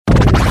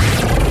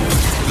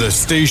The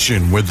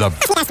station with the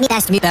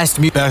best music.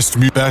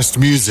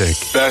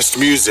 Best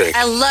music.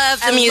 I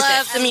love the music.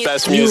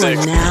 Best music.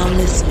 You are now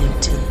listening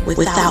to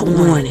Without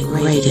Warning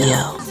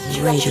Radio.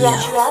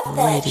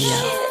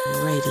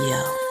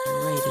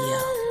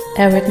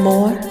 ERYK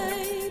Moore,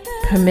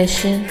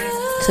 permission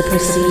to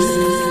proceed.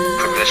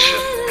 Permission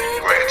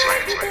granted.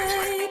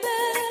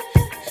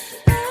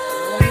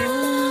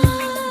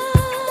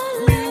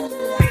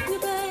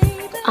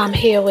 I'm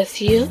here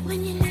with you,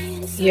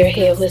 you're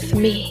here with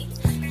me,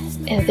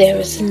 and there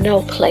is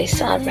no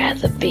place I'd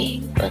rather be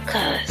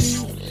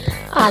because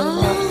I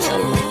love to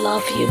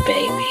love you,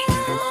 baby.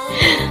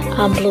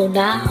 I'm Blue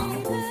Nile,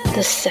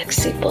 the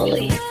sexy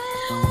bully.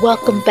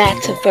 Welcome back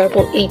to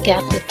Verbal Ink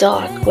After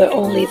Dark, where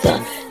only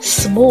the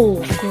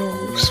smooth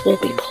grooves will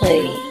be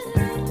played.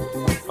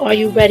 Are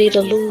you ready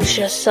to lose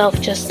yourself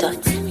just to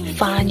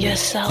find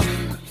yourself?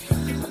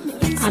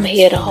 I'm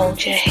here to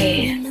hold your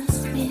hand.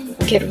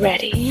 Get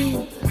ready.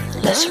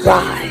 Let's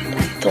ride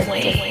the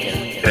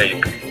wave.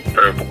 Baby,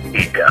 Verbal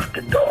Ink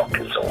After Dark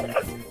is on.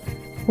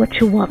 What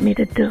you want me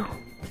to do?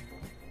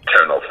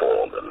 Turn off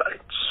all the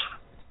lights.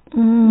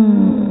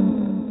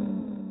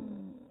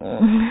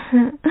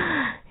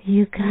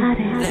 You got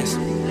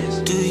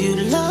it. Do you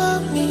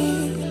love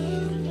me?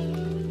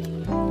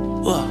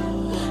 What?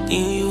 Do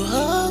you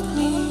hug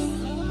me?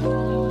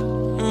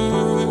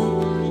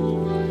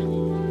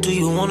 Do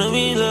you wanna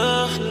be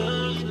loved?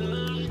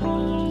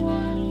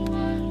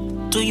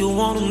 Do you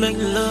wanna make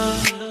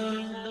love?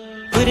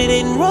 Put it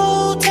in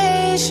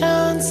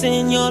rotations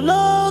in your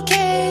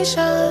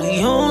location.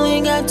 We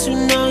only got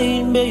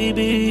tonight,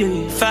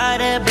 baby. Fire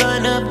that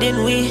blunt up,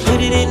 then we put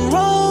it in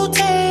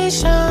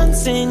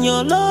rotations in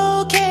your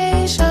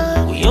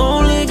location. We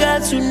only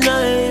got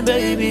tonight,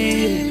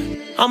 baby.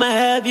 I'ma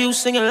have you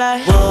singing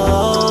like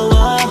whoa,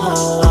 whoa,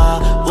 whoa,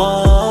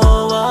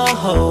 whoa, whoa,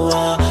 whoa,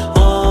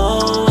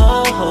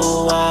 whoa,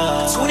 whoa,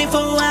 whoa.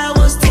 24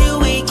 hours till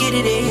we get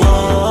it in.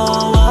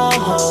 Whoa,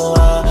 whoa,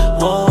 whoa,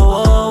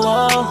 whoa,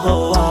 whoa,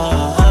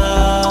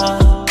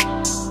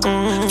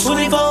 whoa,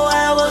 24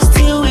 hours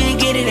till we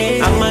get it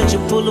in. I might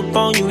just pull up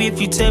on you if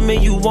you tell me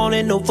you want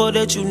it. Know for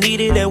that you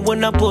need it. And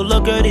when I pull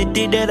up, girl, it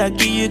did that I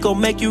give you. Gon'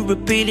 make you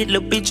repeat it.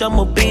 Little bitch,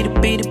 I'ma beat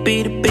it, beat it,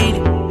 beat it, beat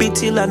it. Beat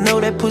till I know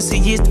that pussy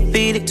is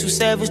defeated. Too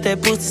savage,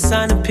 that pussy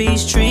sign a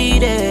peace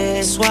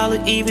treated.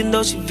 Swallow even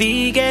though she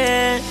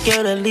vegan.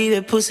 Girl, I leave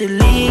that pussy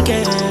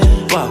leaking.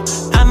 Wow,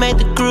 I made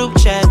the group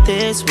chat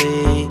this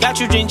week. Got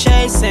you drink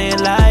chasing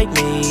like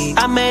me.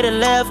 I made a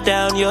left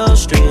down your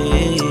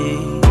street.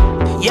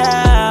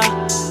 Yeah,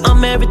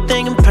 I'm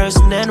everything in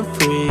person and I'm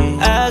free.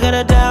 I got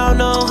her down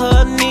on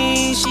her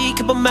knees. She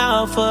keep her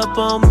mouth up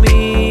on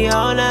me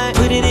all night.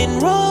 Put it in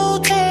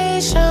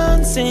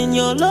rotations in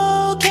your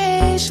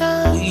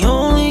location. We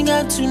only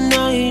got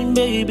tonight,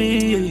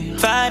 baby.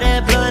 Fire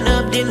that blunt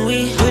up, then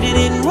we put it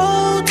in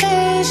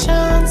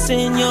rotations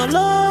in your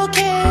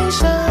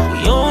location.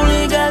 We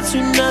only got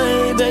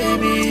tonight,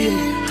 baby.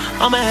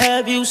 I'ma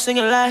have you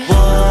singing like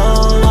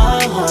whoa,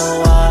 whoa,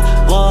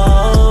 whoa,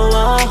 whoa,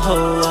 whoa, whoa,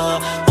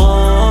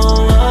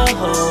 whoa,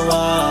 whoa,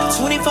 whoa.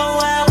 24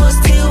 hours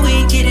till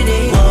we get it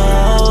in.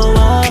 Whoa,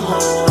 whoa,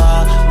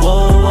 whoa,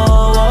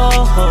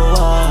 whoa,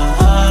 whoa,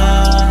 whoa.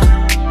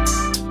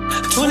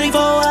 24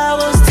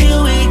 hours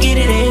till we get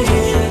it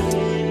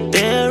in.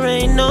 There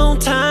ain't no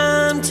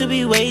time to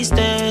be wasting.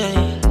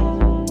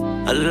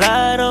 A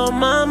lot on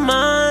my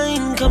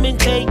mind, come and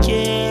take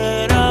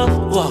it off.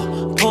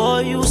 Whoa.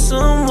 Pour you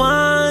some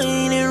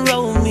wine and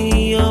roll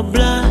me a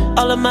blunt.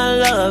 All of my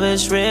love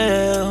is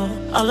real.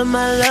 All of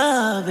my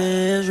love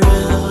is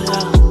real,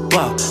 yeah.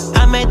 Wow,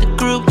 I made the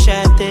group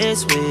chat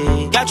this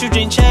week. Got you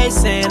drink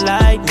chasing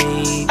like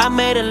me. I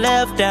made a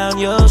left down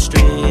your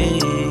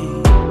street.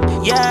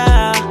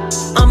 Yeah,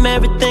 I'm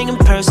everything in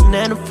person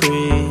and I'm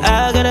free.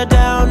 I got her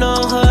down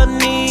on her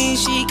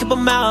knees. She keep her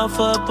mouth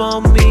up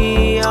on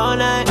me all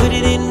night. Put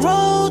it in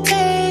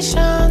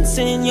rotations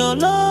in your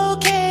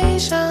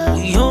location.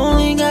 We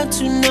only got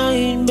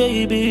tonight,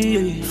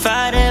 baby.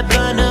 Fire that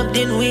blunt up,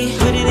 then we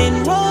put it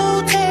in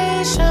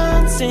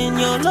rotations in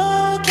your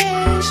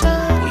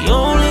location. We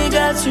only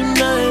got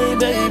tonight,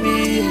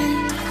 baby.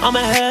 I'ma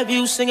have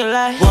you singing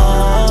like whoa,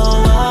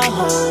 whoa,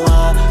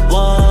 whoa,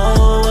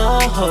 whoa,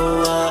 whoa,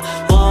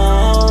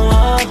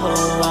 whoa,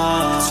 whoa,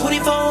 whoa.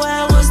 24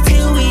 hours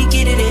till we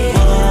get it in.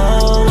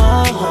 Whoa,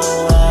 whoa,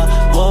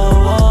 whoa,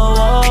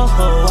 whoa,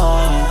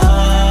 whoa, whoa.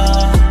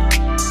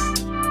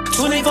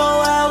 24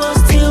 hours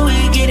till we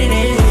get it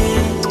in.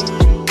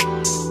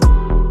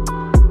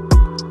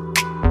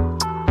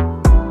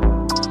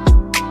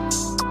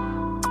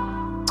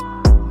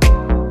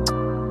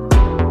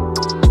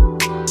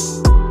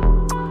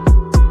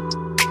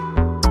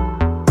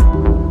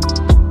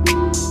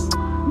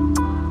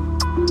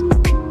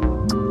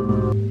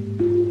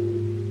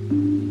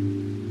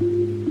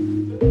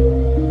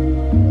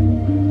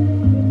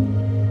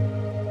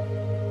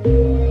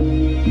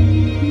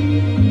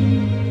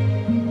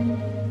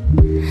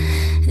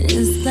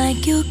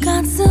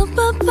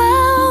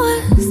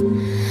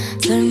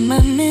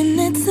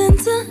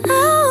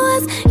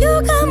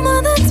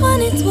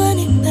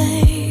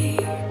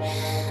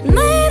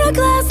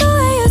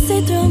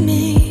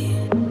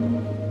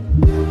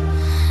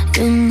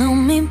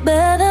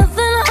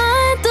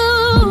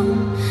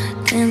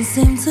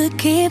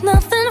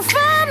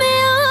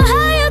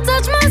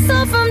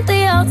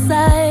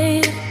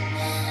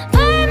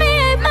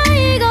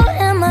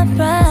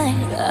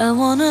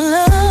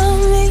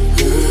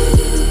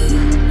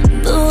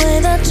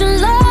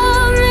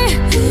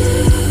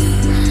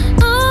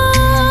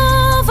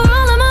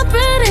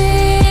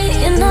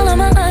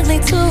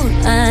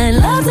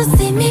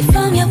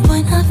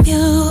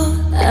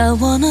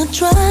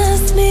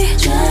 trust me,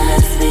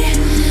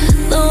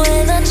 the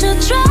way that you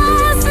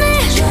trust me,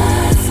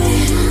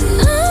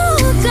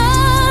 Ooh,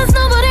 'cause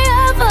nobody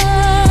ever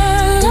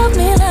loved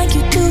me like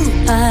you do.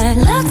 I'd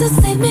love to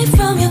save me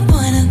from your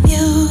point of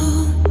view.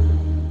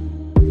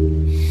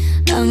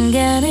 I'm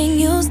getting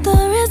used to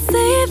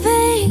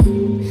receiving,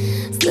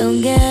 still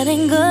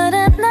getting good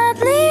at not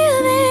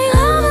leaving.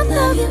 I'm in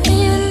love with you,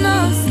 even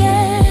though I'm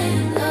scared.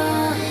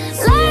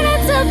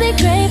 Learning to be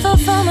grateful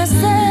for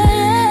myself.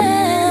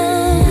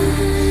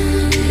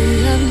 You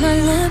love my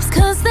lips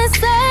 'cause they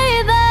say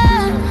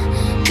that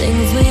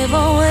things we've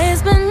always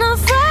been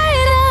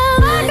afraid of,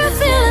 I can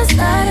feel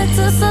inside, it's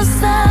just so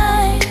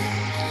sad.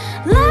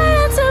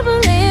 Learning to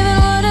believe in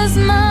what is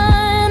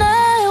mine. I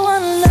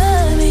wanna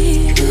love you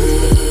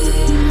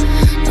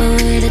the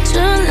way that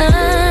you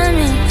love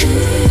me.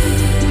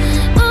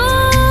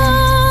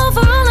 Ooh,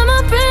 for all of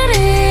my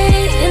pretty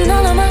and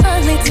all of my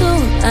ugly too.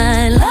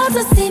 I'd love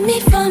to see me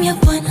from your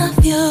point of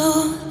view.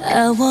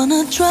 I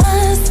wanna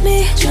trust me,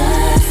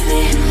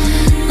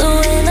 the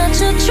way that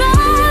you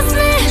trust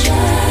me,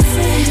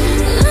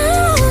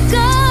 Ooh,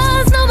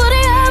 'cause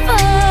nobody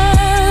ever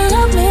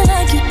loved me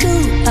like you do.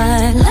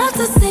 I'd love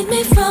to see me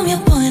from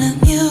your point of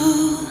view.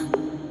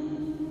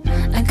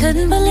 I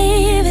couldn't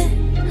believe it,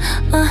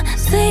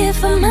 see it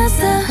for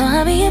myself.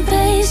 I'll be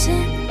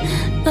impatient,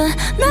 but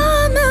now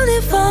I'm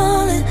only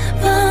falling,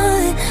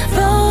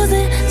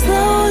 frozen,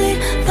 slowly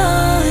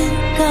falling.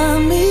 Got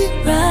me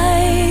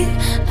right,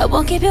 I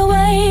won't keep you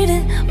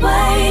waiting.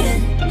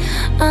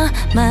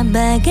 My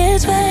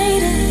baggage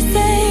waiting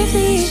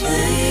safely,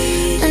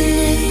 and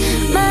if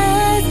my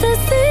eyes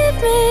deceive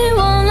me,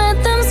 won't let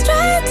them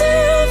stray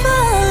too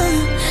far.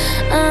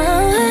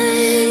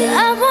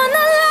 I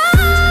wanna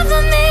love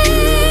me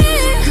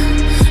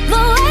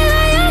the way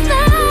that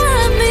you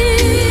love me.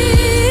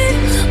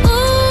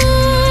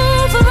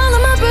 Ooh, for all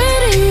of my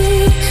pretty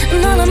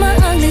and all of my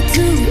ugly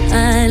too.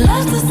 I'd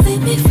love to see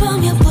me from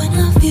your point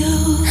of view.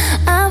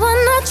 I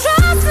wanna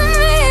trust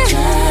me,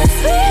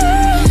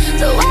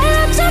 the way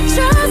that you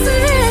trust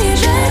me,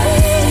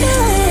 baby.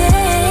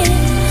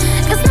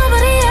 'Cause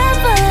nobody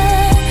ever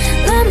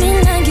loved me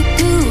like you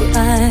do.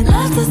 I'd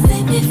love to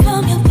see me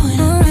from your point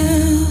of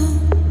view.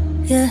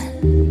 Yeah.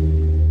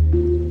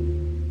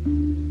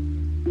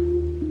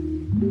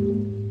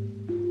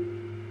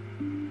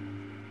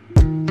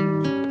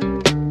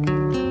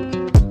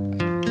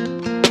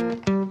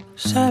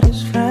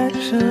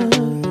 Satisfaction.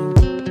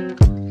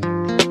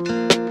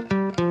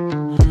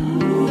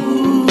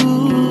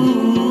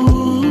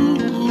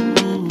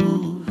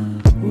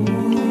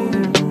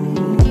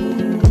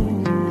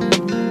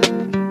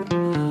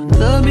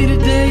 Love me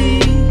today,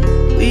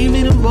 leave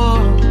me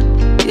tomorrow.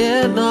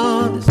 Yeah,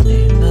 no, this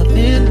ain't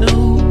nothing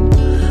new.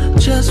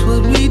 Just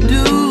what we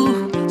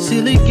do,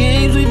 silly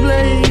games we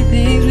play,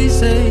 things we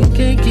say,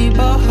 can't keep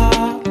our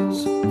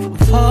hearts from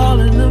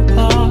falling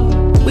apart.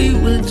 We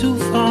went too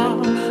far,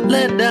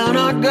 let down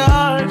our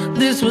guard.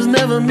 This was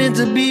never meant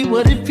to be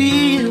what it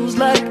feels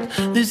like.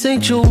 This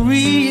ain't your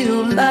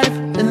real life,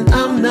 and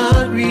I'm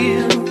not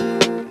real.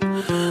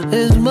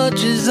 As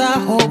much as I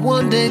hope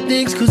one day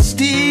things could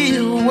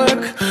still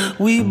work,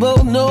 we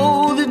both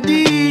know the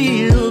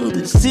deal.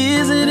 This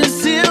isn't as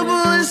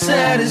simple as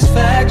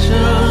satisfaction.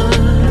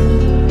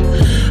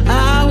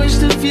 I wish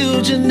the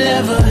future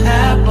never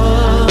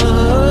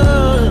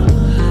happened.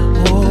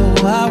 Oh,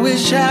 I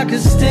wish I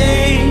could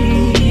stay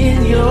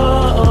in your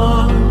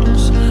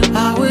arms.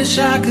 I wish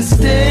I could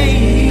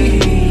stay.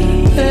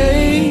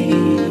 Hey.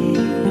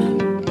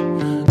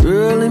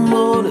 Early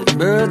morning,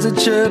 birds are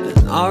chirping.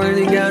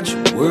 Already got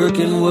you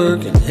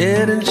working,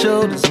 head and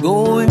shoulders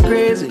going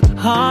crazy.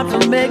 Hard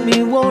to make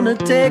me wanna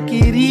take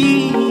it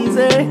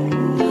easy.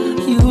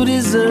 You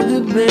deserve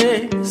the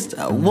best.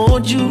 I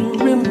want you to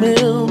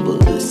remember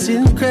this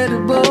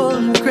incredible.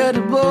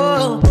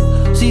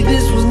 See,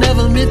 this was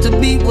never meant to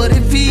be what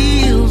it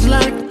feels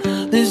like.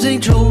 This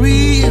ain't your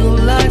real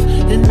life,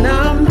 and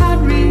I'm not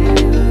real.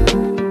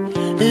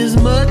 As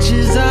much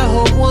as I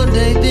hope one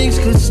day things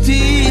could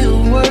still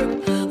work,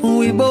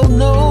 we both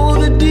know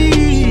the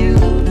deal.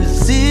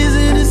 This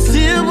isn't as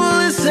simple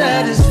as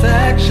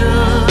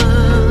satisfaction.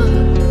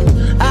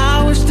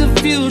 I wish the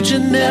future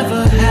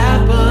never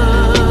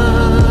happened.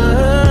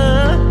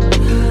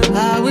 I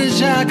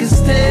wish I could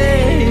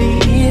stay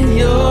in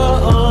your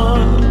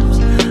arms.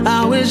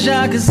 I wish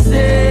I could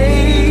stay.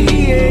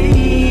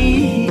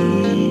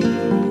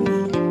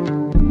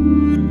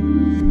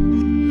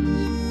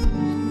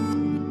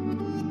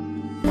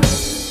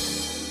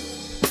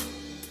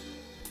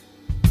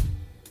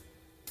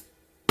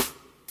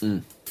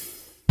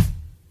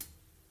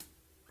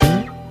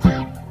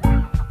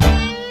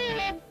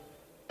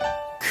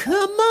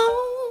 Come on,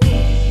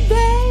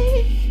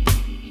 babe.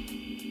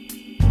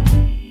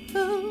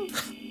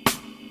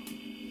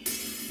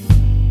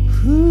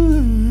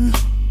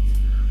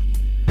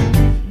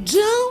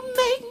 Don't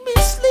make me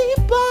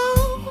sleep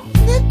on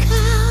the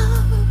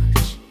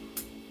couch.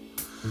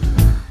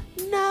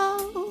 No,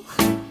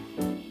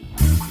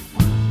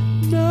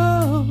 no,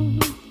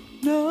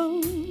 no.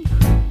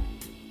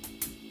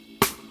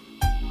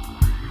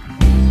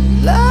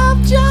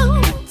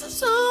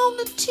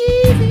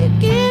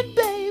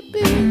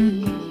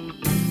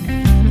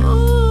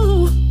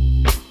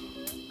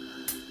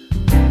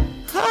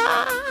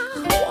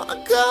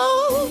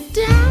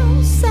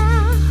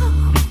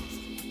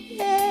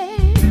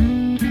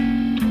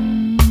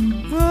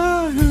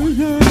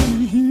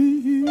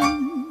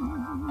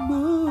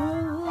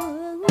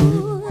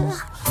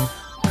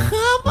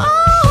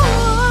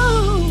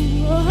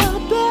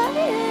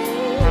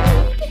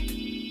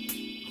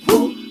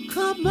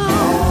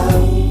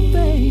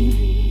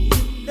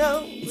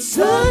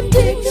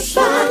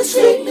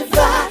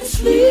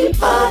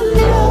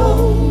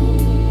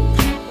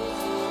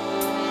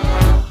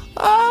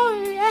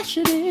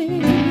 it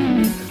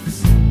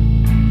is.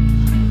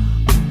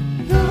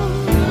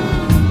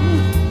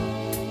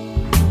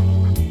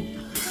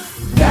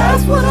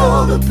 That's what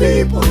all the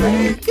people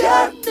ain't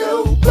got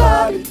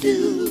nobody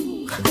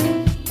do.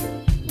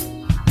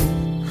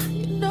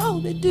 You know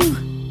they do.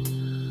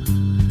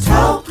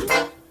 Talking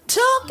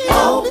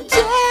on the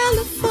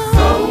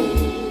telephone.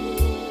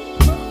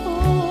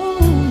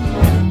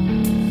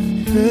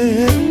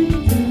 Hey.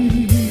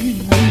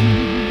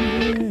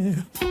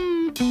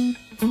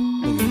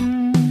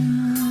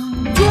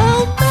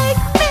 Don't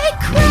make me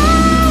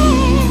cry.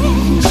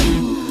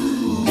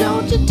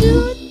 Don't you do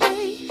it,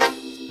 babe.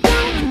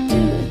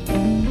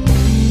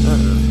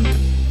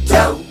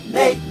 Don't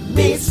make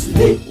me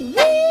sleep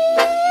without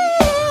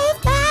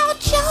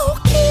your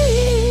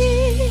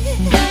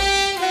kiss.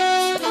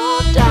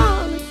 Oh,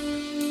 darling,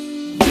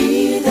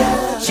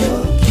 without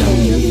your kiss.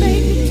 You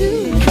make me do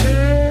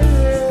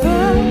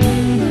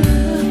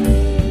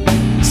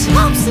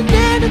Thompson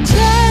and a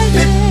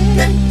Turner.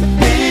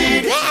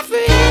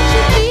 Every inch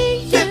of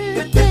me,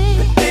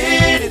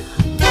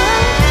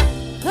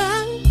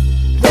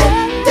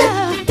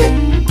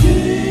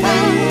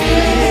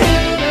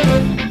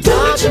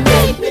 don't you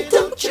make me,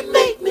 don't you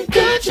make me,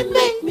 don't you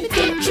make me,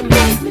 don't you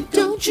make me,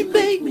 don't you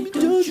make me,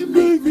 don't you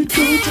make me,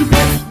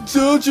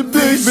 don't you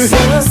make me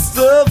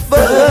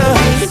suffer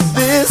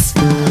this.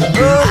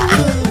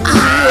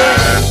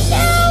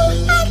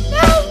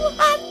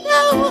 I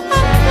know,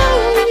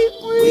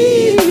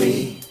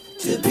 weary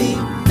to be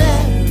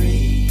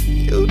married.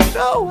 You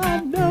know, I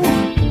know.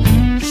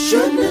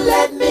 Shouldn't have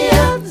let me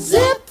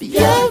unzip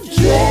your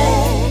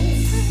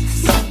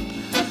dress.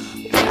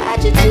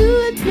 Why'd you do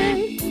it,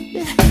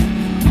 baby?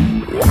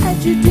 Why'd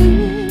you do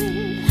it?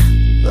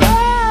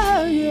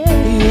 Oh, yeah.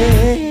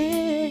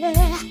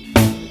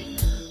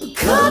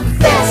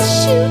 Confess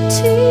you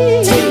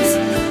tease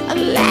and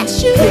let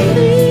you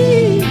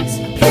please.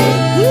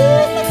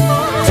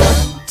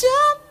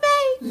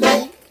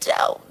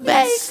 Don't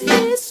make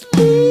me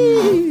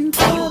sleep.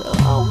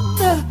 Oh,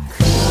 no.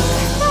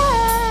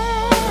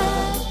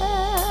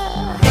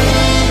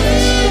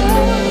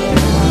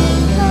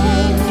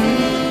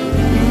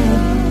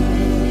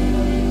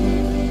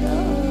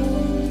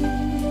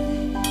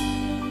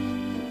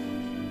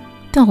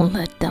 Don't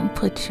let them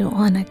put you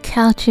on a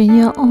couch in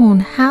your own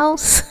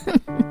house.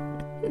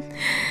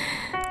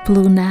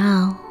 Blue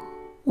Nile,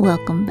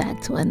 welcome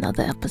back to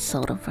another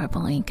episode of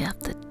Verbal Ink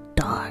After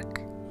Dark.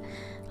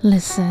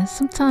 Listen,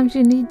 sometimes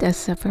you need that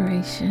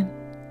separation.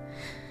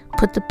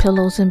 Put the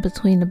pillows in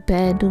between the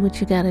bed, do what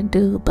you gotta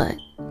do, but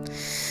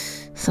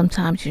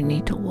sometimes you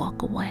need to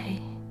walk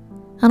away.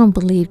 I don't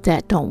believe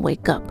that don't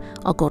wake up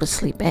or go to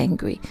sleep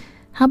angry.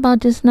 How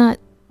about just not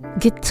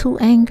get too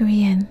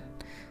angry and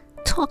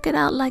talk it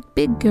out like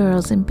big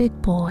girls and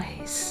big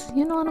boys?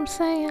 You know what I'm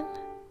saying?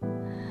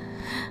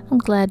 I'm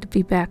glad to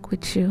be back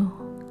with you.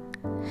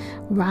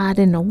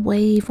 Riding a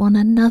wave on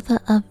another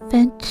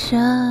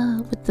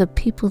adventure with the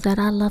people that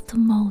I love the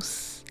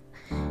most.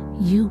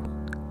 You,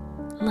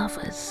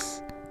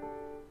 lovers.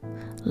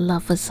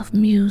 Lovers of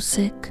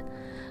music.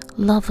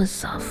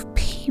 Lovers of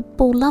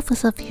people.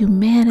 Lovers of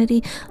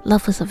humanity.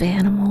 Lovers of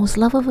animals.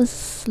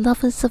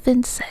 Lovers of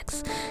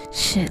insects.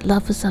 Shit,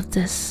 lovers of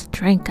this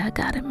drink I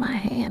got in my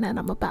hand and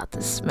I'm about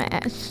to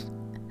smash.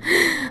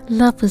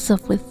 Lovers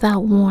of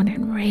Without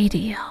Warning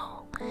Radio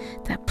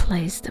that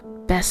plays the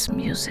best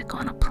music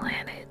on the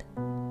planet.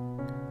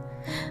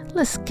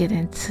 Let's get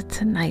into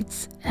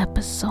tonight's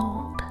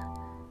episode.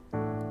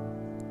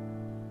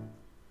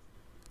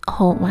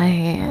 Hold my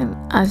hand.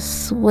 I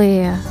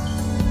swear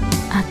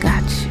I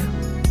got you.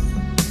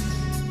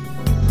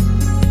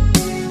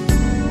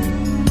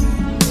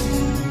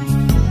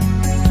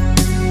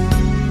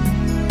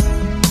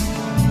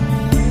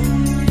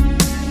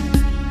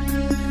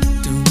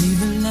 Don't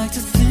even like to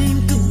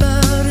think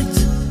about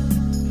it.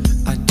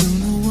 I don't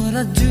know what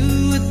I'd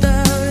do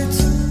without it.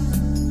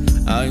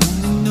 I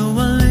only know I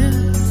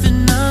live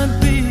and I'd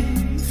be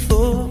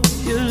for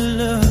your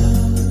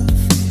love.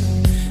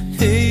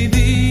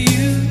 Baby,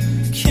 you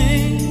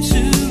came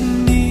to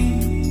me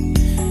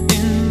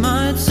in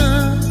my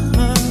time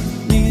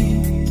of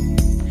need.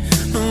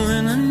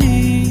 When I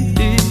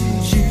needed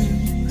you,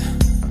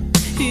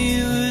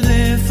 you were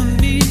there for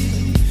me.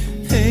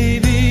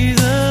 Baby,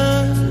 the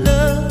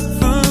love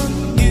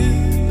from you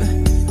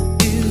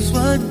is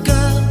what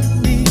got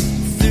me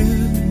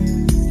through.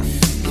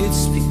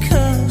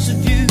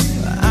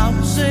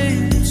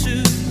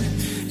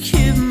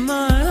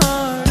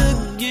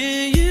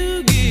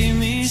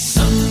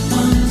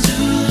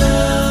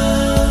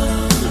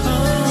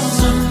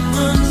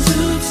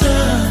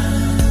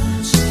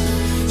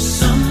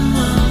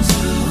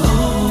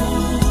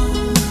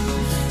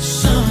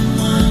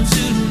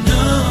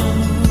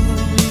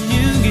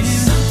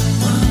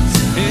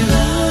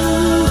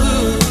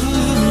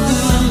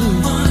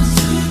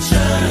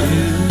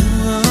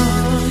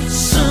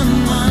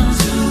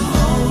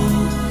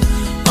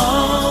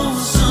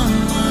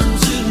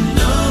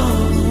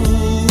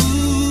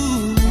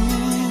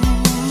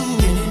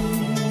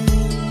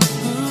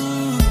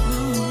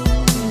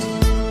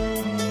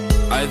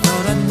 I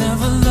thought I'd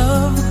never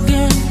love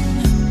again.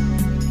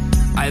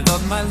 I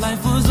thought my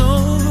life was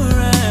over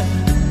and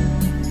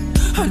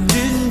I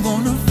didn't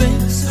wanna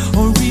face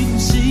or even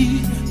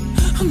see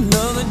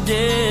another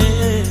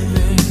day.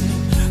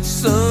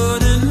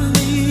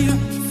 Suddenly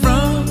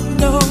from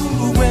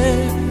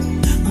nowhere,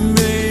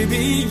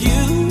 maybe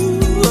you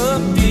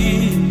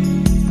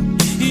appeared.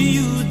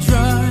 You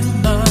dried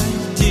my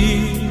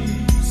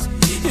tears.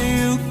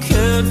 You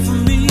cared for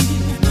me.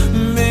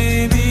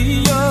 Maybe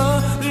your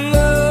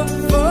love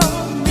for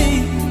me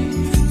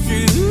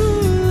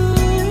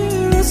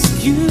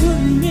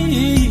rescued me.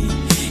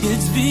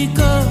 It's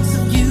because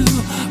of you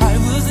I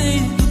was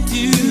able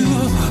to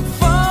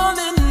fall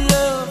in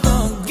love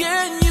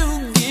again. You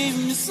gave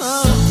me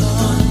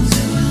someone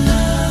to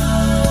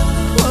love,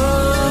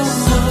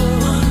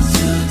 someone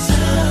to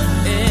tell,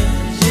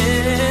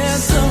 yeah,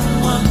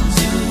 someone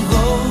to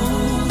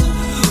hold,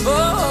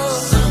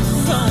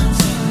 someone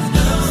to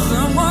know,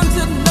 someone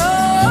to know.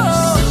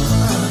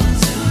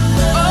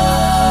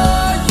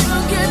 Oh, you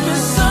gave me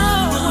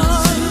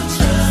someone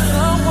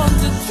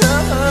to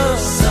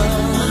trust,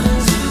 someone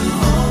to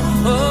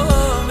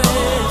hold,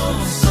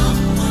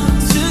 someone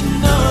to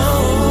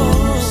know.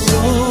 So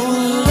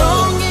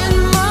long in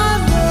my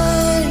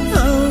life,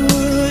 I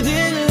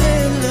wouldn't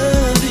let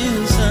love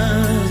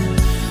inside,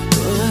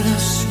 but I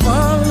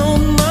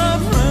swallowed my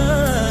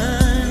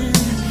pride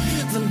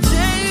the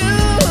day you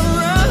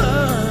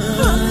arrived.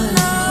 But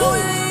now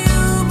with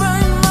you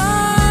by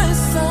my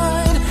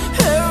side,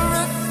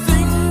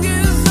 everything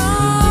is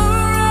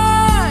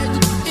alright.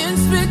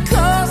 It's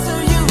because of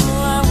you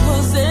I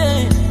was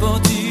able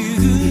to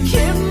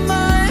keep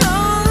my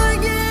own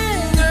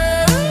again,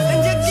 girl. And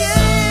you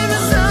gave me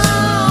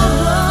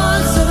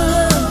someone to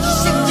love.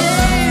 She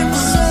gave me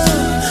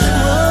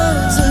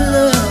someone to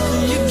love.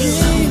 You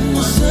gave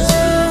me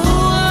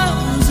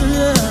someone to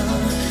love,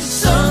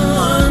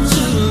 someone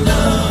to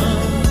love.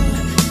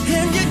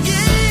 And you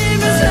gave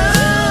me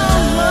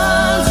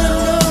someone to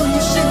know.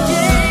 She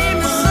gave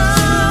me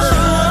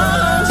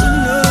someone to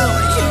know.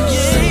 You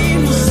gave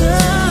me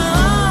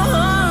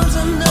someone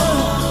to know,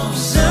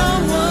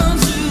 someone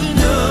to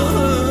know.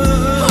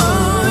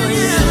 Oh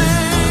yeah,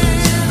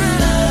 baby.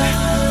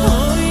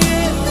 Oh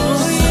yeah,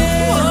 oh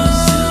yeah.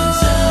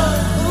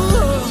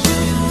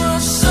 You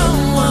are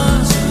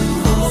someone,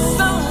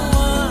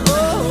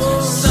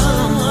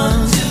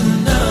 someone to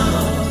know.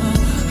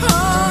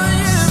 Oh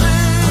yeah,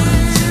 baby.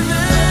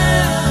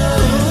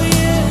 Oh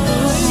yeah,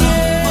 oh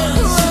yeah.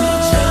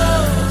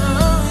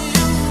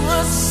 You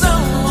are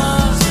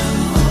someone,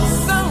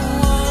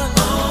 someone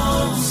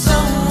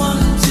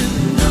to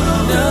know.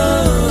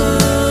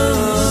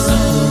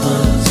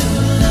 Someone to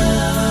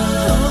love.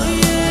 Oh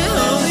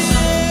yeah, oh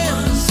yeah.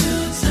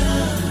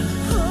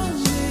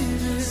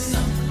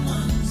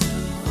 Someone to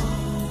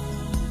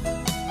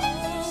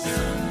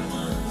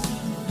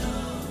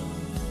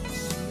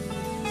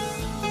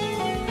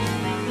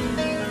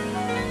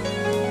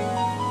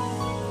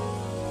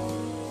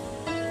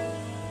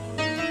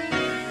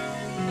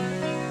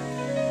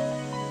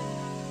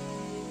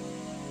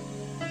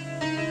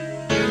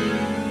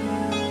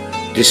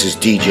This is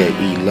DJ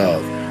E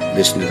Love,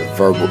 listening to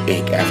Verbal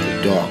Ink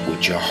After Dark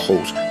with your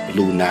host,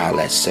 Blue Nile,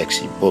 that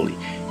sexy bully,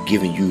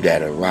 giving you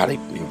that erotic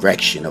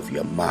erection of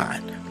your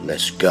mind.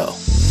 Let's go.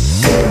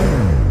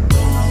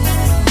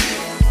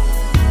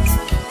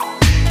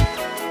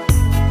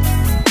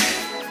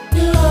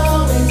 You're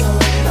always on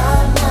my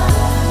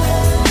mind.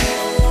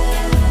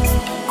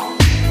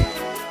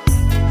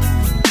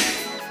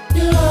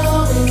 You're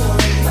always on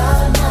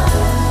my mind.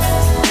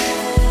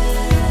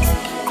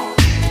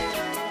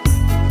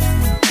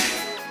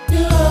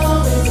 You're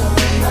always on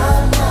my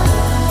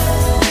mind.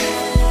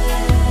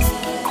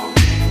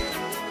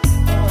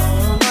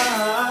 On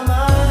my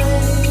mind.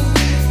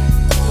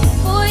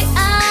 Boy,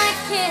 I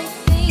can't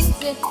seem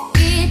to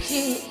get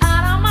you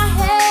out of my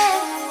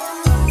head.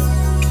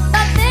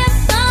 But there's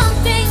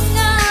something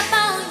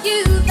about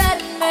you that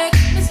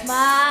makes me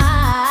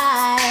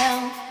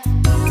smile.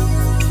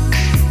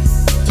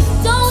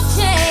 Don't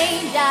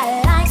change, I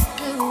like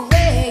the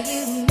way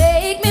you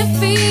make me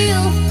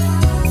feel.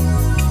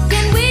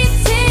 Can we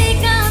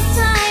take our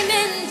time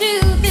and do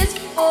this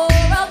for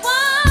a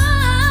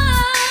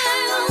while?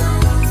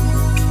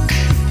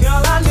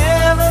 Girl, I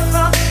never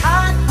thought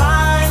I'd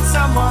find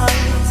someone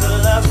to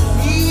love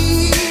me.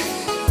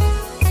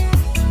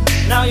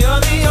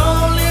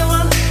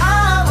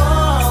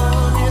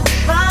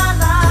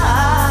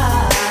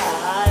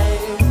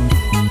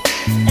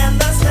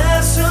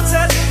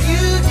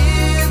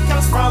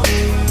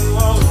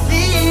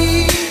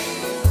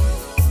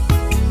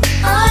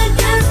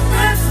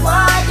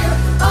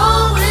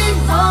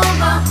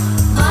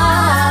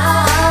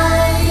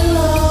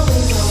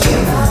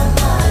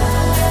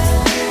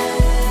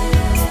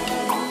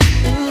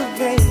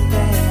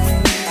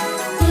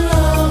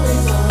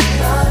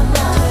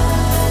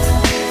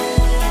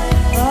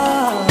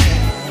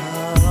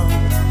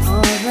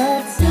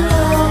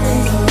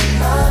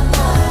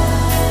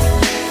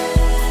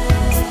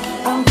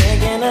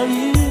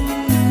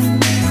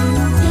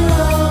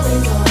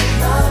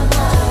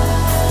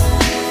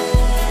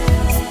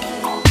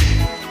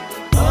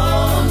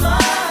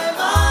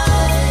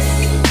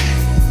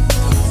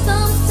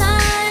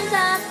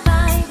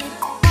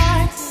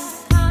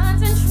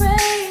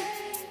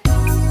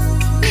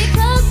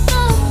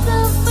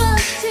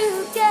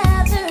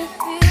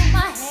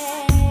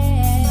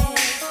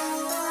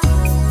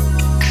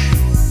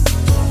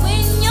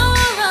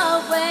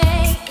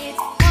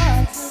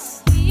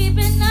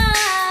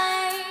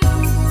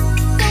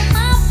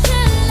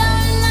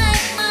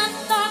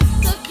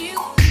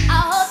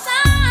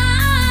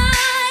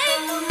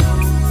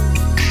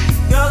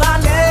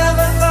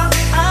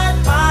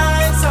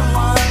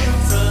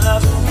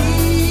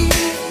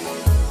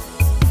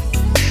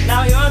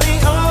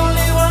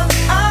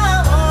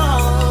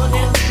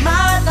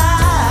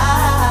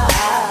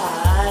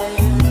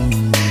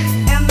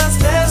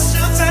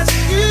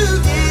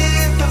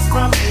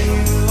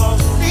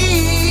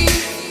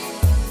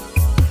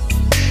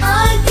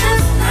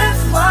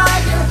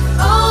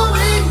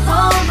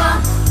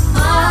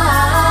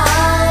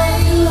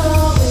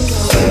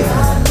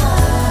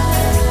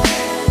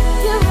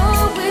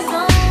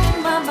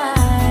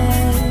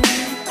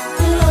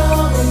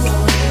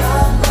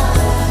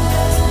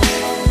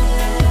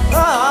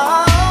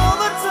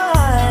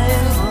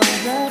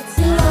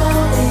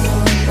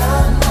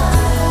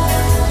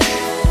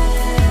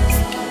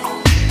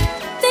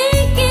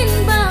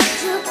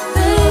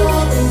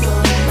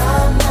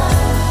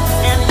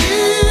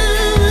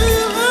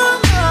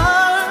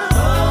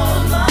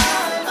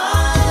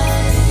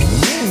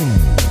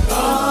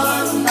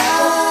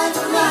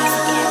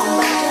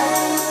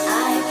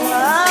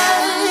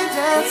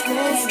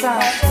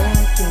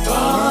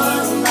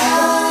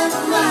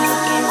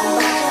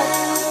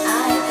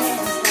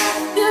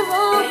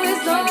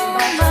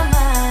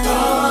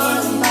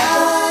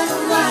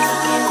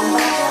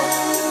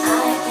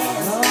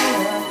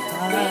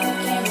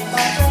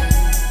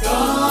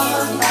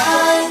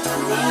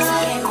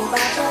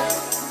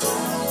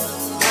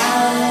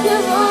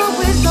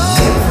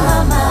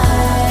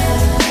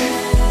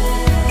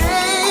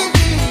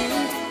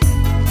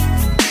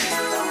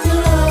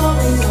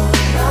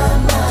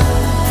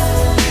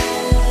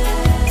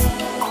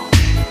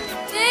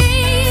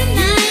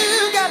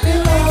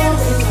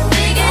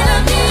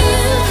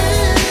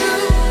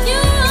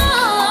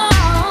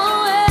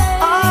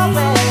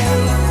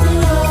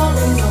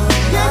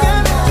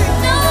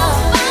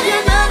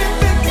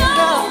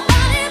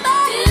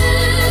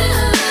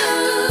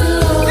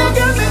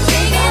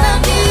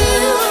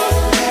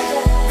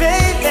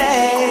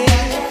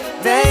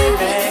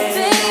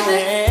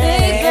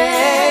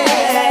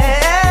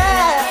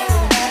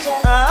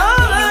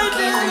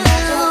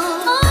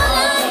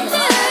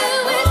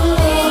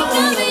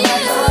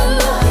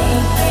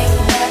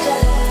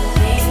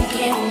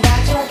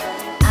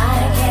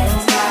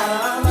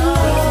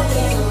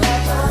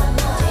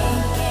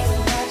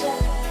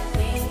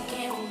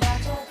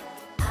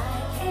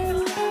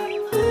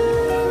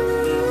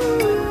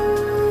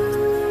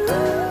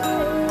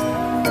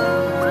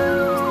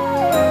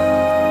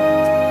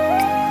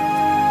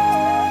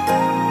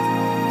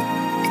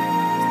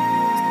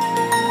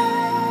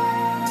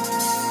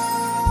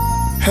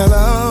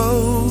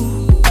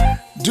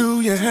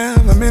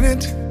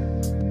 moment,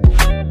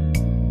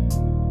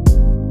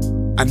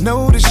 I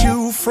noticed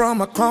you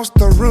from across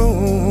the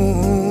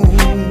room.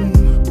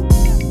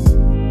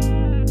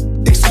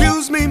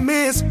 Excuse me,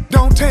 miss,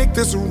 don't take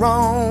this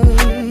wrong.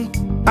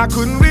 I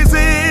couldn't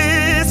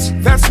resist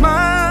that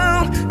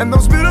smile and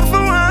those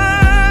beautiful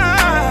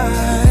eyes.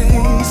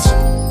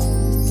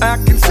 I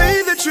can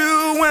see that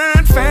you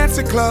wearing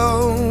fancy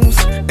clothes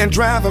and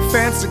drive a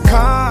fancy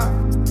car.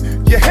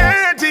 Your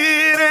hair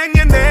did and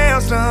your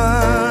nails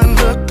done,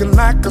 looking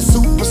like a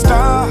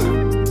superstar.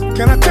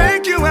 Can I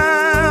take you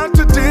out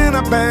to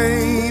dinner,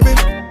 baby?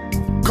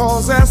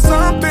 'Cause there's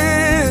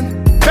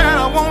something that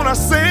I wanna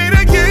say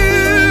to you.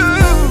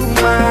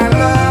 My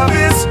love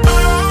is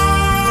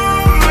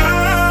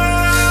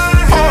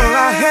all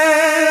I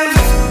have.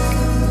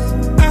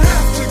 I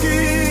have to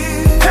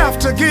give, have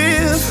to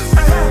give,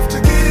 I have to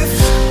give.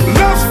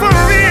 Love's for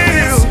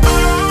real.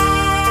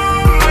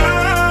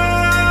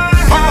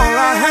 All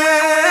I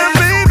have,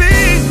 baby,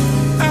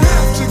 I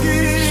have to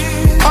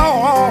give.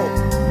 Oh,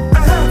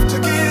 I have to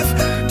give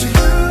to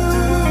you.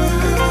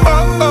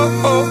 Oh, oh,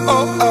 oh,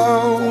 oh,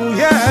 oh,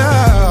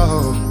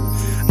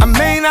 yeah. I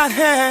may not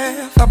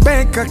have a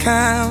bank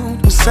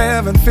account with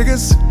 7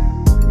 figures,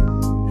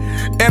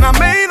 and I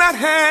may not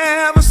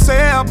have a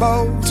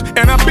sailboat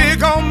and a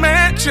big old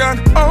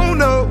mansion, oh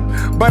no,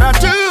 but I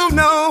do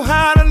know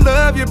how to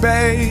love you,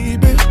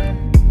 baby.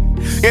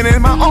 And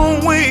in my own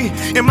way,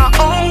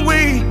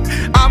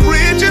 I'm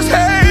rich as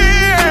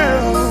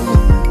hell.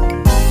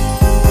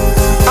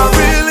 I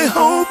really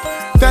hope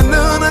that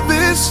none of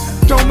this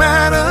don't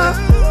matter.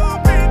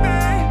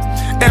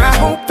 And I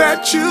hope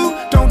that you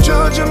don't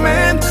judge a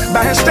man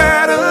by his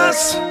status.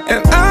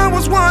 And I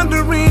was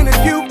wondering if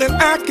you and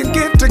I can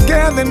get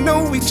together and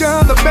know each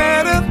other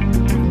better.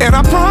 And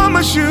I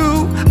promise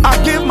you,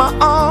 I'll give my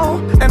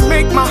all and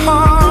make my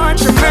heart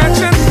your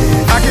mansion.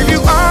 I give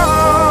you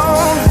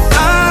all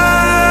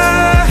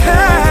I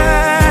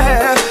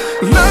have.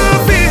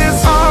 Love is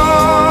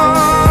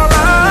all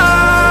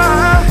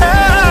I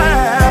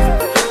have.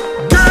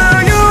 Girl,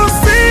 you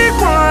see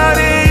what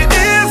it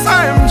is.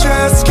 I'm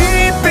just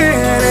keeping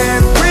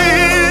it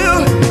real.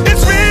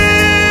 It's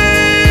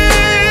real.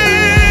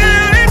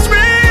 It's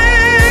real.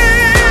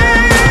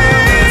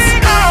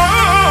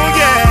 Oh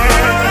yeah.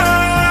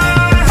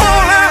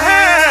 All I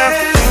have,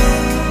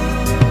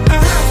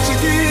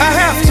 I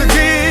have to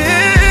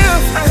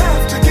give. I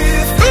have to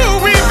give. Ooh,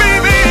 wee,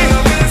 baby.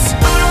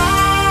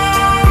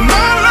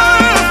 My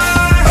love.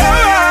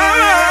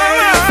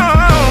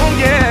 Oh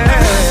yeah.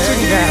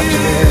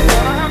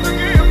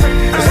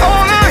 It's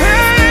all I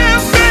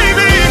have,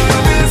 baby.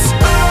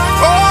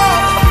 Oh,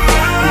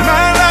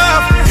 my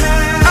love.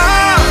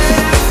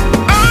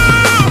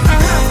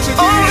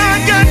 All I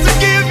got to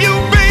give you,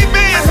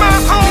 baby, is my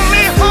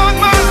only heart,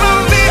 my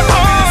lonely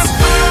heart.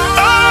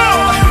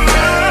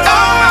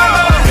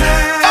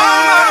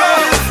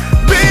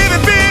 Baby,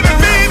 baby,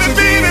 baby,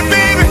 baby,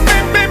 baby,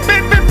 baby,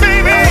 baby,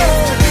 baby,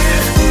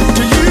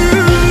 to you.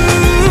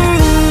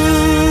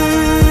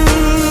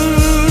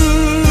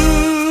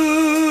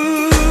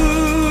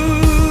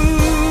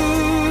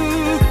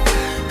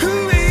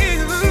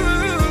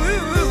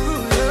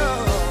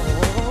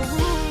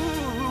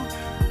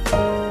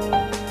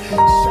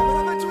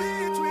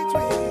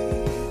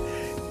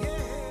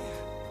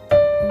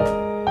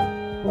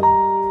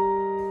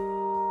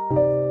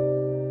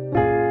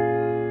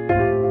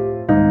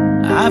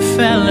 I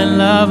fell in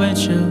love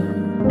with you.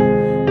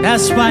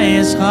 That's why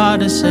it's hard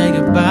to say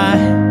goodbye.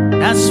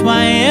 That's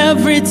why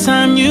every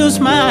time you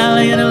smile,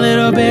 I get a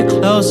little bit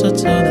closer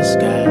to the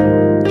sky.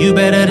 You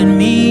better than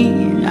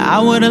me. I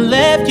would've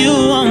left you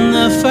on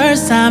the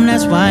first time.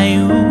 That's why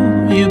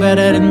you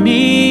better than me.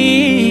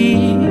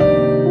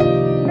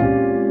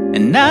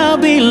 And I'll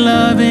be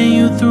loving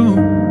you through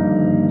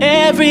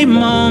every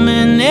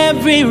moment,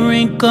 every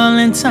wrinkle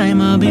in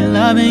time. I'll be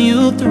loving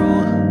you through.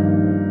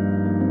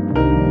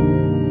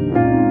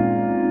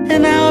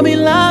 And I'll be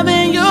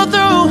loving you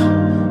through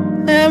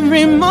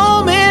every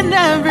moment,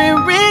 every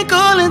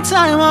wrinkle in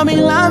time. I'll be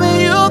loving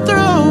you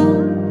through.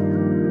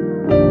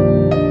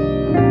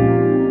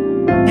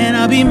 And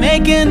I'll be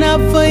making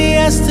up for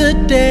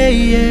yesterday,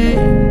 yeah.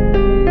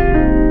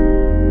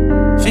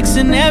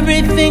 Fixing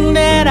everything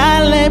that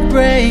I let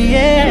break,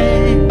 yeah.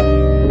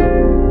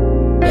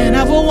 And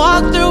I will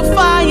walk through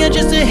fire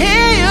just to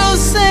hear you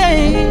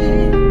say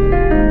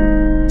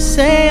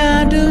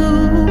I do.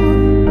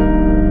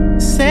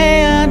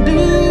 Say I do.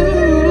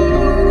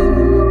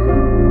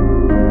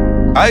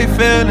 I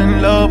fell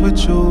in love with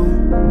you.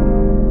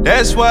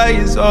 That's why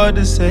it's hard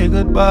to say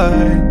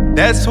goodbye.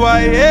 That's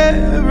why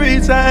every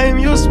time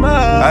you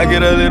smile, I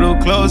get a little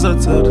closer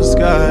to the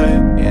sky.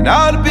 And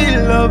I'll be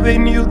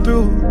loving you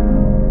through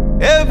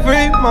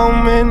every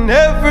moment,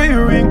 every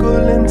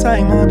wrinkle in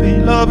time. I'll be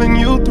loving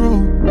you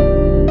through.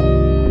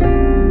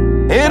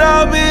 And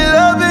I'll be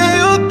loving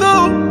you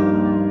through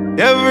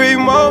every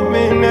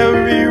moment,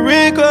 every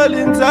wrinkle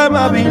in time.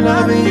 I'll be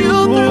loving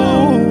you through.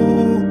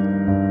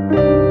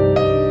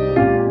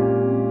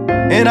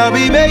 And I'll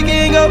be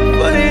making up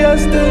for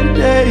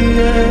yesterday,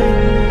 yeah.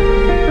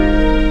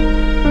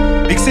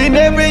 fixing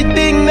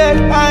everything that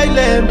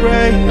island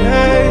break.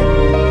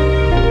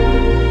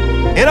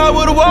 And I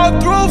would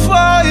walk through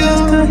fire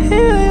just to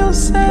hear you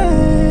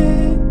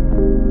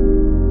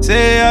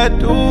say I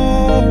do.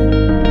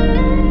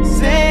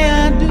 Say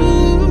I do.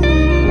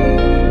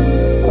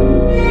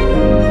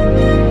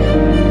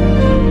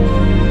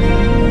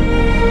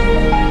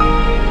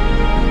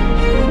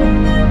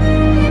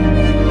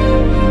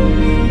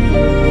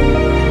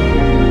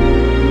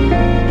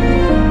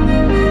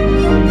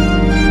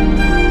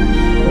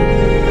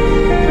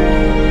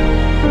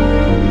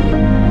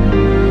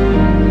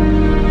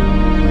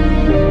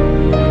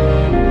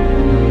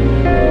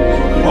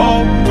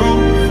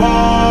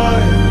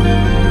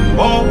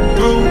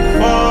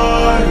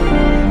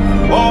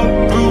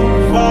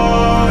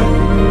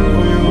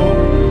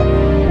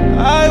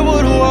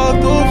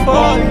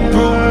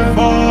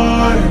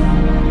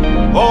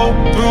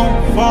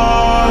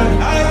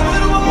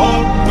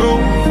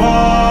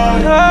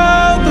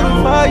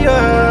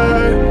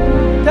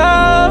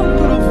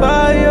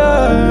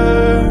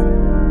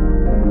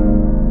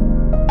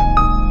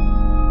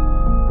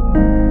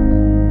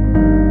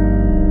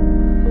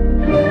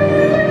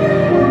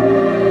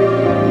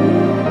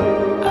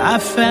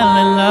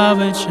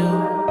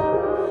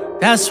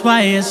 That's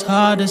why it's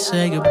hard to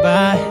say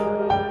goodbye.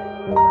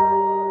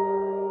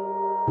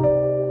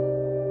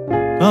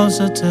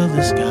 Closer to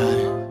the sky.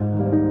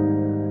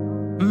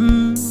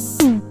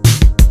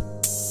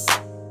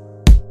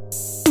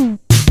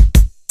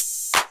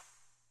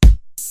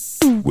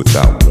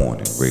 Without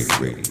warning, radio.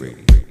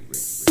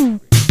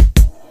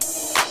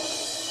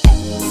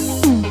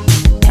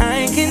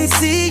 I can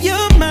see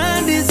your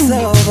mind is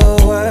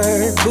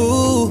overworked,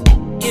 boo.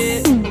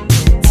 Yeah.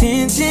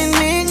 Tension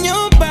in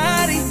your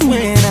body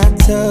when I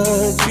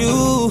touch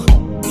you.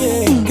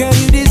 Yeah. Girl,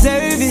 you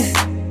deserve it.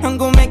 I'm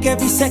gonna make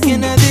every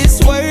second of this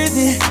worth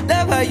it.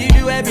 Love how you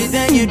do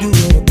everything you do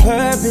with a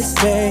purpose,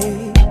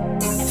 babe.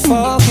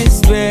 Focus,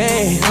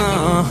 babe.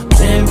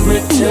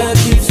 Temperature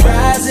keeps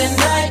rising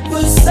like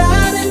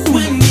Poseidon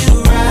when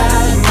you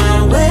ride my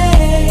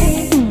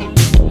way.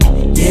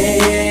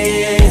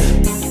 Yeah.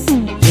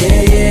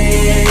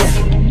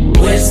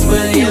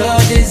 Whisper your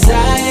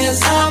desires,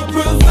 I'll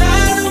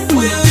provide them.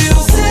 Will you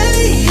say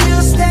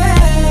you'll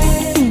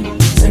stay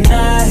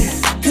tonight?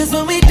 Cause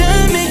when we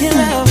done making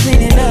love,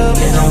 cleaning up,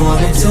 and I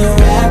wanted to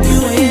wrap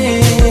you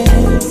in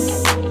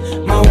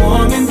my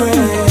warm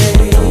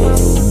embrace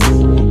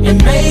and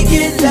make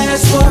it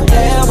last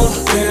forever.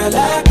 Girl, I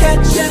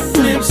catch a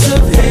glimpse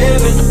of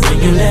heaven when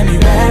you let me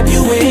wrap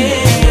you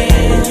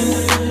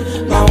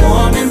in my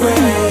warm embrace.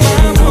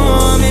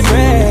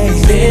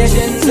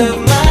 Visions of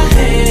my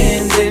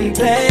hands in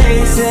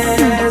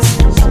places.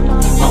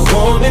 My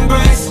warm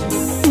embrace.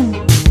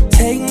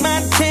 Take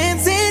my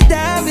chance and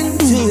dive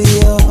into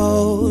your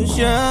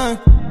ocean.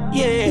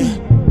 Yeah.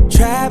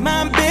 Try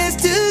my best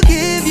to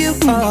give you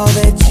all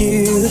that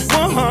you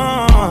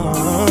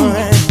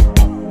want.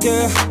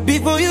 Girl,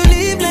 before you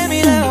leave, let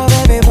me love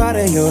every part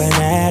of your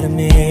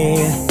anatomy.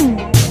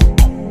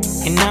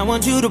 And I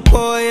want you to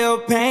pour your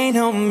pain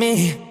on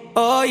me.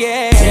 Oh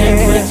yeah.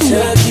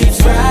 Temperature keeps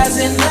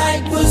rising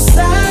like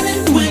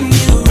Poseidon when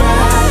you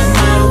ride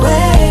my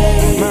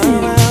way. My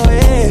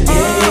way.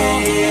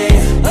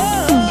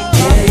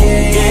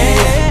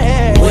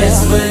 Yeah.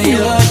 Whisper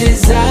your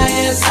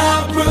desires,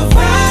 I'll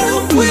provide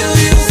them. Will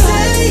you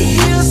say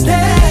you'll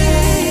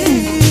stay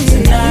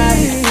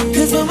tonight?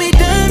 Cause when we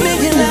done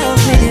making love,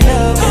 and I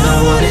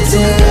wanted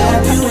to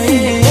wrap you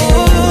in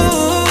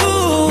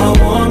my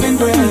warm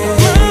embrace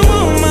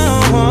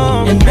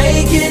and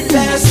make it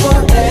last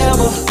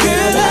forever.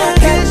 Girl, I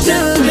catch a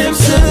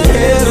glimpse of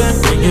heaven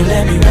when you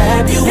let me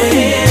wrap you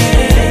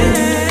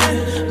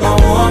in my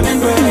warm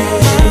embrace.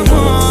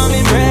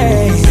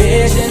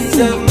 Visions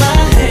of my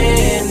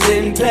hands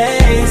in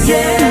place.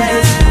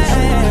 Yes,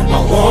 my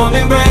warm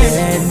embrace.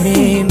 Let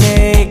me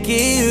make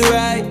it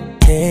right.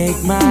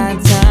 Take my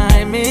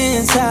time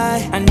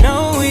inside. I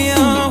know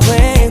you're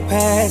way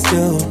past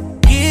due.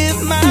 Give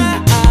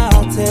my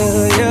all to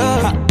you.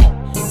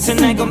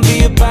 Tonight gon'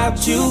 be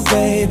about you,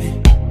 baby.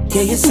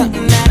 Yeah, you're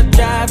something that'll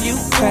drive you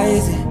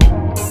crazy.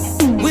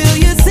 Will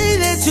you say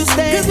that you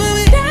stay? Cause when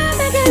we die,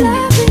 making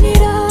love, we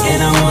need all.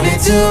 And I wanted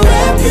to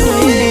wrap you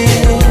in.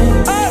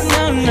 Oh,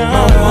 no.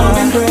 My warm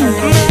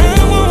embrace.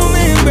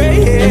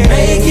 And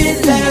make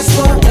it last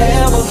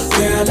forever.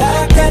 Girl, I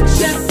got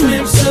your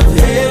glimpse of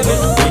heaven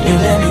when you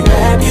let me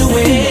wrap you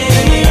in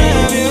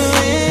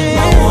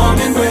my warm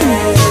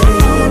embrace.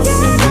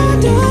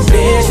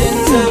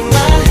 Visions of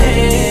my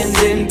hands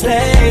in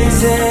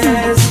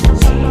places.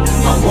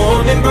 My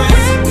warm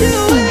embrace.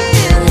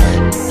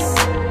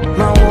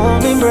 My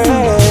warm embrace.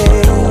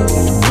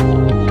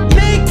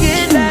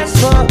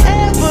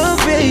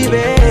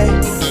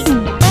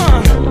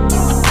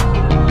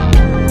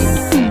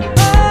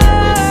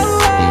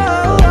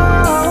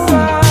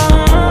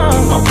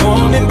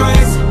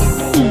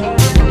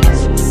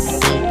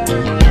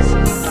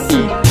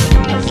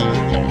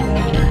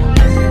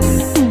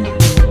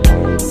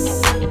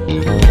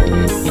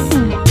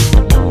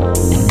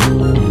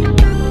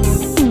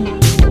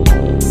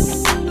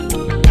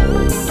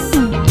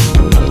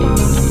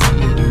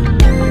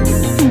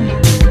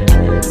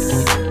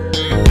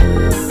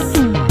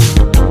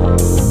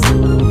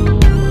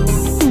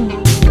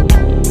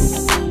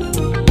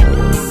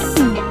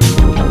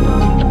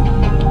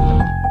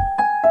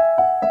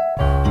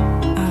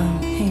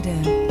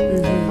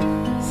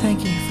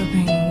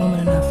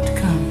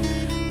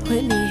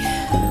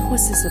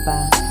 What's this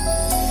about?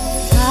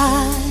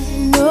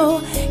 I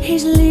know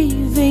he's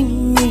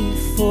leaving me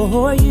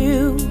for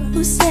you.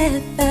 Who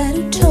said that?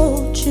 Who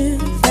told you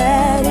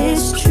that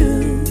is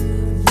true?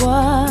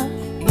 What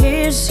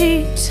is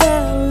he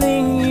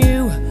telling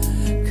you?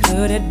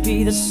 Could it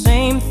be the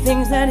same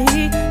things that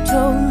he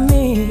told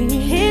me?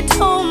 He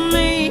told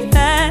me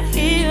that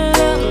he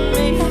loved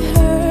me. I've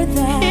heard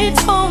that. He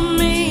told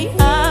me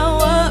I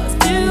was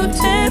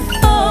beautiful.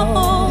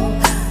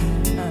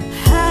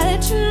 How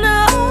did you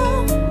know?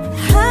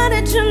 How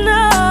did you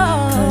know?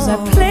 'Cause I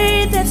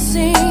played that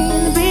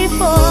scene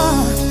before.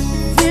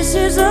 This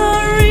is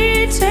a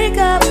retake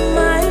of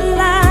my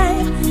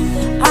life.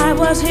 I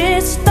was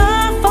his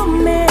star for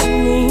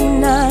many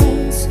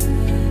nights.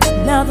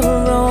 Now the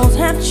roles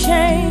have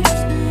changed,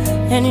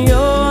 and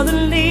you're the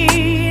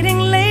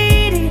leading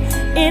lady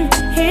in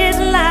his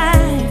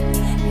life.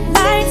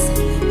 Lights,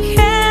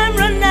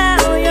 camera,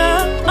 now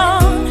you're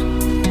on.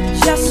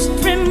 Just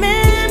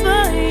remember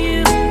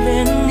you've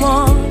been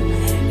warned.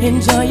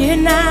 Enjoy it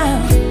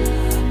now,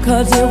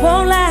 'cause it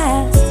won't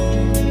last.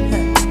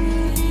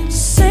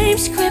 Same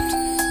script,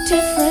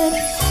 different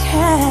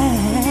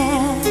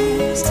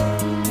cast.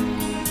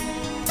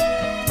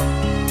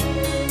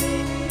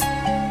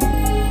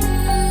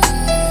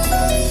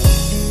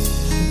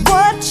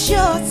 What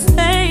you're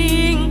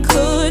saying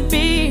could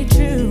be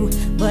true,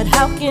 but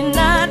how can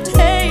I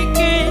take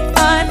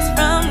advice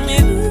from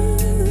you?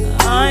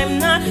 I'm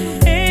not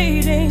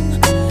hating,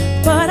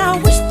 but I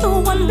wish the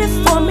one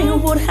before me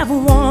would have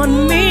warned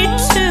me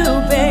too,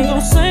 babe.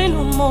 Don't say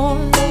no more.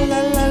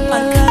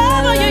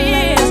 Uncover your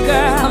ears,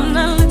 girl. I'm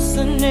not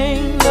listening,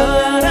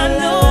 but I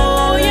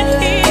know you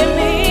hear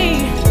me.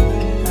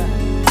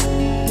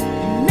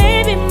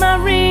 Maybe my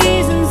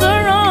reasons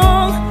are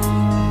wrong,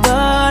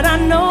 but I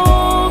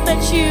know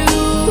that you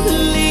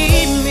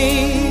believe me.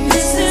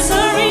 This is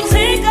a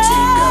retake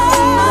of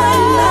my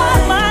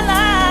life.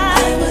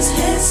 I was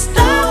his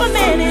star for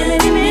many,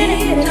 many,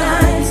 many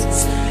times.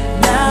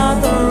 Now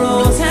the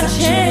roles have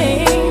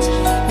changed,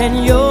 and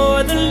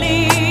you're the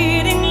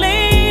leading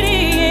lady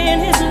in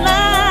his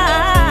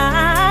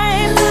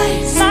life.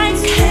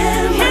 Lights,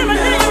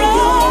 camera,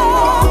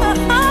 roll.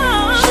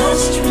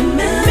 Just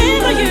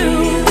remember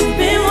you've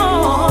been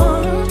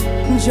warned.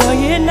 Enjoy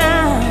it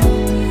now,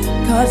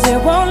 'cause it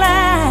won't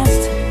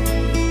last.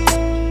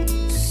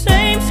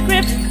 Same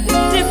script,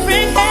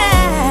 different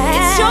cast.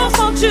 It's your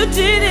fault you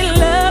didn't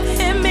love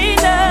him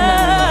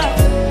enough.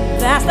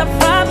 That's the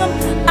problem.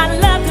 I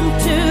love him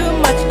too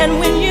much, and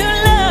when you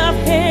love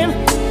him,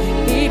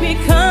 he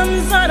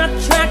becomes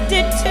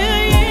unattracted to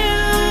you.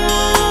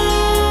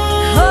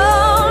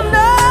 Oh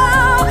no,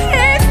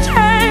 he's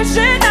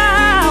changing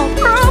now.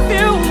 Prove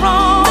you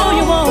wrong. No,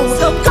 you won't.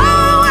 So go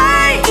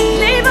away,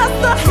 leave us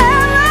the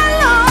hell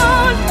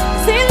alone.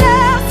 See,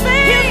 love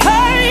me,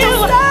 you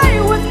stay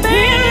with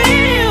me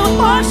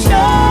for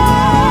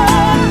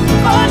sure,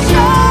 for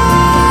sure.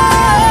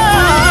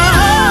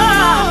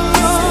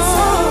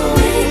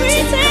 We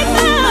take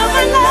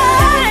over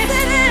life.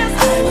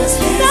 I was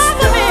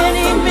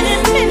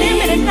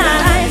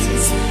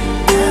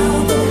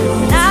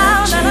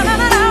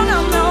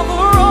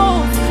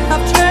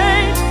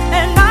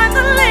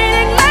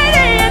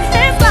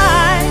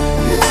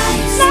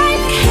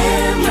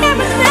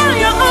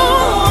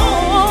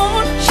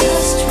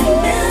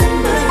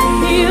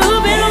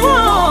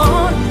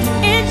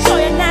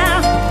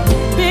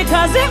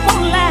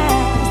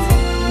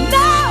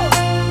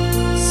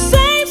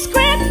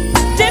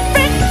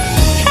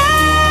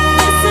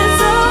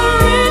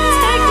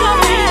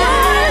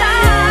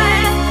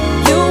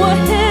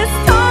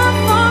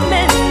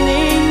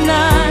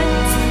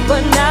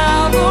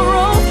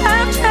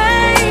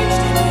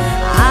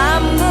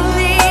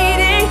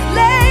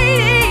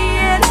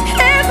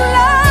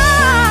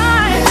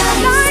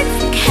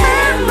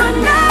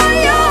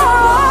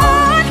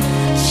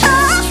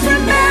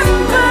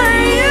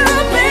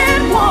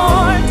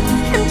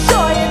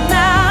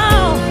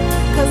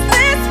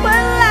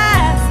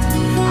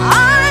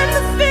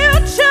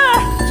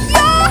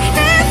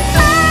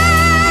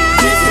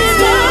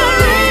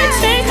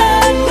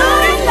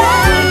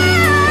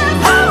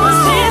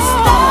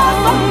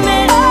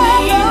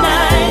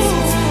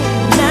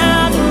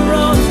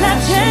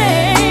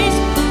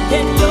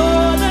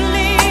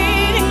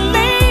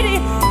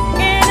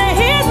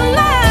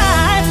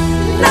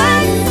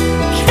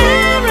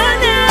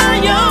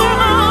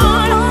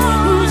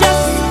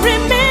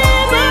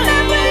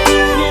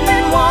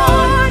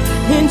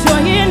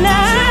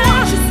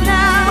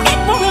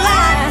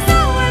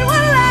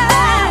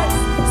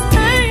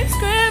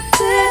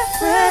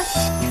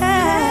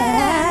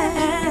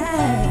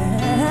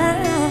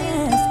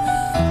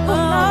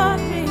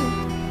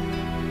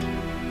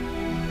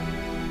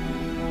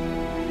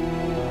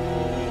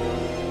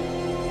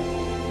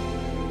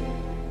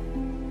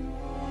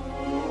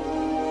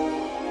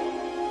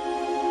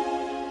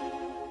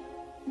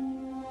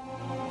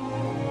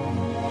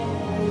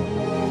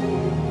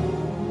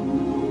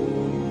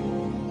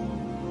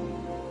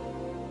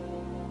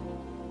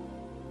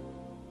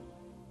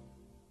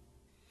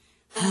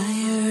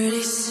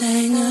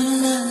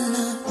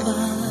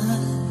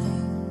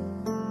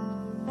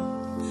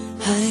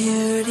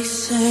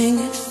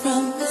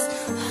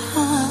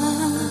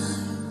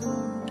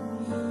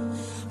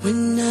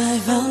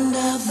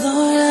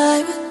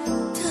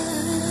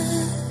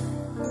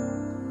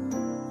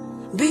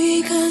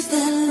because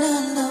that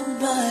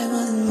lullaby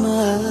was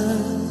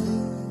mine.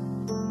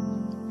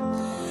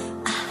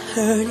 I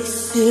heard he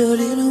sealed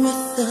it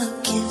with a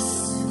kiss.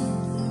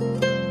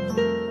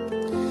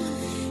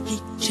 He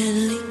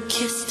gently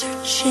kissed her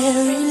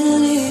cherry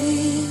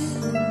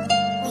lips.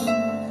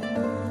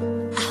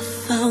 I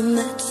found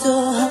that so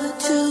hard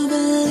to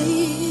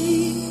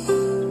believe,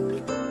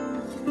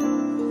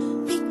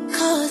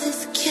 because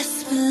his kiss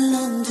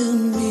belonged to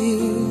me.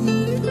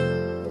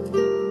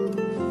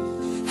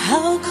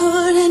 How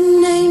could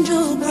an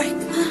angel break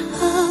my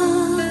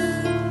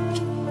heart?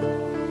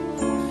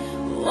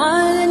 Why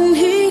didn't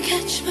he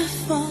catch my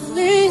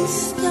falling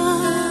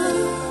star?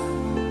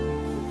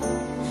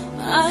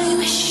 I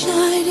wish I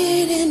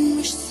didn't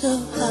wish so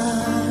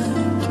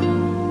hard.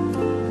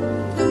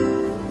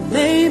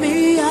 Maybe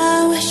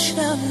I wished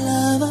our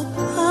love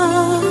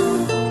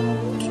apart.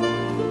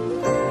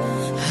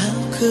 How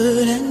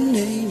could an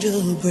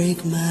angel break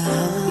my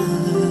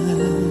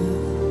heart?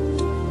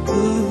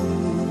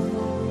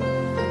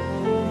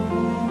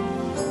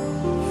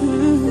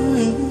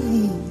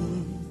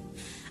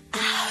 I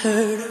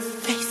heard her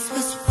face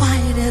was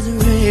white as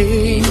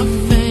rain. Her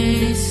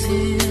face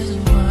is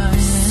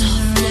white,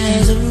 soft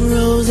as a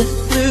rose that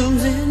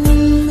blooms in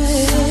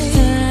May. Soft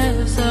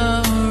as a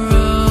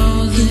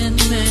rose in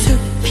May. He keeps her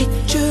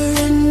picture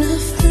in a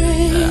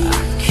frame. I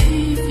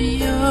keep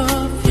your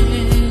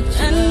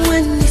picture. And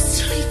when he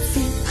sleeps,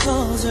 he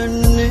calls her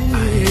name. I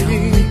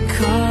only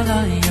call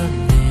her your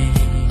name.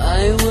 I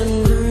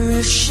wonder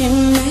if she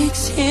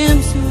makes him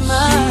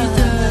smile. She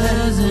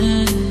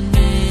doesn't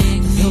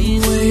make me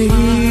the way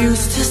he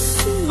used to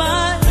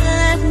smile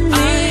at me.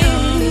 I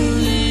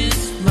only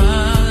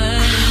smile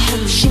at I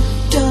hope she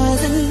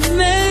doesn't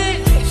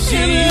make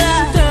him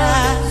laugh.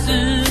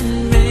 Doesn't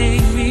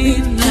make me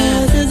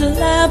laugh. Because his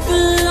laugh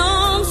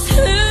belongs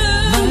to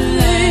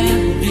me.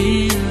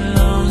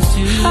 Belongs to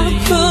How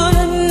could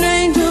an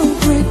angel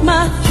break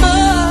my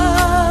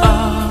heart? Oh,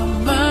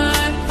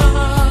 my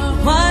heart.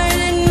 Why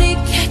didn't he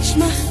catch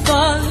my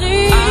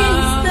falling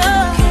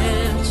star?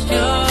 Catch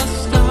your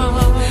star.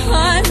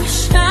 I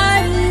wish I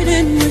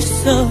didn't wish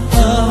so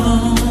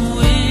hard.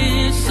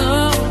 Wish so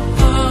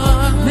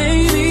hard.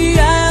 Maybe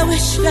I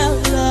wish our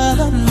love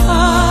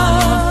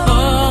apart.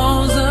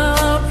 Falls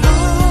apart.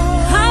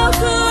 How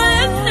could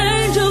an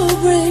angel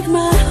break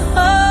my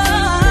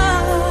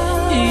heart?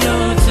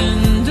 Your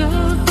tender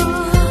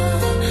heart.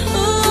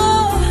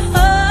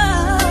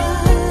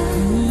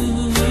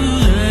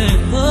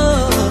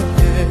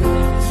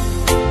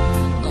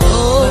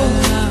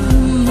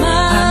 My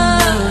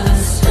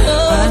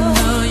soul. I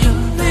know your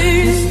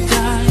face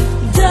died.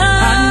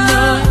 I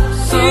know your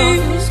soul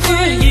is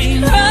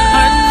breaking. I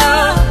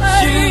know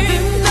you've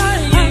been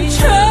dying. I'm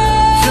trying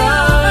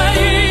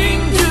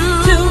to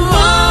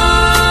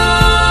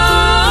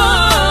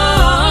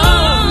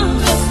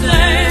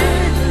understand.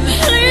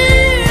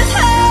 Please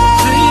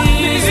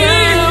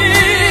help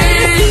me.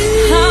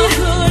 How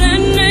could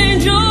an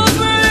angel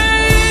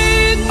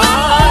break my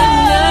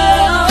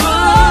heart?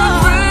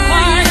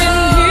 Why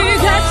didn't he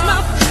catch my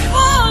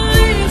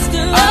falling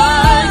star?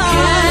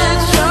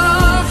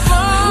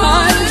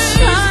 I wish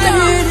I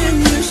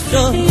didn't wish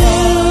so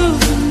hard.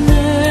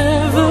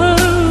 Never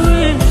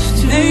wished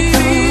to.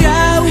 Maybe I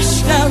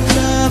wished our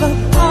love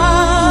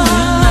apart.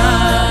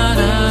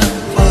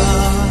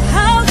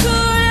 How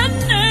could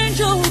an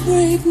angel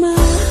break my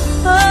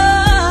heart?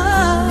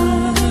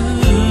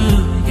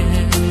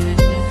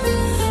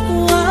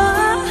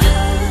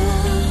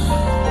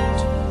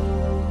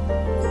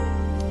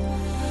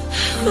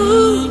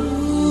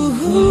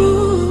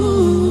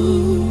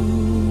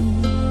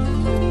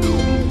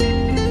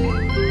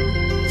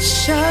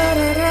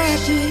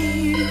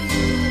 Sha-da-da-dee.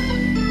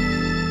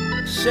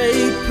 Say,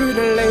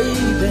 pretty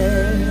lady.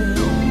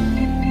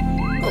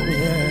 Oh,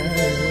 yeah.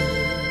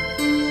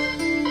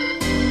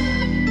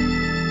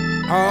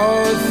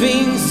 All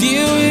things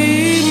your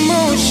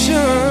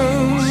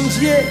emotions,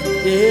 yeah.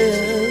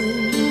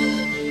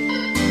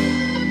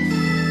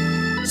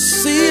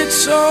 See,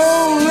 it's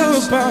all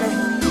about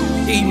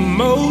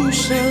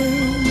emotions,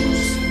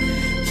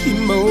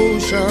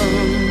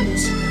 emotions.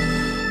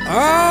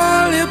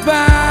 All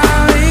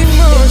about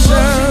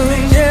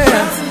emotions,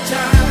 yeah.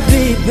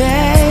 Baby,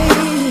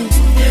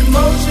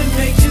 Emotion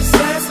makes you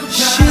sad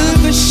sometimes.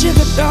 sugar,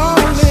 sugar,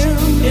 darling.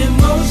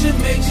 Emotion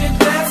makes you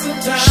glad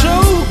sometimes. So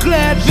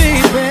glad,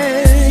 baby,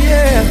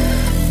 yeah.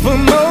 But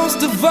most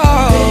of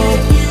all,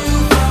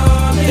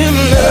 in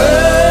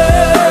love.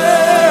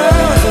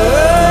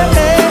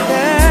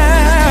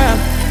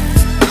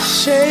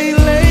 Shake,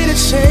 lady,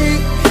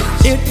 shake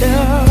it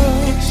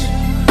does.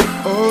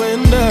 Oh,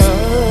 and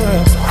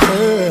does.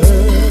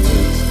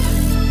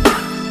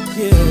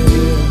 Yeah.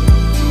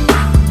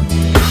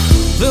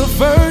 The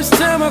first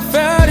time I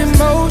felt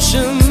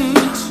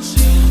emotions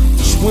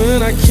was when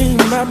I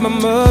came out my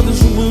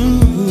mother's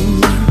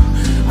womb.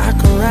 I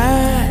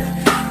cried,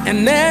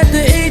 and at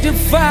the age of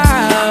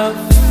 5,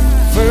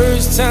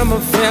 first time I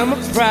felt my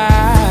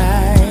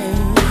pride.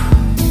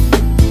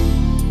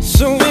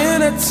 So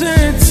when I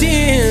turned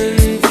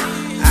 10,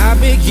 I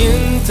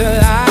began to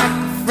like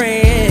a friend.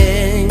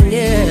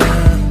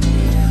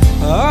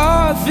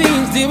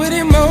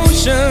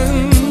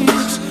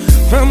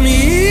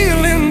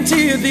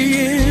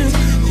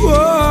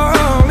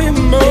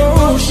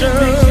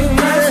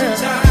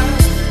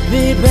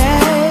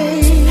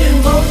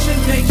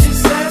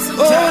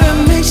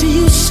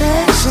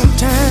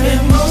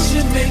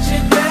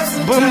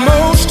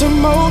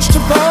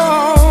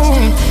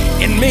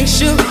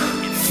 makes you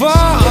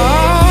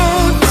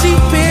fall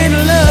deep in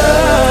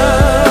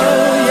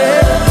love,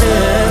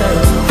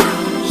 yeah.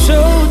 So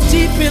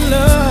deep in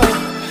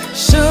love,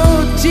 so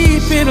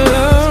deep in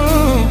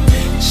love.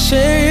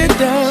 Say it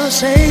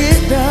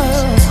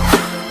down,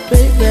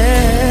 baby,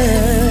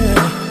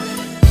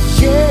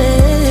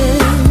 yeah.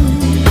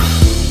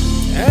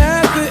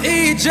 At the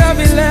age of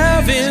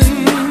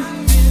 11,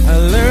 I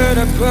learned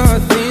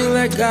about things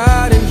like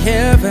God in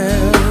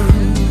heaven.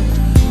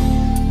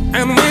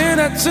 And when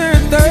I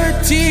turned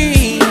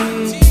 13,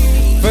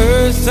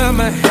 first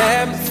time I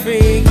had a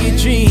freaky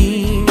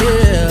dream,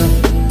 yeah.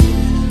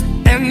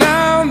 And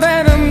now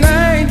that I'm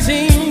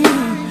 19,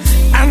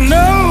 I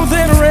know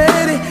that I'm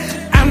ready,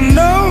 I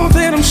know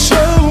that I'm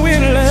so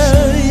in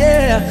love,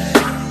 yeah.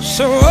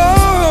 So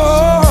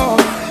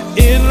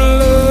in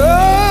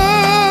love,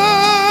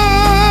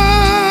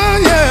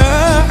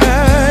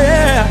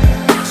 yeah.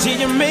 See,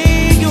 you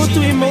may go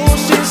through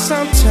emotions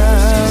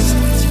sometimes,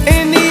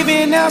 and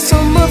even have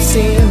some ups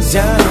and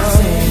downs.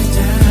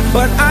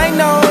 But I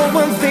know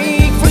one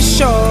thing for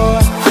sure,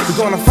 we're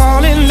gonna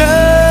fall in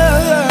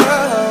love.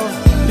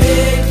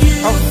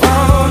 I'll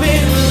fall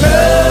in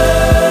love.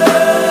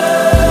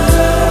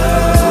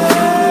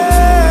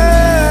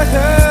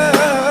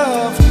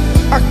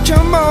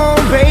 Come on,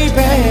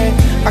 baby,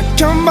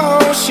 come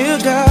on,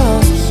 sugar.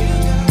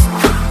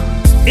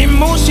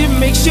 Emotion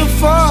makes you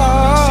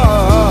fall.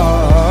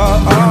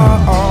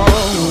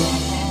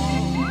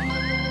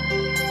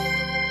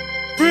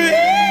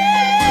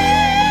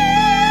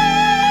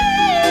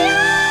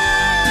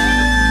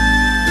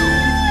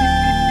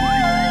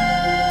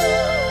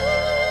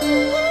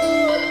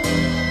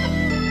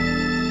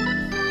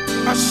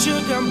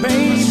 Sugar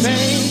baby,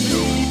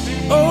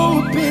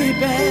 oh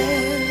baby,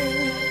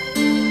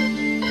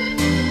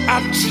 I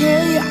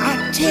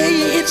tell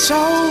you, it's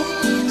all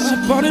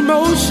about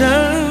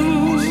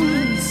emotions.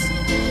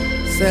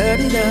 Set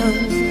it down,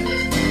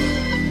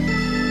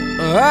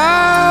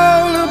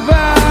 all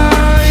about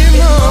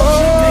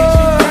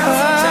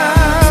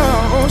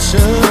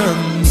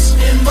emotions.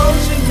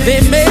 They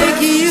make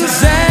you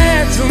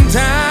sad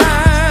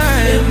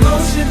sometimes,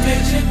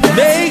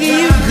 make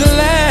you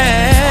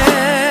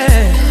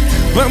glad,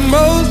 but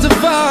most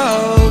of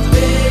all,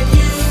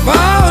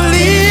 fall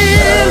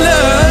in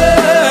love.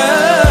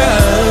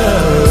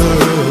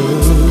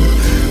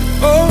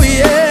 Oh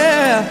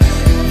yeah,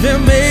 they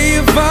make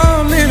you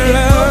fall in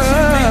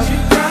love.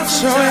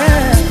 So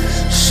yeah,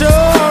 so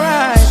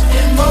alright,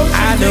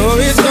 I know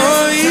it's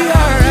gonna be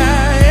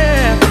alright,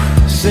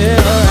 yeah. Say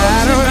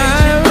alright,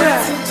 alright,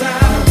 alright,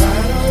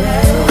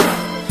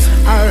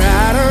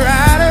 alright,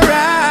 alright,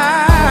 alright.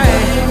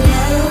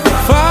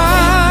 Fall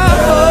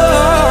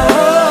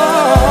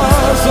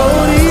so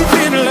deep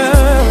in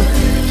love,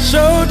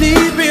 so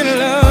deep in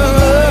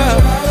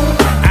love.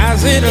 I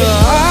said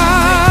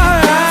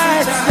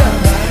alright,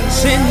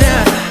 say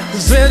now,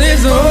 said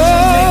it's alright.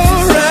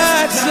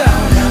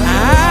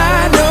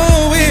 I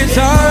know it's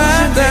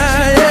alright,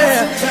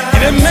 yeah.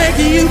 If it makes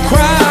you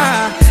cry,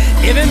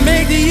 if it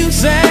makes you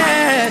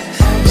sad,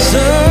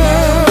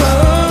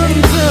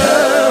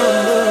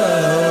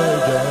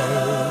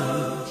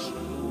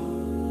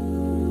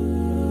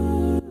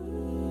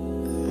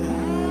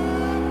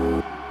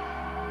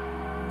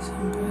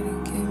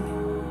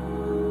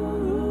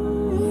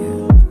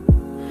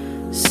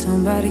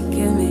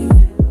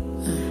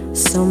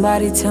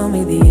 Somebody tell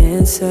me the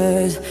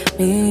answers.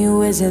 Me and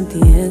you isn't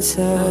the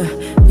answer.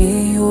 Me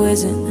and you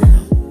isn't.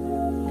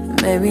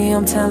 Maybe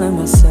I'm telling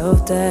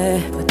myself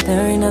that, but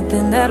there ain't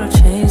nothing that'll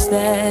change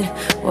that.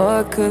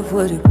 What good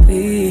would it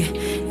be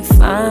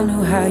if I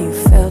knew how you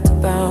felt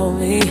about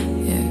me?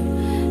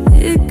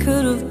 Yeah. It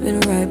could have been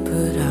right,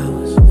 but I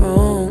was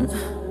wrong.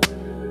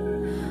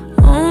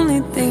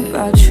 Only think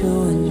about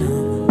you and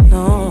I'm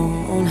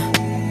alone.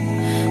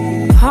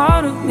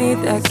 Part of me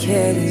that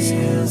cared is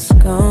almost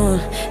gone,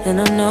 and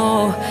I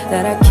know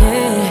that I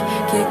can't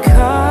get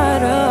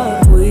caught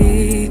up.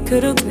 We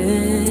could have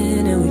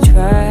been, and we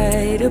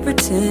try to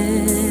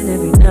pretend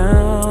every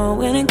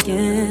now and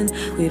again.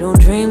 We don't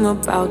dream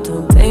about,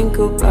 don't think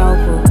about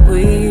what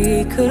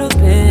we could have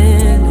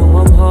been. No,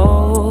 I'm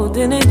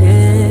holding it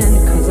in,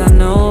 cause I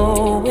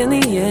know in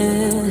the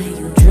end,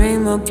 you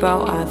dream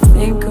about, I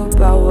think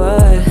about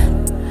what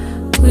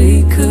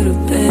we could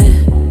have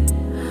been.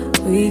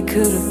 We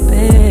could have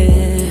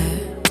been,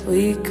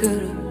 we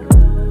could have,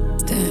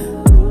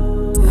 damn,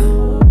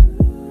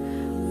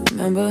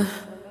 yeah.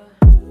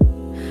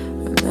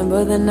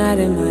 Remember the night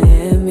in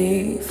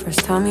Miami, first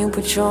time you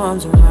put your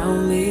arms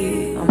around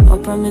me. I'm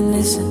up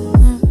reminiscing,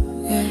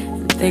 yeah.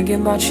 And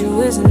thinking about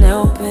you isn't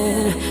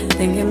helping,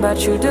 thinking about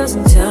you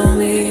doesn't tell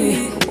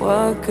me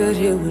what good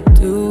it would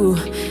do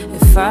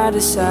if I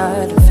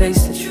decide to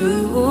face the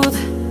truth.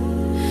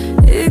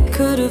 It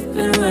could have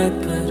been right,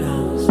 but I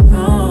was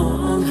wrong.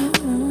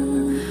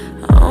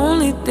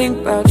 Only think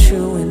about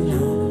you and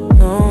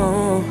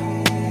no.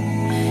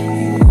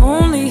 You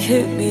only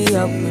hit me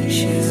up when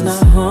she's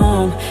not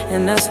home,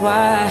 and that's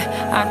why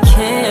I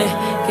can't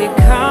get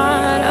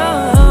caught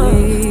up.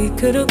 We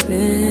could have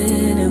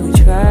been, and we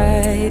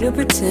try to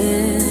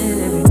pretend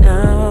every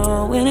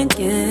now and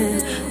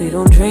again. We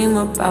don't dream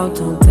about,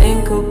 don't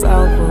think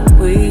about what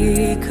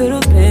we could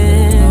have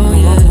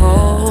been. I'm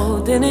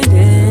holding it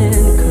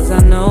in, cause I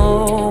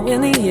know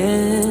in the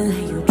end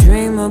you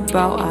dream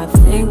about, I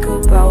think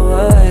about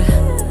what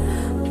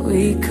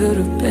we could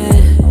have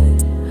been.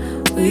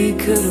 We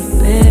could have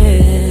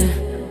been,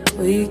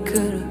 we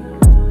could have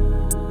been,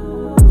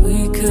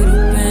 we could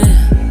have been,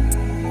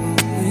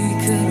 we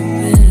could have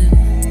been,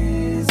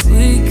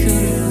 we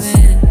could have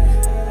been.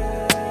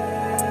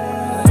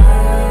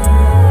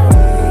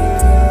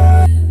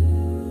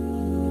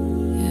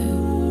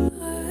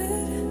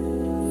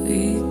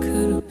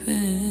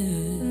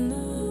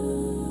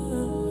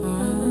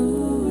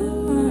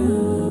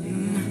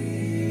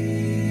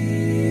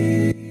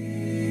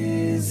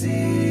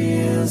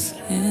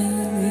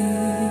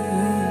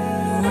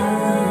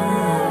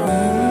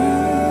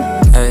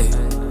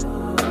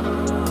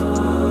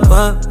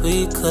 What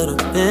we could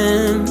have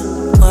been,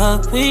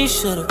 what we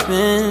should have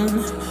been.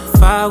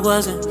 If I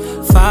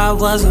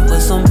wasn't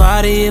with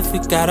somebody, if we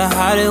gotta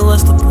hide it,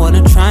 what's the point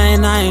of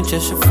trying? I ain't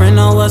just your friend,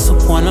 no, what's the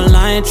point of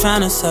lying?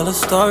 Trying to sell a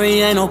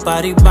story, ain't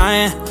nobody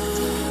buying.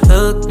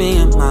 Look me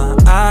in my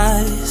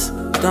eyes,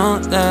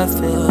 don't that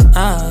feel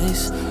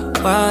nice?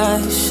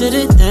 Why should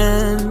it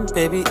end?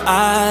 Baby,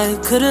 I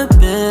could have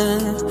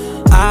been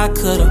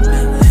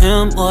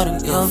him or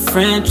your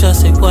friend.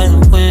 Just say what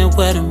and when,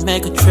 where to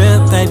make a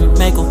trip. Baby,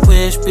 make a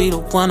wish, be the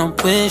one I'm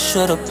with.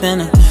 Should've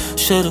been a,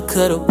 shoulda,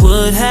 coulda,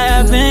 would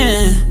have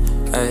been.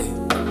 Hey,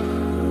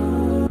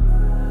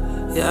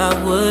 yeah,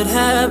 I would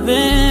have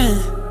been.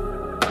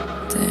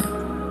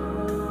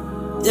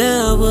 Damn.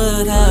 Yeah, I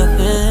would have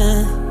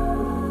been.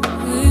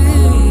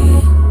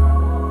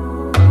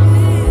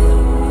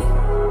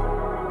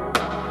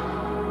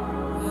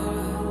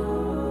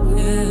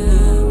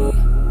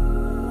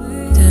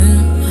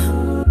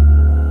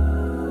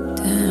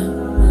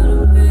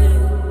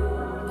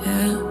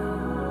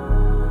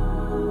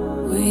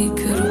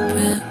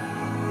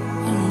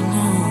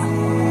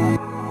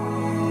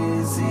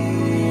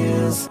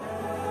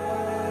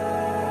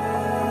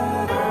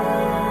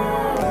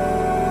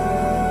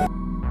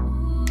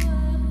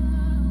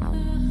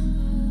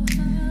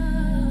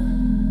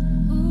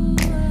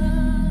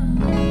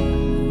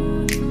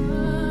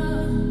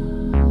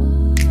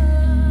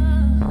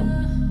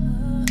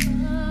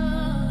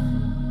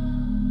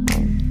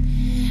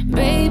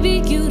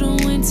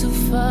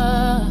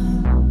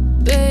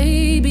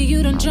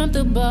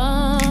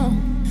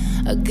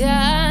 I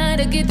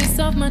gotta get this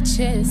off my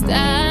chest.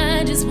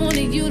 I just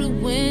wanted you to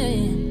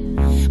win,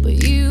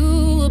 but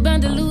you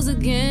about to lose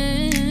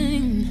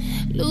again.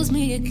 Lose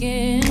me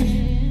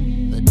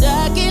again. But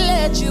I can't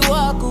let you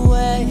walk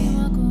away,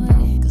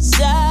 cause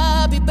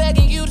I'll be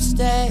begging you to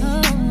stay.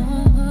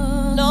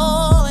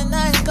 No, and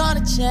I ain't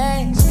gonna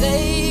change.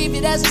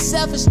 Baby, that's a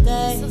selfish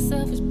thing.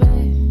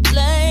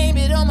 Blame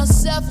it on my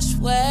selfish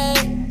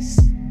ways.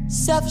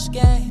 Selfish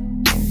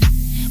game.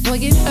 Boy,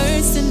 it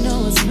hurts to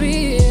know it's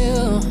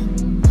real.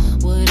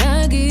 What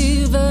I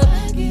give up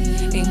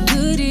ain't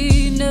good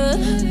enough.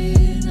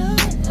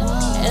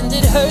 And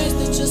it hurts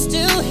that you're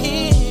still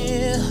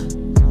here.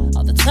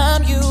 All the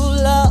time you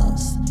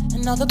lost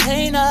and all the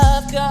pain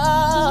I've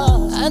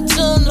got. I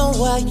don't know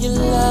why you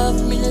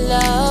love me,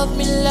 love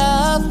me,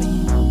 love me.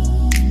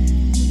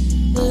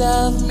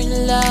 Love me,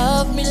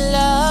 love me,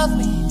 love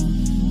me.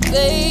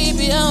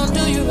 Baby, I don't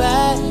do you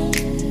right.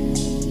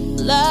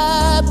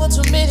 Lied one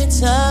too many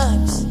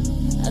times.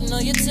 I know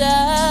you're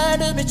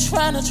tired of me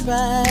trying to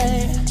try,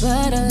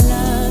 but I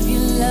love you,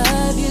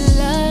 love you,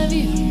 love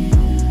you.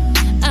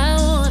 I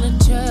wanna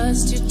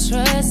trust you,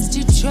 trust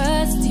you,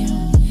 trust you.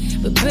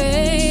 But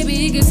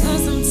baby, it gets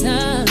hard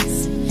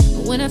sometimes.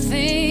 But when I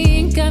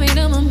think I made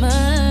up my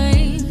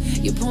mind,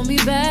 you pull me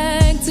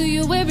back to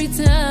you every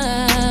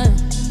time.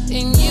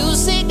 And you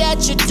say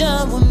that you're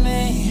done with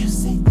me.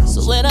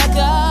 So when I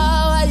go,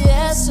 I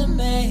answer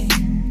me.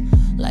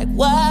 Like,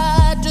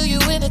 why do you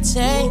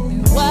entertain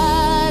me?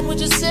 Why would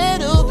you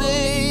settle,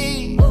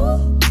 babe?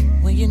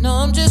 When you know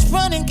I'm just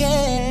running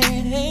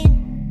game.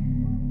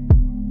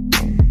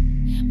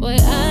 Boy,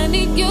 I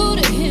need you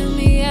to hear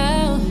me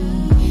out.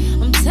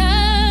 I'm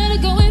tired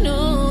of going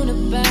on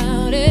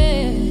about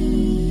it,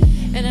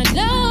 and I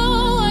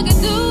know I can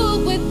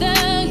do it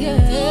without you.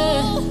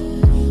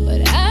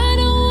 But I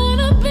don't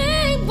wanna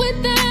be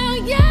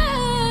without you.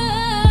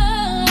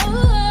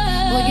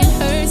 Boy, it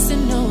hurts to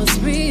know it's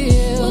real.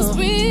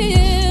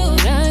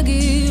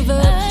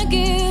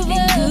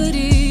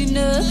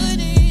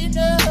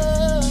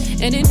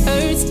 And it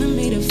hurts for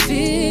me to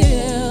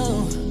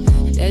feel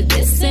that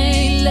this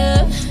ain't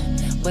love,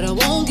 but I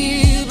won't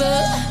give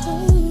up.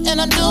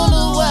 And I don't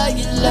know why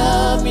you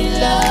love me,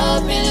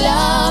 love me,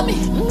 love me.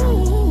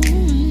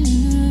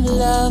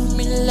 Love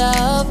me,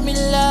 love me,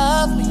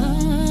 love me.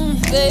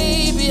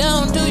 Baby, I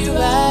don't do you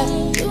right.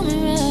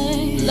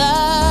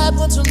 Lied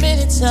one too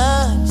many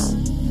times.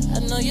 I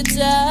know you're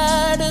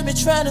tired of me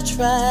trying to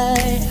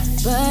try,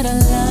 but I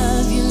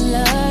love you,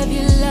 love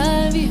you,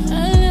 love you.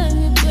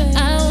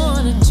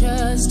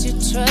 Trust you, you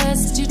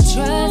trust you.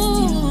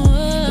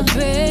 But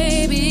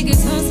baby, it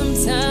gets hard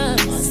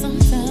sometimes.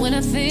 When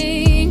I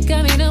think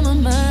I made up my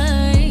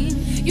mind,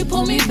 you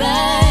pull me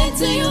back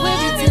to you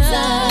every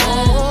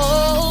time.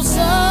 Oh,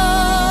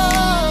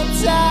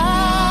 sometimes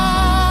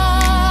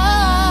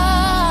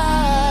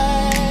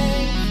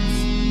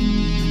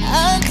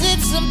I did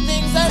some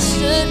things I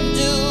shouldn't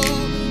do,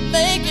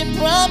 making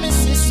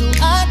promises so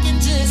I can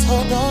just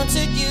hold on to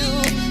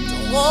you.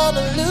 Don't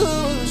wanna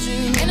lose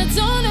you, and I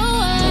don't know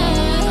why.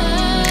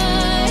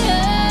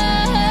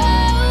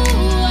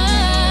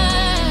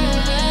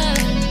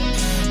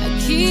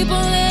 Keep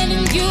on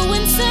letting you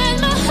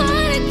inside my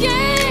heart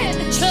again.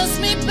 Trust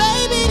me,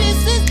 baby,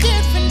 this is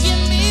different.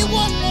 Give me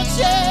one more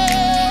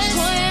chance.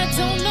 Boy, I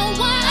don't know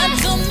why. I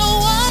don't know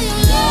why you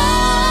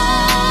love.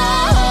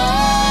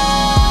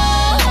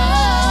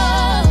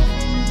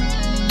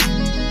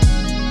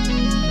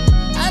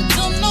 I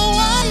don't know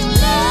why you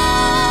love.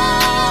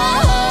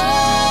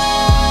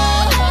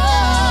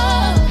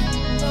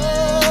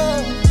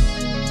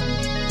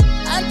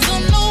 I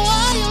don't know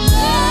why you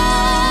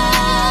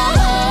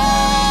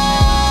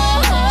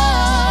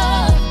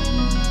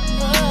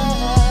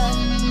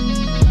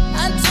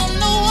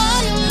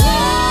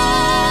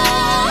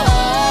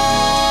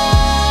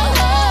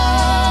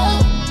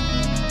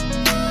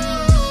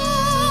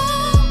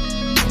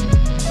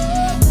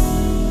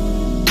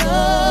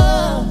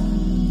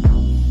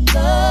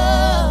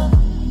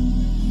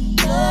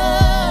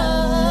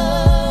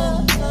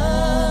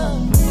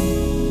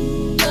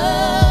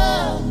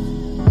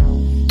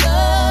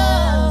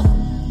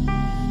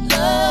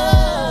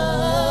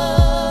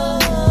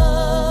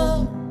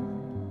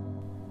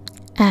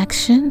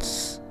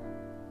Actions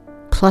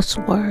plus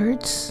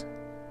words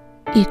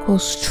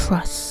equals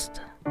trust.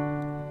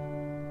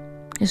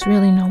 There's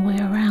really no way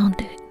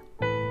around it.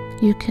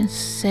 You can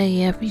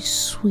say every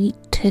sweet,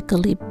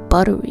 tickly,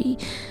 buttery,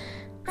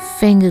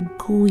 fingered,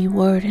 gooey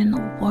word in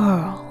the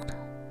world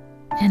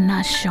and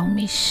not show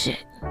me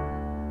shit.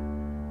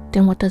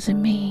 Then what does it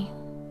mean?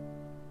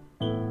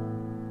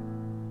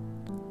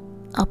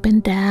 Up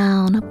and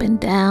down,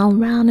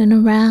 round and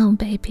around,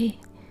 baby.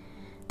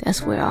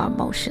 That's where our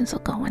emotions are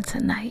going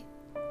tonight.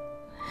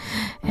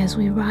 As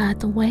we ride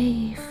the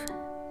wave,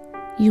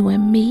 you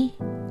and me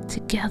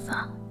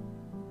together.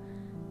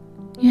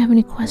 You have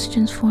any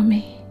questions for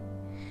me?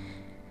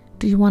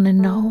 Do you want to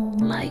know,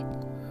 like,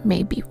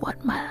 maybe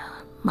what my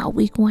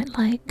week went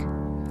like?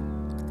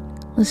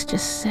 Let's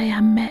just say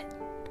I met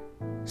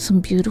some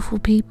beautiful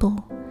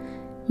people.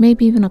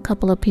 Maybe even a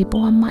couple of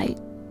people I might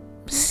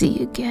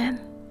see again.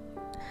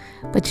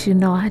 But you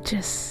know, I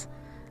just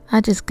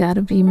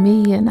gotta be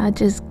me, and I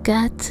just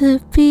got to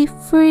be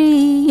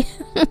free.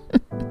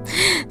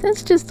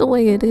 That's just the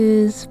way it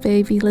is,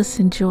 baby. Let's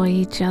enjoy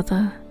each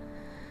other.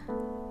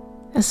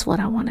 That's what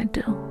I want to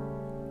do.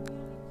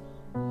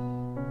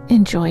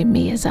 Enjoy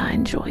me as I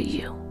enjoy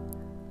you.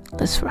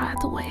 Let's ride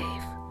the wave.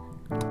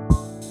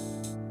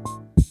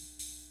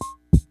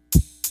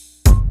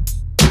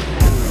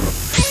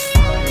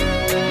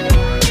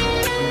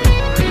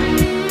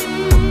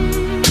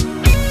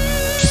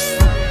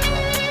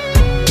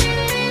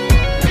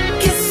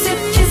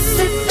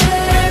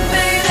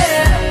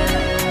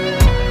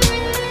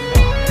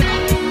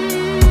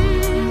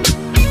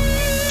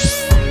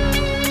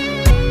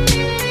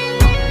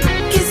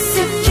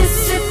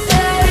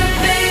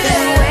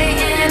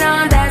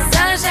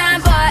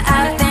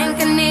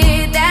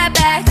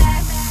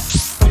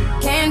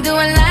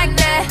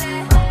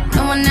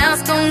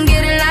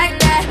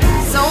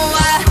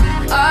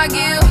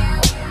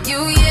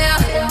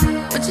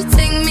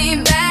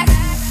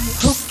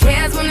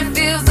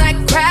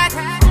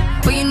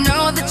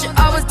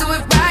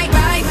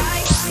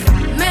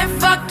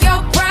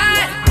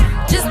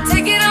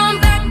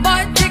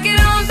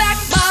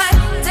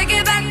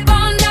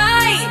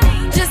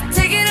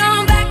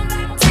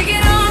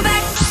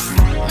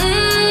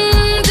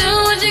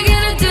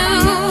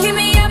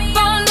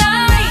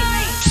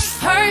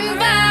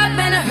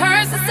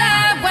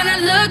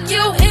 When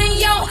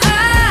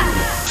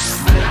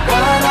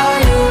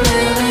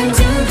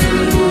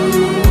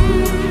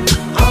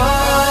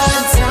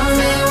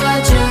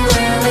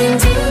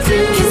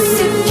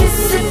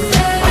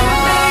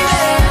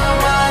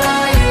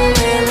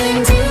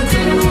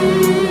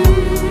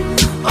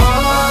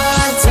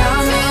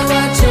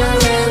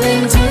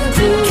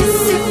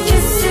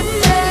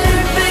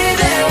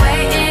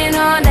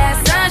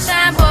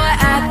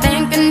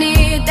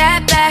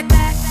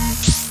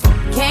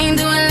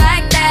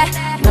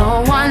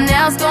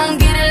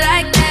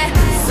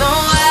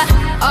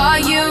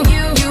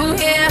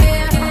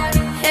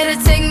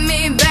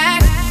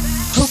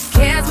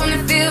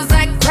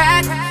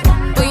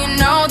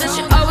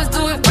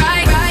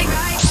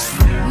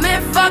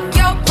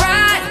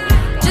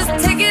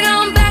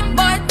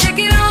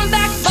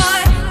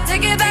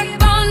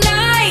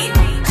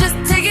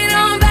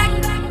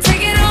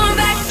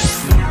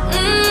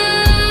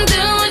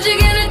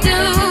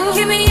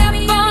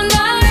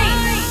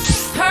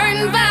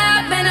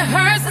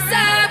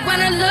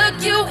I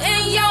look you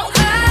in your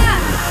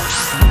eyes,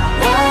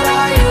 what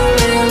are you?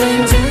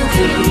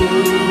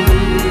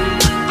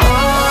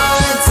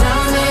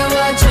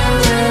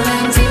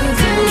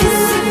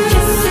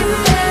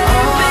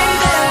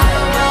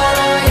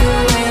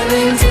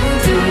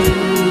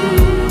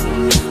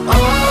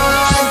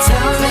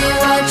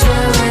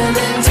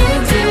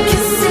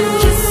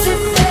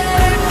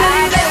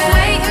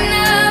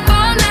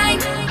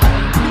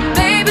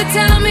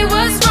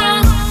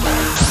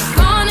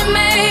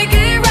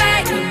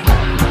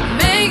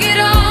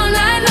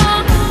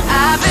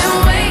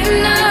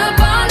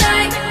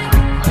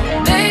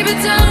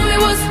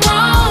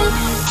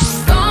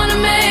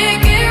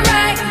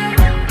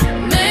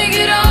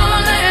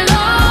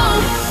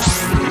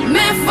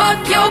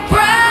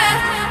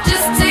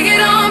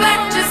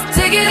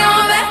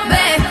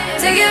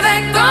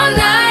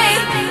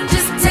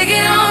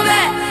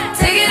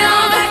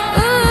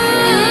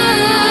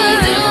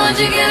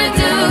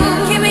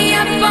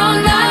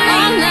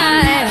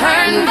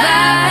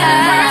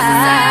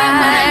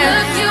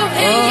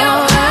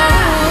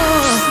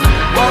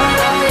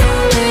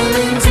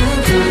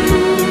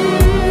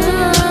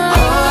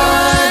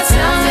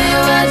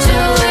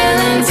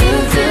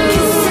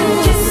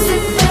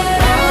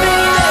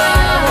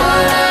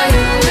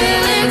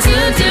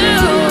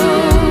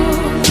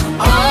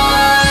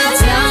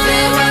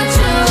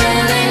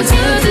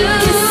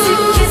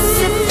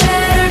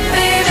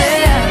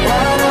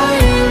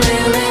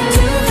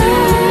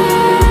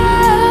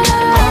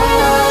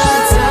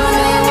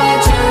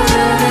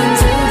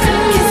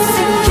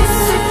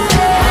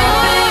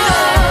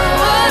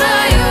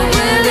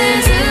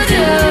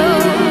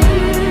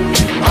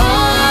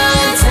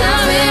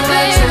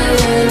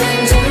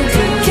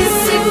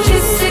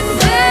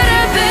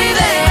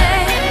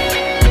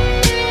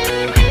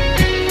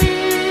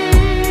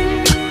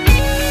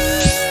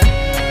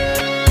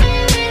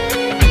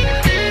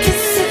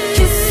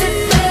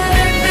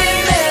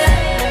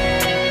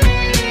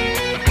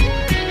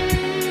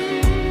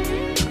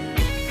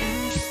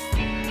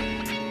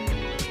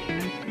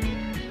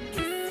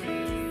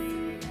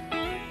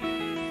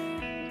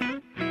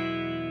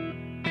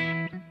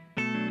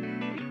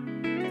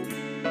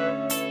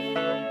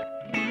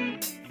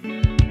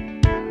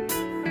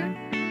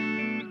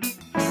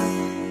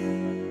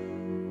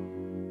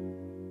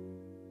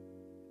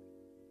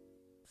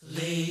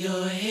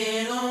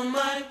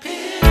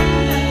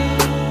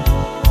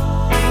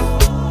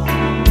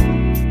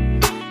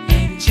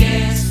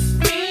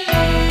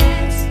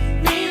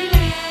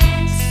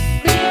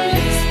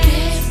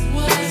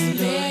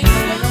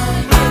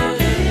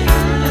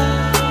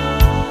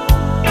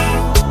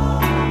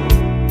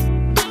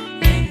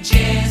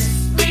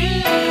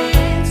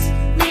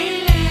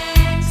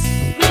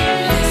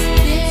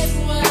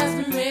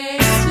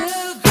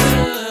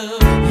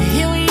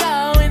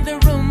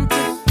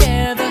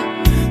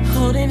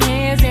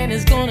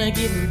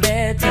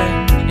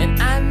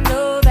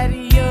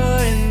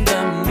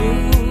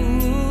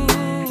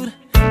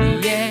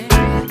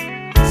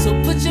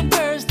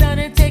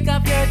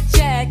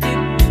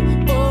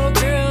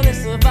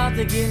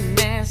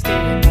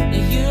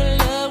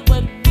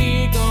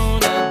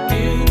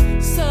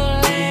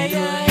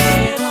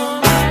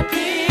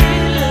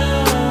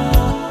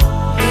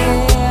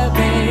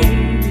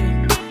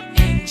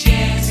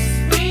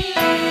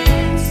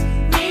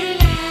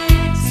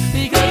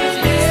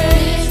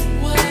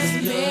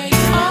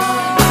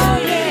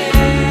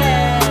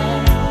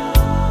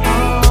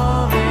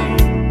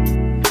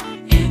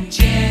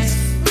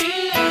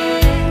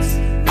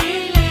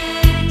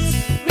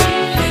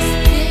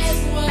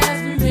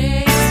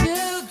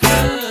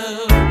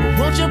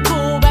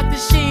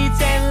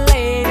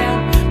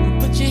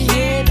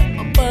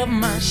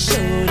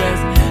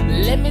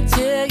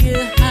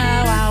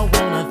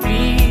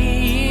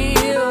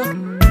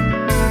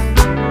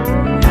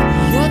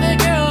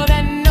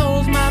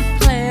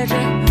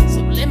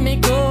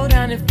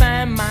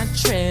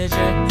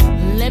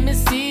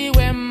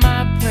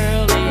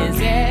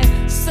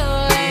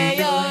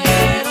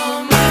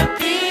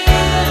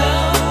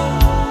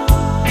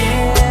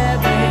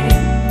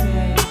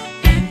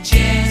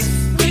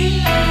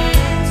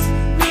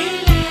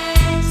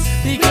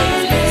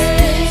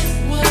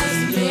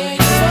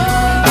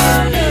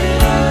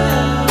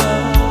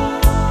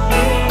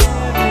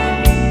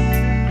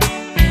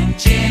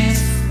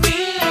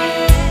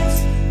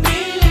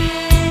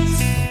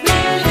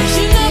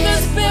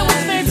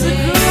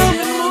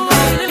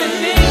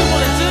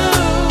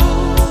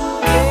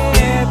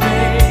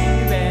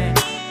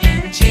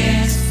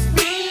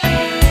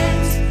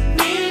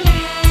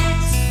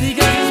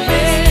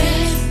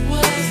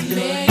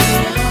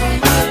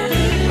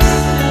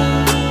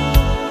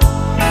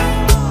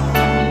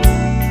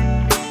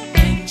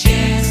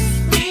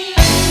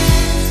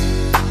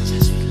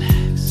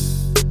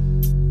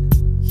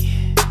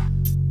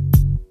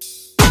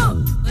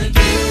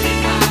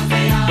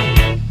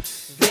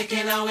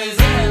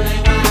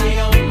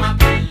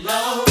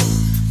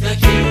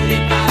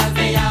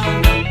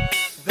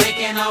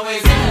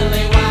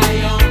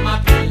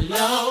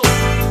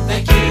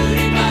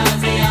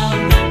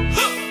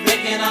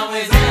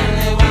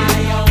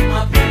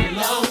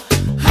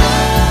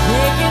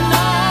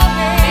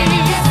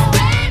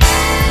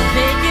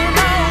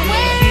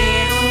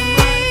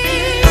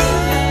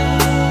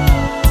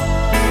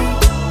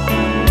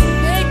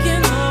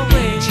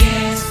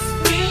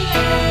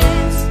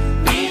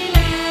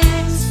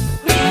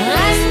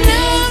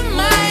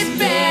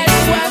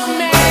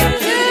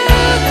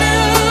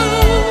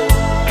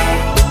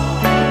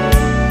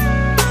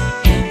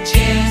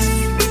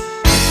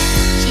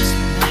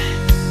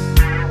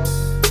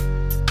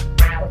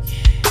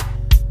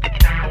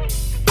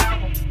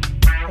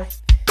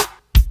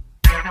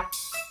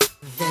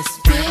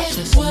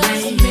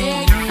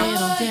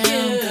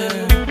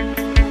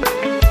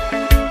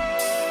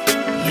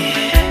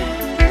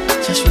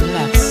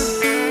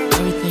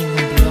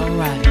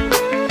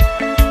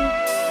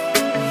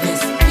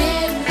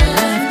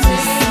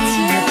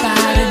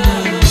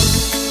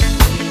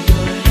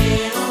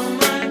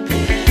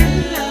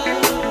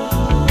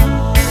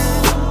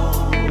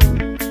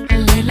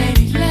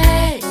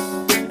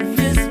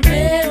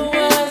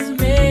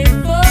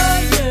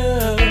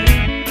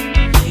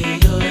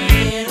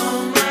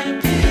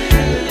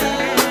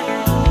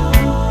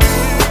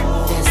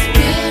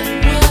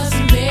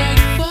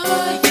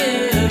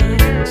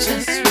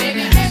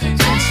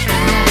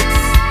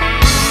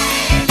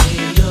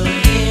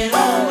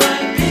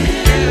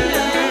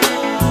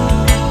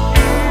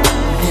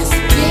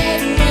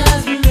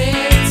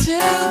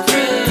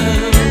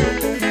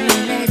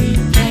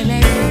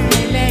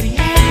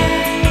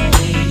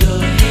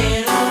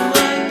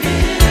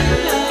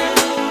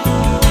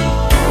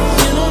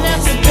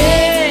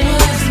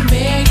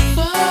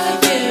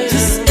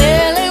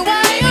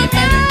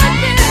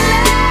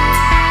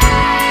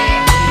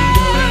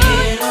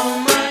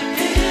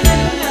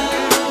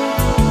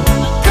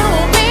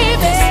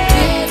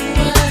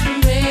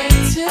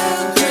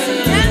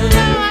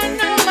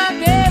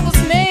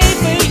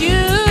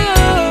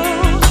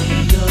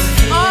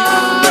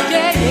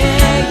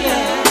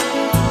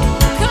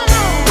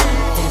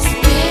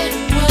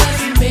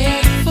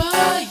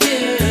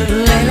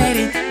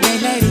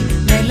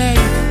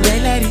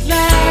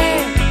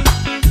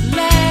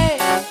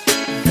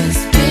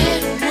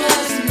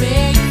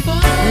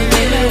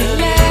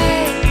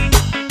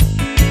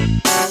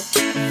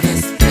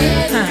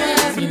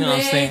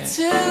 saying?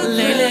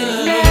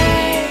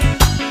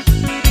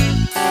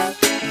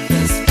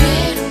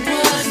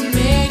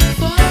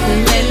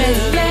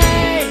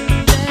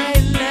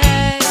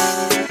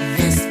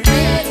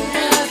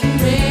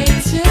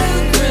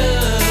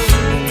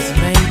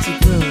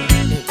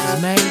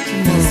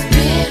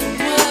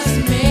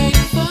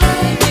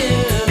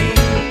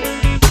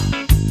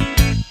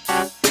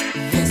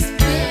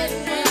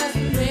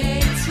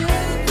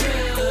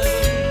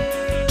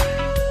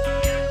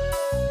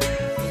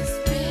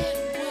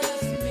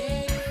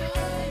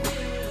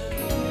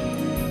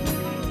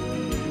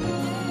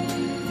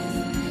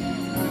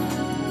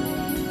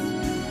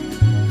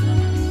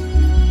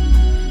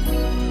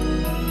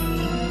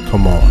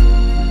 Come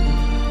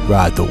on,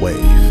 ride the wave.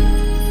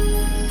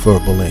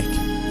 Verbal Ink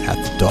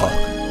After Dark.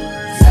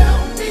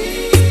 Tell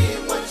me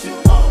what you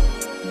want.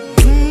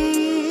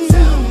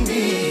 Tell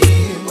me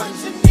what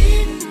you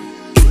need.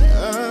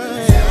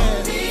 Tell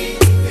me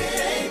if it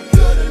ain't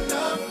good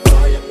enough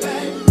for you,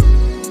 babe.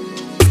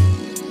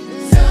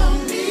 Tell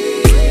me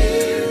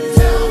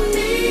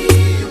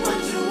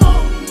what you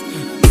want.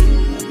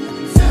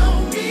 Tell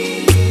me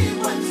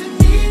what you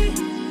need.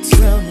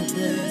 Tell me,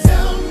 babe.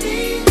 Tell me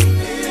if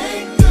it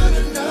ain't good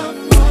enough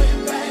for you,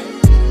 babe.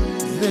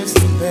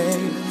 Listen,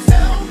 babe.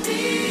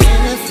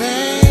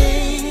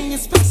 Anything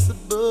is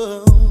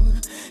possible.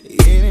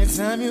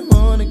 Anytime you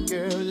want it,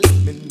 girl, let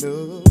me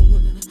know.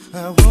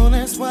 I won't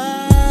ask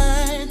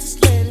why,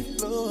 just let it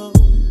flow.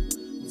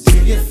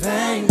 Do your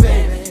thing,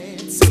 baby,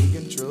 take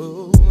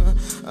control.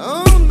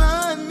 On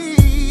my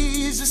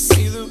knees, just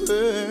say the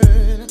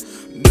word.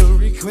 No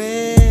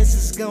request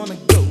is gonna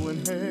go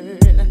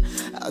unheard.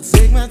 I'll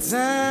take my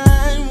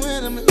time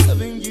when I'm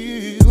loving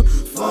you.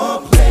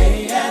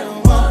 Foreplay at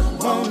 1,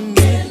 1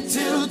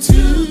 till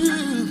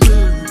 2.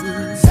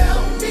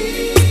 Tell me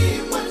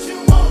what you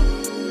want.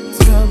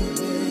 Tell me,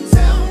 babe.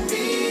 Tell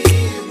me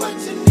what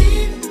you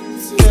need.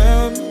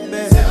 Tell me,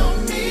 babe. Tell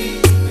me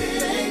if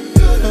it ain't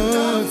good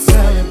enough.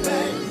 Tell me,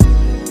 babe.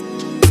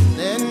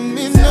 Let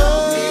me know.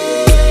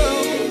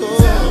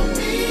 Tell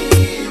me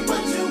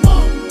what you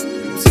want.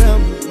 Tell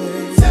me,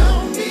 babe. Tell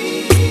me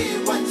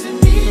what you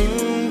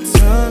need.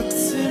 Talk to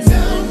me.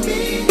 Tell me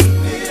if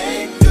it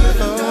ain't good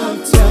enough.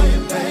 Tell me,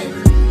 babe.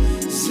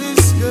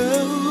 Cisco.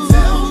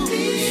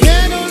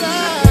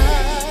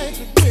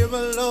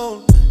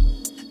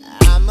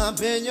 Up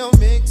in your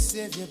mix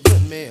if you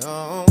put me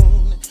on.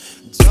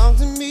 Talk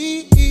to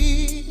me,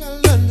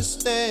 I'll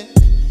understand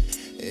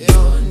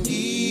your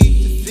need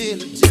to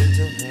feel a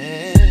gentle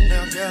hand.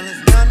 Now, girl,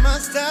 it's not my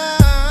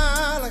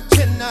style, I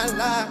cannot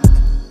lie.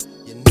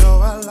 You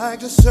know I like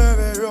to serve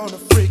it on the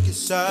freaky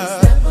side.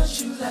 Is that what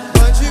you like?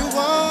 What you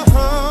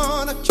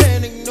want, I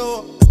can't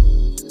ignore.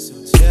 So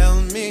tell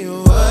me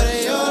what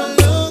you're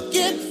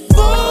looking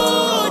for.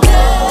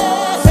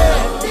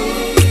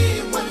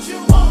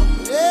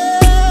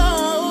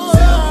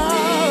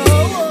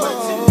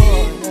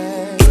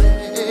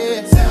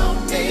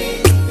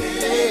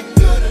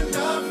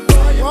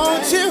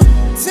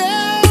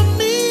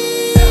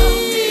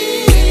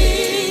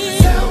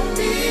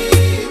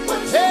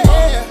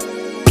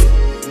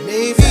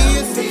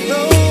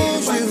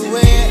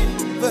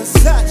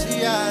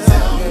 Versace out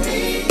of me.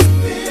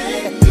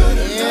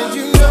 And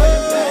you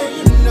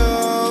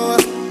know,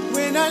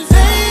 when I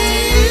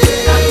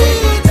lay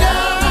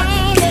down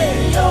in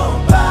your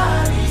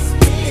body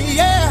speak,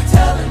 yeah,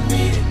 telling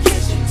me to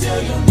kiss you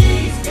till your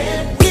knees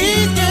get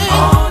weak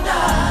all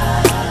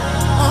night,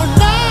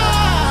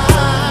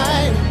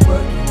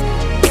 working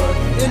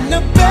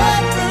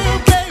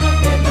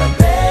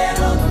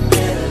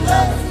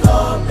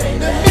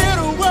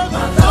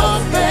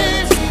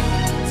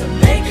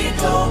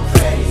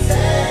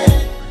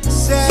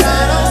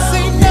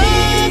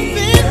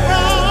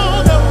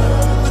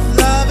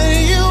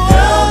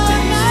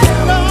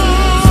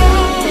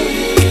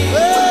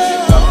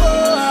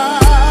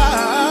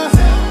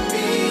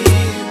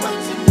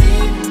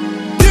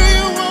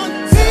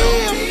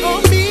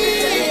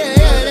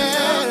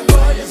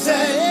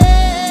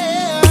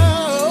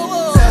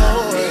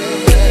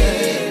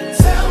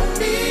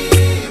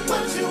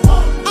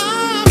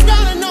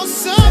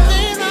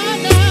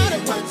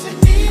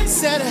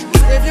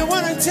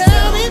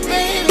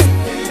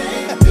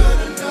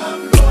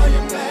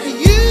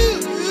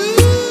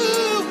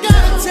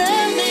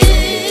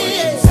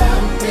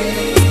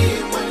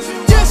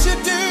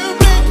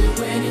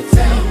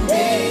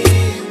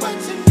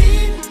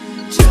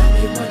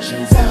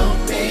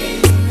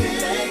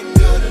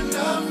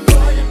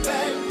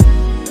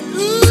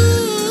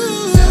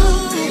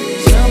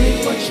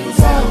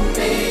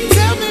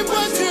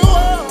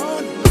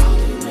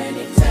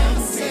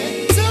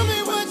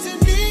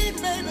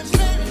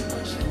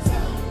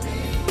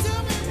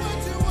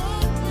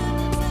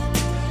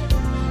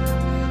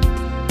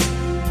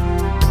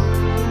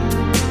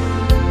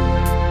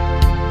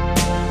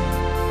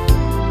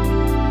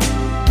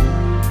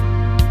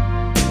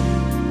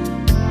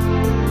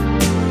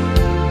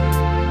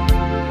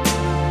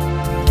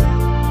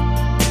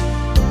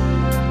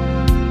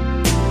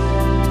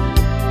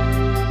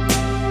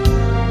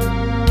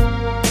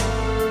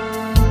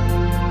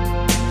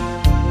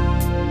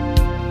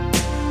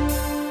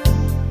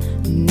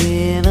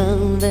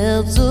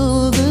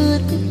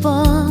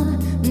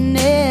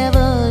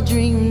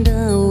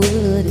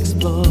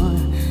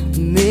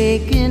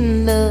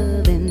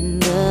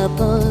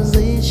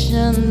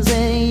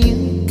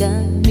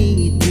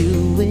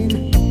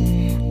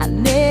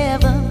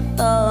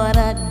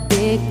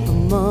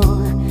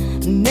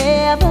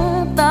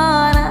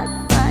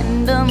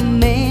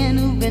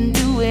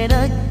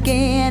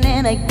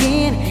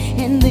again,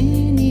 and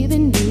then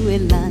even do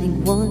it like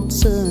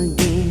once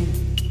again.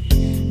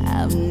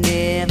 I've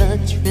never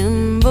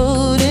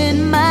trembled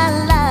in my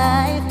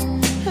life,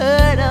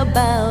 heard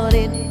about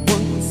it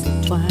once or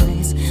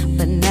twice,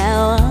 but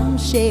now I'm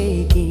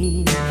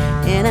shaking,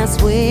 and I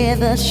swear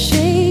the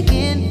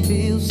shaking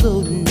feels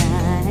so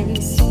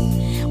nice.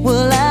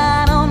 Well,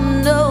 I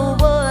don't know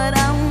what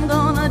I'm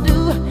gonna do,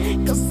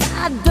 'cause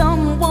I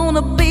don't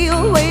wanna be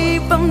away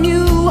from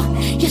you.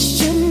 You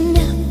shouldn't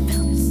have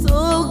felt so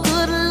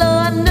good,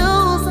 Lord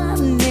knows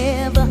I've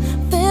never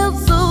felt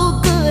so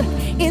good.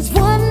 It's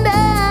wonderful.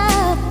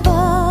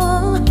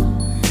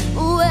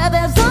 Well,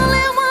 there's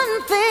only one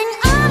thing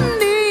I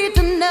need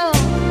to know.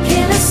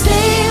 Can I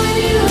stay with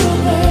you,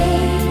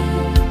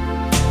 babe,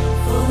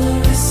 for the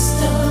rest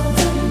of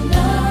the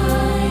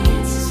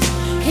night?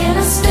 Can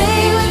I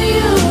stay with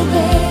you,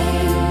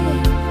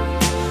 babe,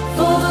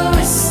 for the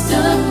rest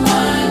of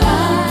my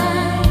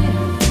life?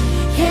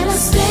 Can I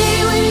stay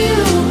with you,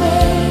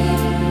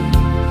 babe,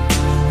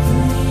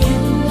 through the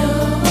end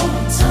of all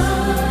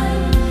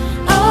time?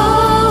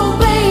 Oh,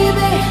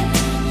 baby,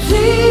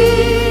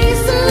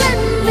 please let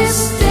me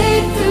stay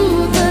through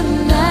the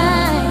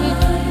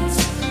night.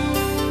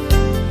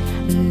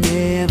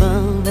 Never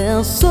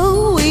felt so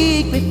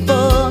weak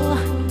before,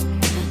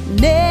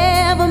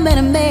 never met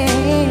a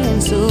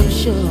man so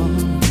sure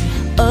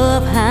of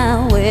how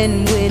and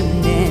when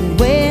and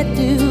where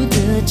to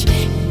touch,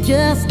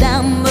 just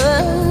how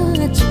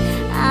much.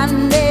 I've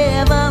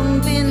never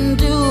been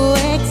to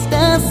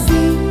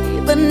ecstasy,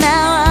 but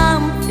now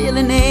I'm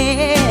feeling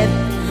it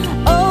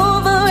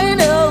over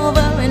and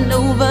over and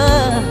over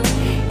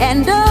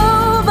and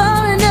over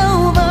and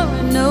over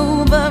and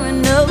over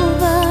and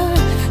over.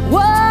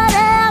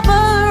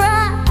 Whatever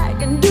I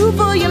can do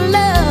for your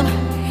love,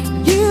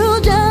 you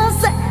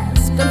just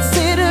ask,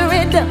 consider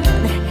it done,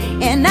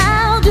 and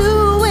I'll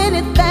do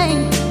anything,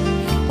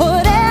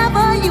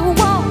 whatever you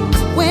want,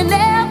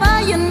 whenever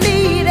you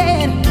need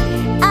it.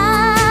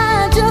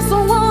 I just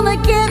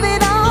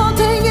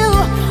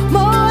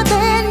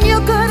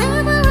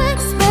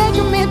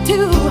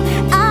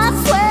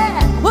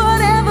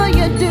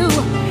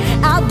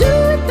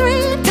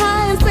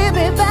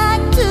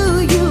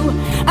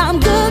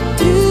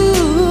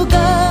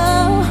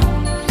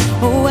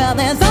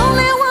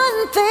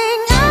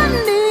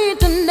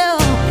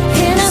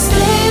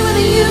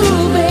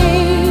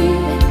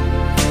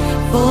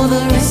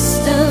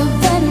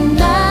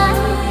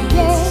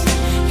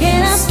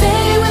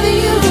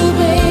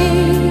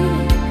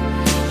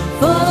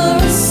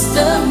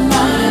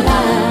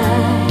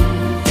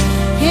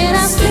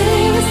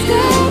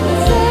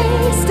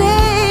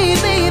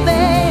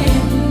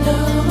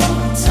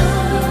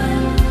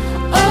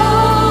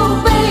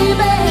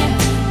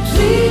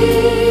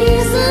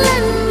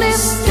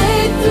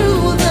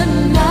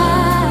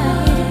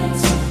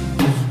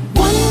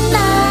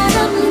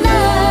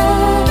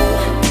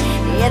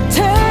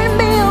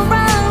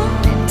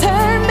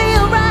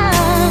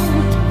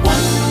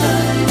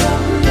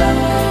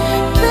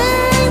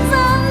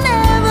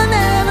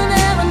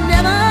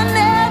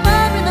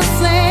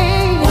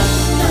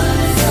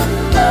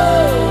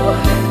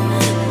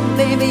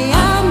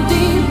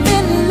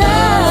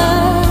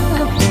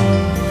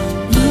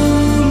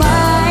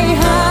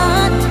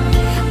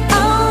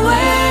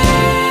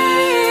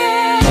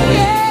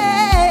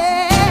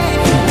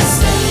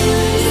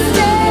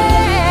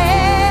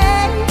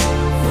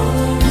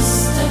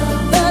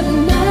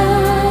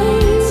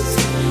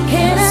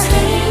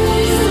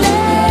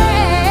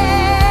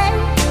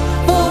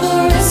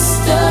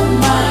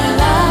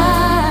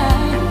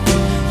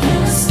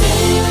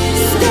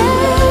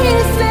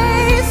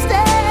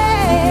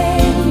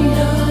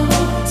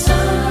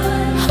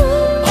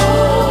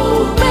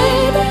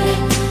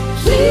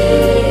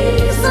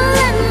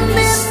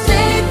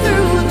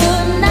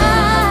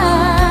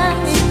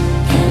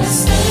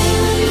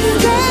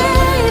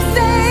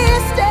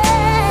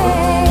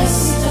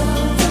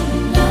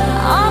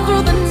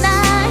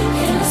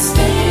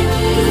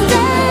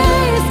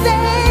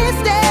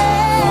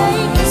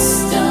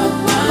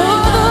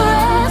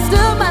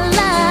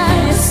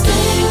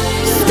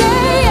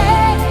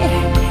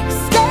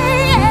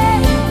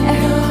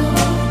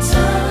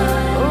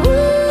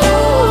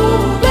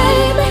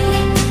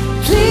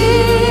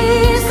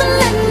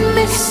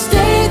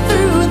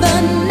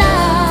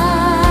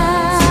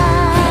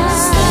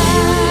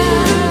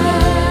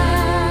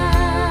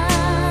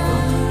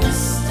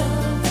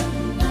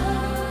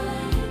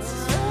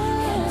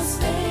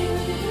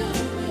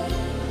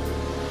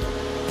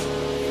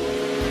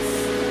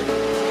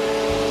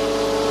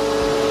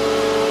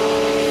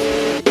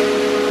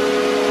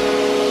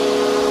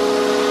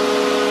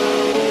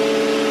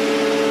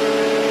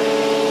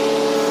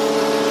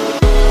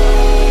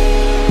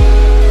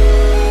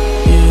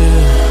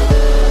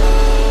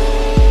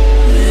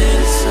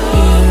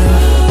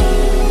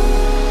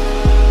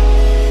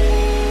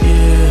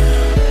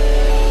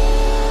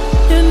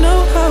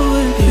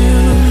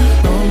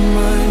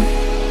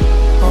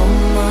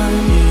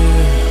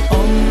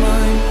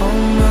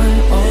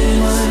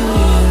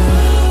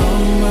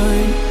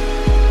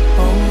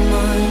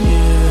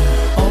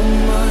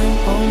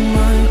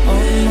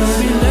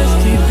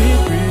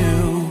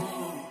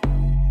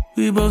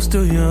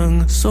still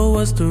young, so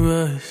what's the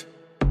rush?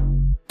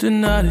 The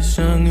night is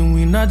young and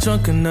we not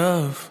drunk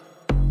enough.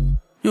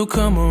 You'll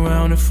come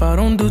around if I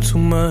don't do too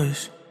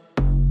much.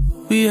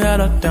 We had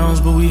our downs,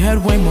 but we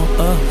had way more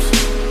ups.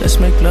 Let's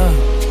make love.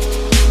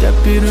 That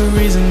be the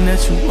reason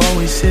that you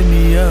always hit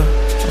me up.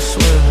 I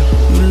swear,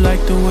 you like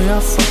the way I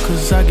fuck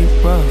cause I get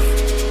rough.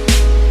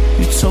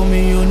 You told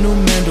me your new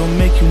man don't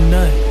make you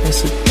nut.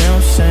 That's a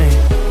damn shame.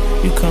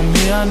 You come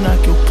here, I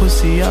knock your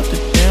pussy out the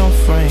damn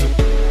frame.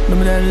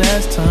 Remember that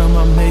last time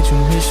I made you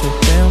miss your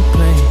damn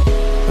plane?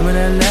 Remember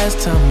that last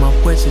time I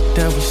wet your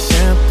down with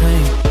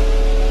champagne?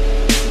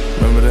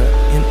 Remember that?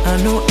 And I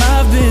know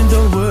I've been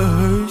the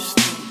worst,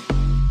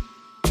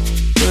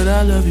 but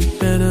I love you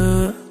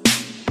better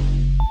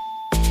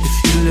if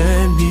you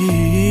let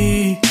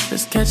me.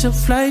 Let's catch a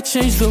flight,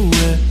 change the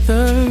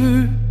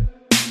weather,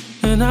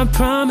 and I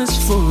promise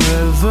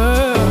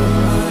forever.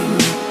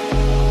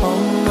 Oh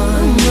my.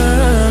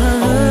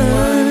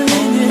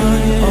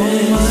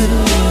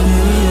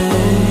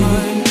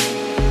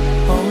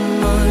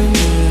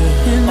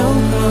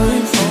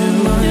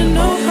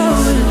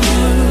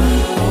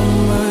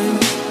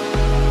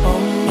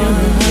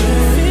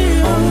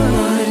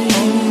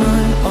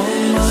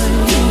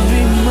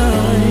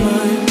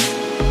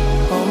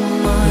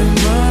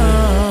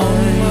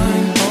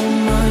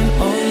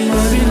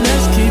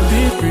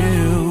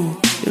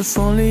 If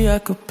only I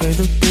could pay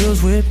the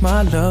bills with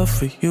my love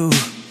for you,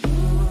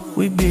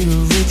 we'd be the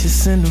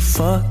richest in the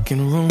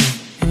fucking room.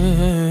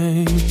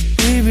 Hey,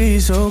 we'd be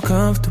so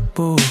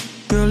comfortable.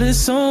 Girl,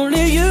 it's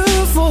only you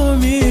for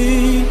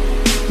me.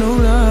 No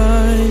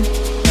lie,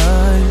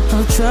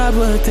 I'll try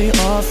but they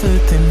offer.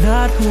 They're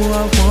not who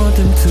I want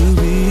them to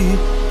be.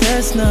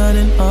 That's not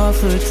an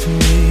offer to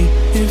me.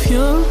 If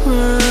you're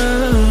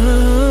around,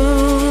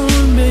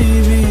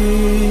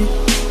 baby,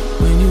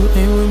 when you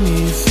ain't with me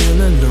you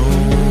feel alone.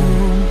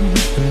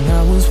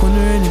 I was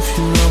wondering if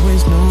you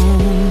always know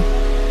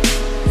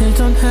it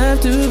don't have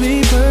to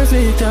be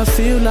perfect. I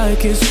feel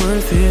like it's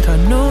worth it. I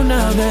know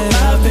now that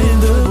I've been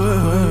the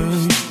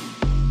worst,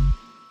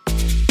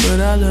 but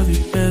I love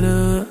you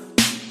better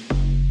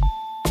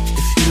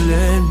if you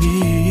let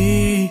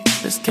me.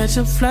 Let's catch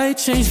a flight,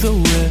 change the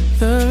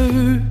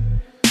weather,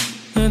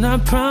 and I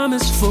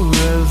promise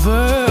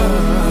forever.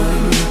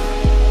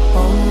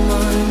 Oh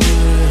mine,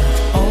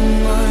 yeah. Oh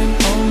mine,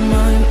 oh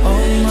mine,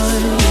 oh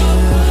mine, yeah.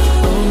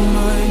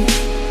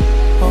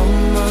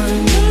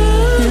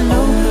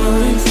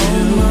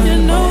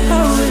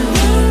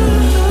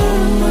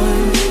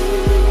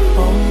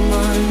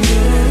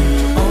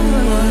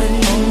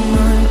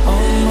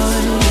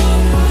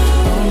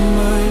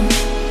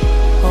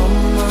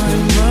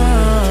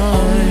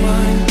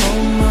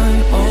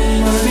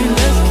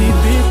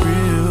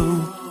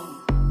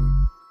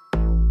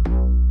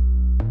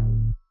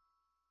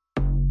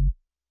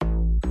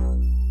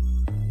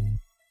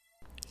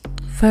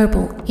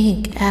 Verbal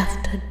Ink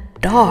After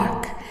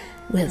Dark,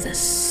 where the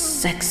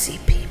sexy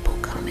people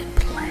come and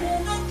play.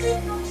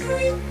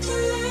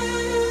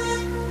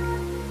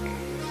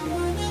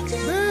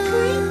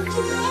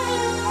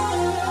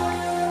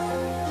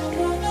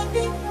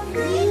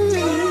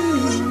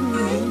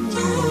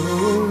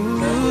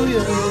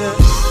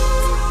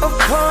 A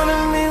part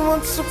of me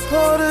wants a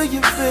part of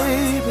you,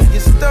 baby. You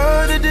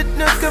started it,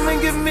 now come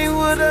and give me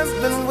what I've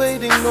been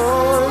waiting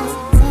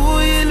on.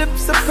 Your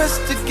lips are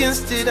pressed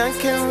against it, I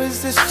can't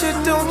resist you,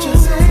 don't you?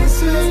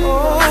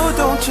 Oh,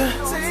 don't you?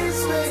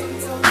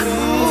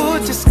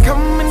 Ooh, just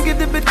come and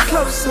get a bit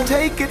closer.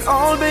 Take it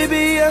all,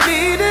 baby, I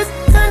need it.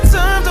 And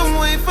time don't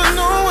wait for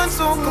no one,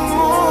 so come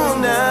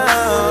on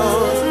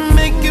now.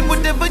 Make it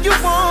whatever you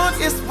want,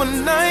 it's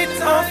one night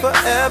or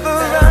forever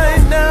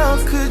right now.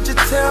 Could you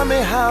tell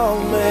me how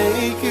I'll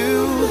make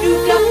you? You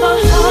got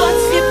my heart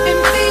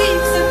skipping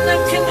beats and I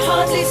can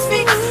hardly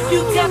speak.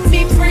 You got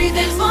me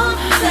breathing on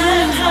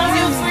time. How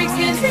you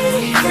freaking,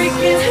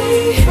 freaking,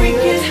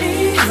 freaking,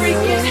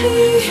 freaking,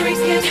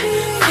 freaking,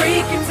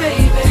 freaking,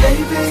 baby.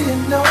 Baby, you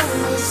know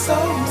it's so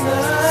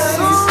nice.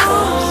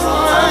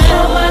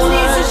 How my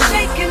knees are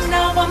shaking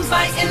now, I'm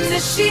biting the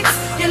sheets.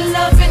 You're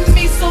loving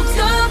me so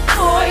good,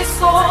 boy,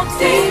 so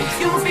deep.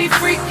 You be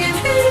freaking,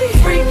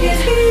 freaking,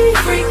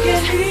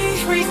 freaking,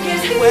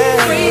 freaking,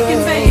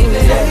 freaking, baby.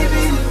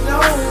 Baby, you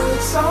know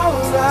it's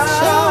alright.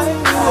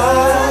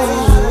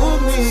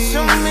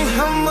 Show me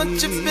how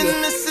much you've been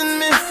missing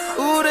me.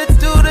 Ooh, that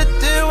do that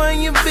there when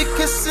you be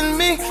kissing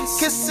me,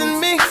 kissing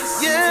me.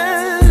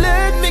 Yeah,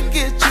 let me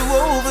get you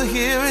over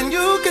here and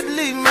you could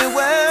leave me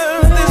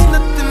where there's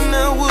nothing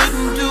I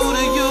wouldn't do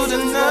to you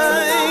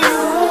tonight.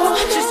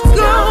 Just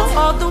go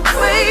all the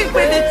way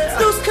with it,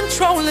 lose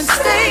control and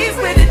stay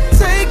with it.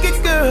 Take it,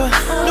 girl.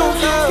 No,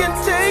 you can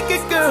take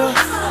it, girl.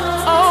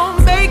 Oh,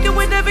 make it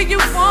whenever you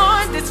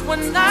want. It's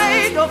one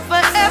night or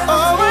forever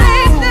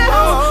right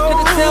now.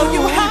 Gonna tell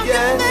you how you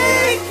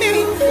make me.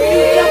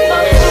 You got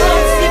my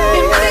heart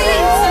skipping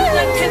beats and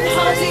I can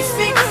hardly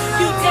speak.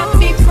 You got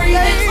me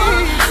breathing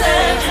on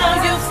time. How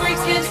you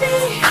freaking,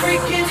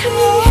 freaking,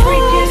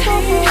 freaking,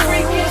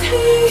 freaking,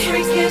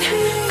 freaking,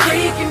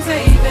 freaking,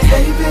 baby.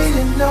 Baby,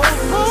 you know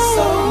it's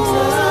so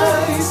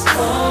nice.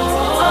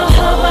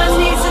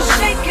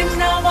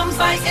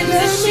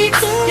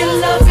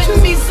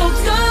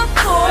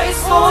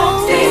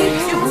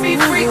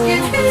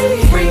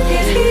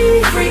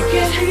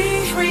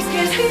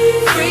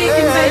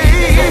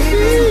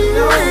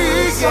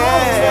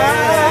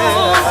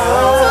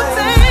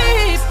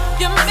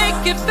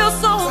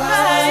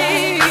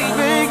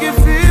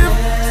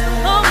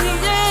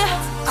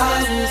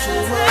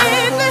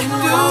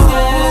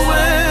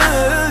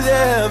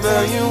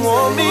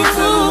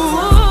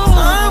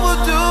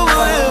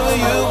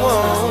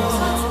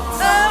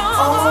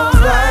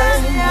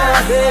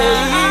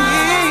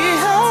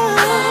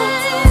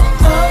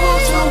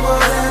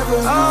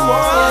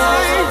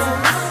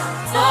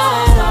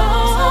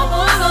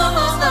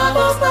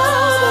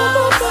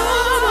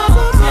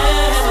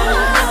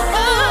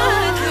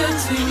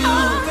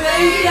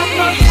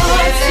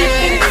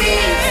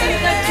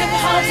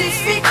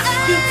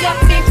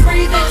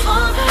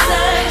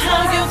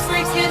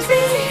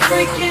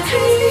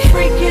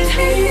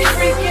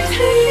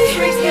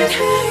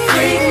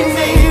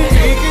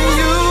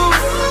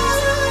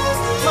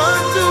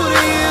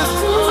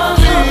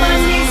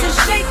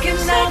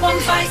 I'm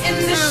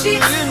biting the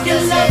sheets.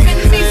 You're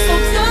loving me so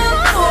good,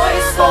 boy,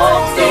 so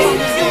deep.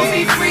 You'll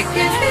be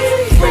freaking,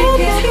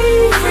 freaking,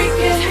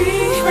 freaking,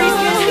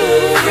 freaking,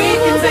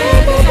 freaking,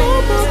 baby.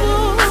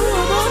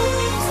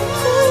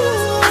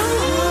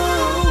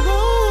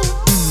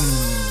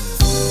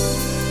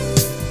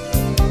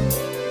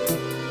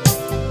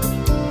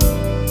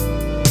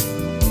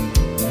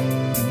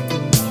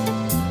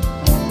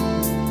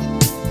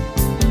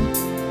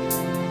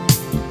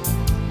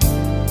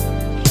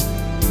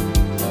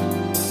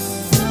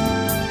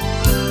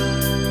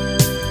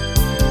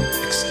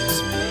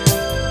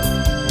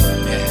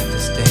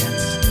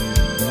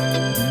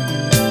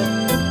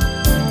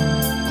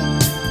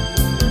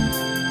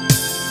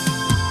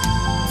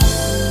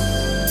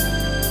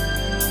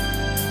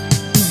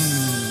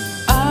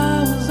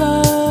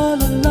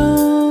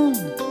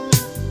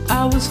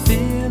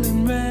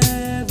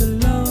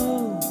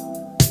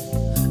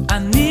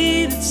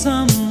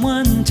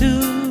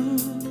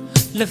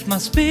 Lift my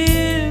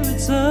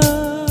spirits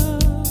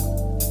up,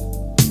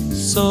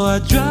 so I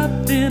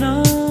dropped in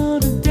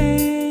on a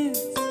dance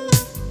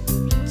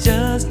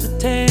just to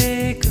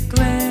take a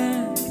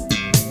glance.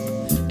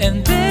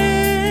 And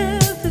then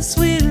the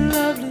sweet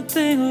lovely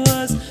thing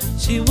was,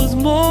 she was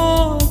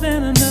more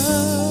than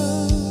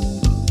enough.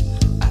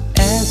 I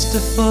asked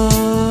her for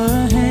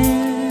a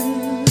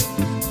hand,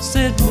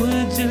 said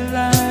would you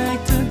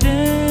like to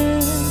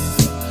dance?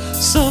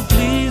 So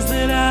pleased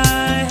that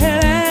I had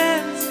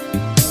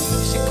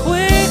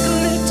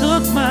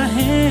my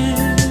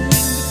hand,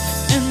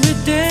 and we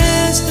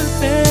danced and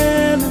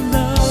fell in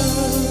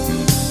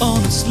love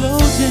on a slow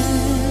jam,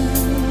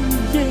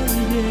 yeah,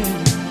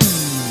 yeah.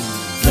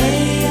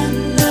 Play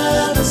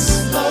another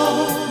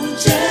slow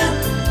jam,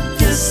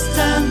 this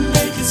time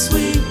make it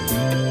sweet.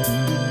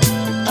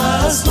 A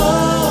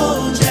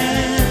slow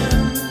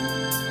jam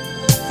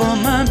for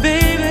my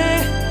baby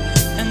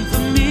and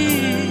for me.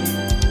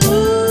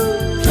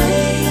 Ooh.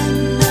 Play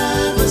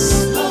another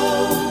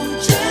slow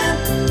jam,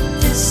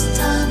 this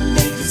time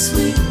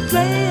sweet.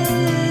 Play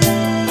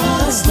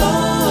a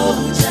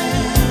slow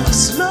jam,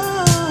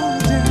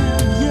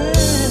 yeah.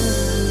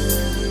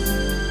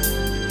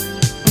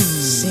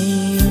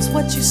 Seems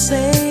what you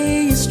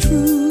say is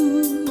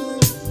true.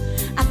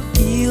 I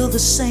feel the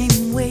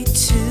same way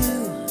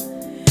too.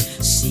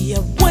 See, I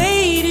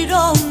waited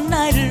all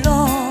night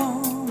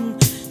long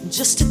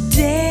just to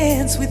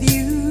dance with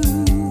you.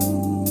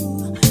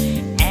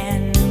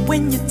 And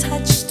when you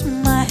touched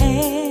my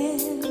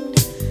hand,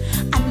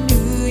 I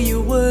knew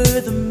you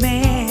were the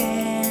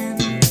man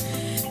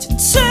to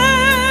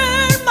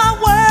turn my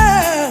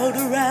world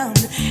around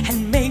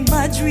and make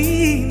my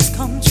dreams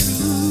come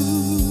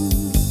true.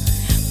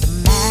 The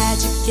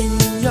magic in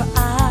your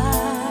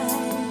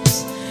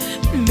eyes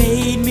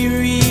made me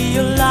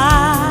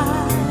realize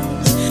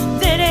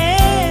that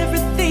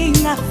everything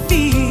I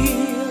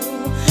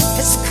feel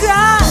has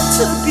got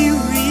to be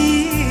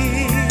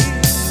real.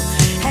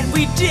 And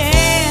we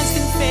danced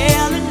and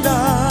fell in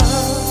love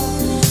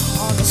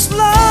on the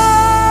slow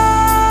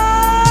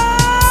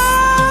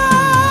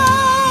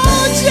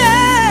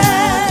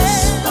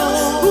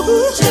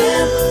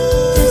jam.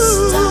 This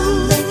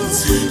time make it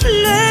sweet.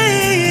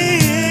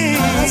 Play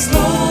a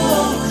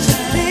slow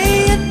jam. Play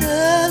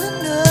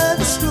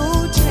another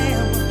slow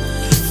jam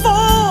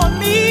for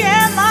me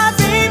and my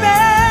baby.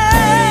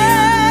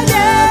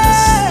 Yeah.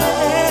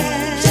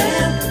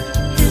 Jam.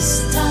 This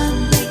time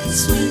make it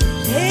sweet.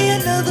 Play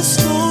another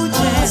slow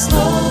jam.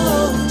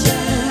 Slow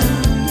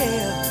jam.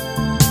 Yeah.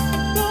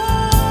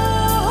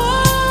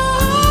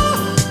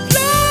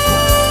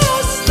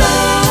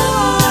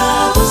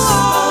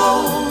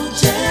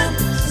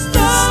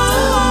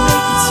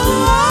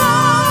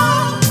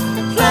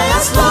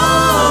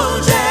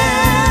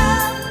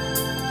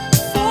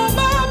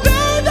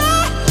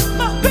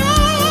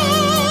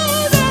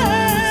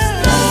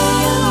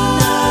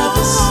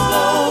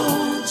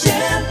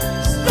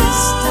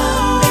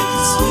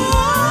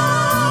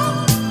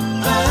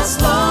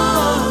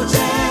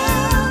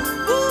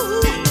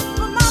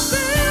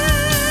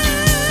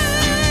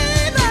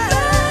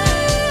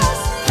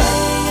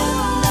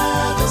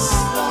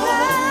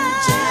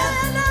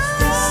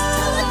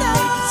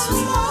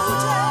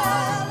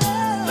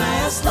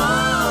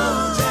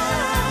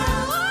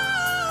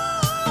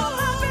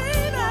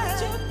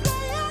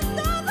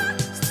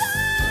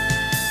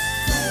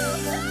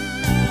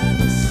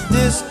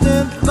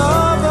 Distant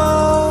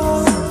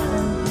love,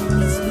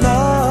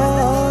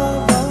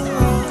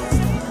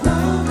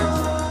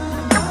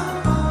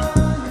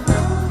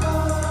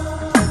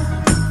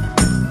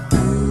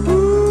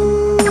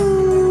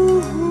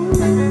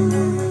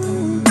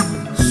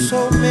 so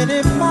many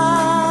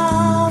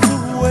miles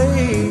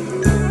away.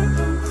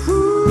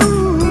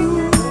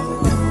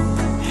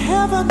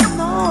 Heaven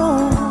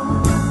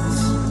knows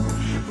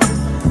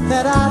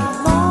that I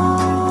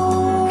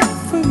long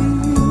for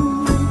you.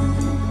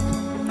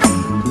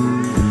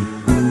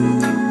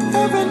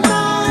 Every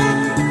night,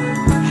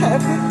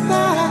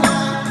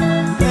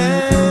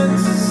 and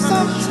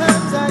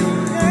sometimes I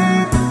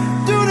can't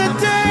do the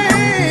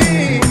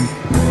day.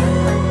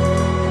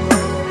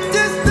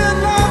 Just the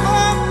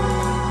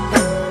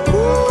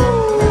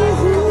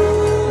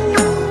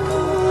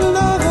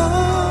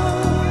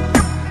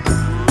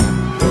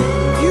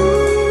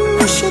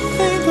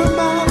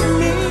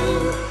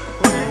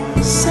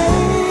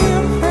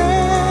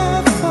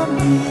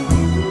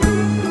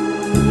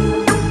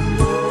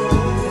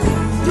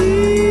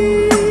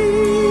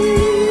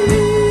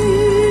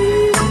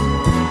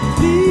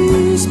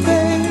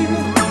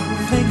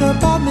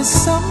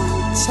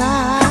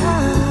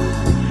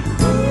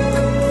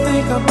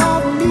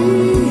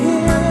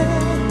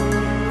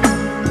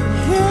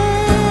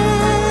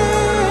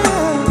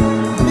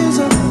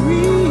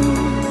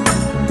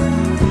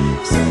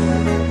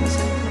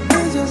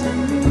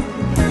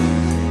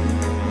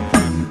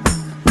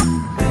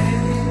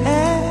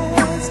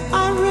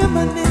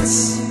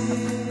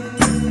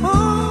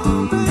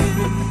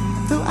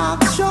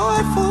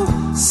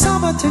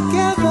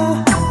Together,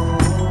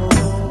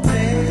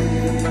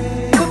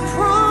 the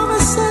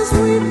promises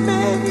we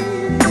made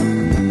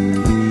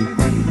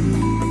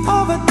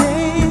of a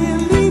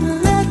daily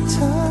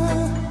letter,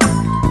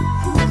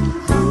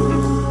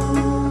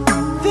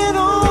 then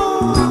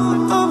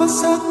all of a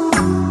sudden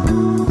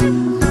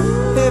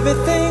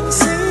everything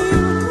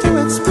seemed to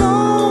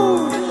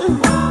explode.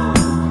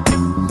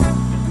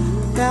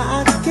 Now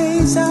I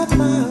gaze out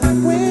my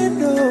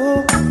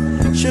window,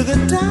 sugar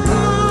down,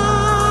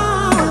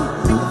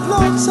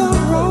 lots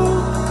of road.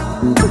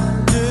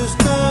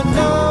 Just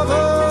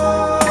another.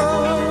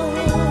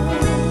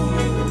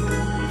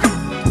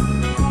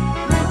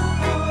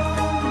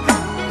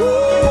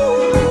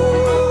 Ooh,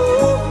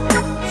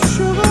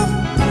 sugar,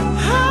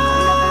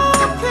 how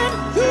can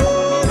you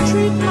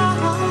treat my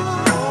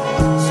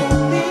heart so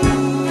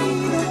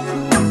mean?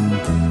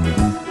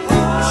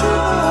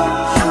 Sugar,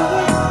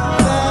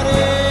 that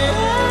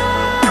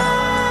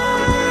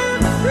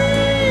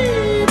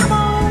every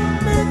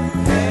moment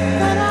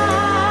that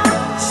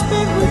I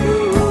spend with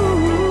you,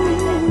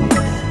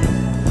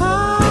 I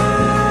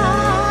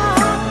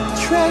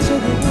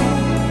treasure it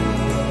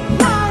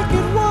like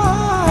it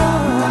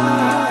was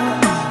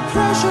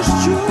precious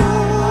jewel.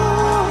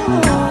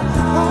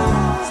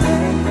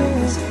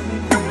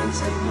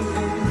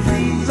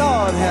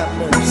 Lord have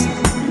mercy.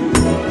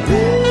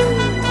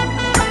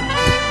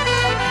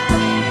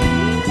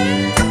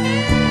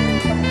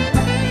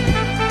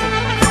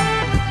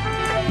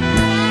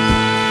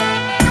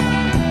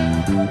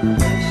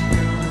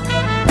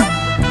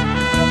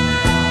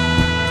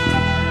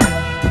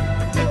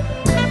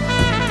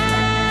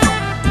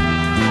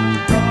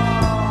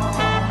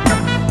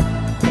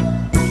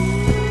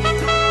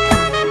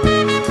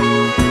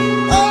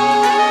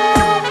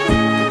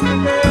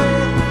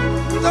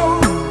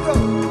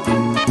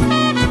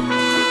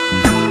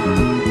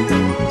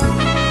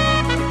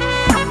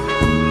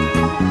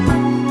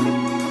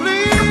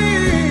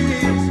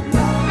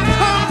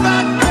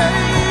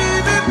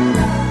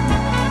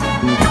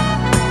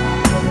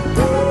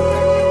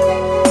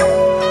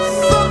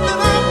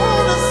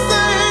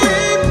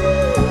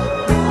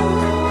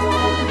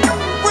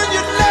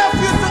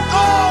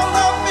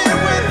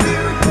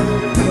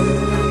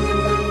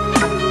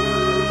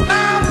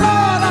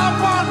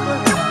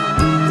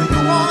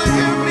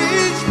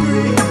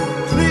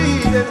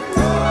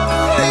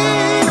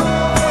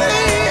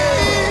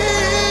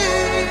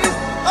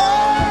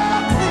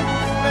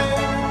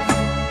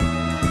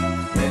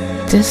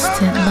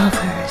 Distant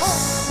lovers,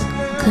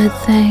 good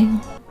thing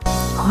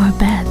or a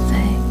bad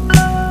thing?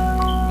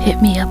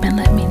 Hit me up and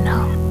let me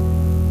know.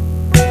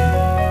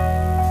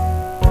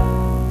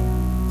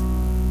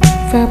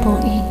 Verbal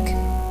ink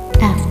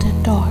after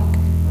dark,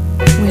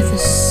 where the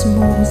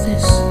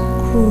smoothest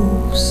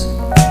grooves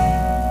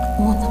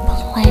on the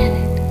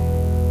planet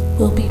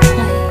will be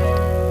played.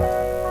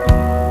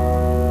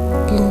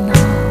 Blue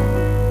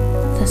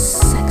Nile, the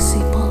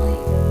sexy bully,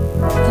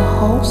 the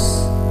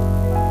host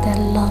that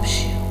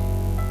loves you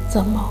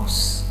the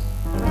most.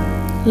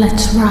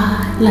 Let's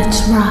ride,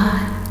 let's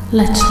ride,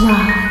 let's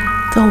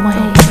ride the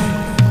wave.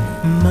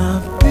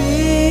 My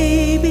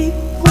baby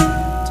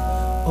went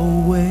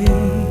away.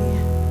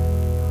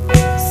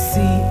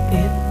 See,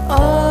 it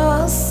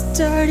all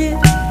started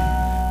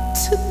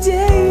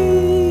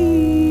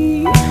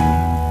today.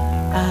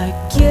 I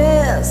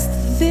guess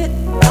that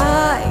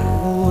I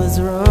was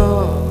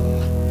wrong.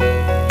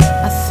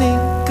 I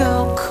think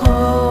I'll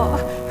call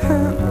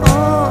her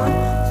on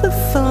the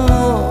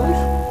phone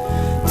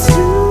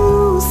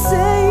to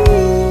say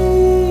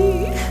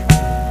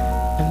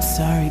I'm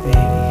sorry, baby.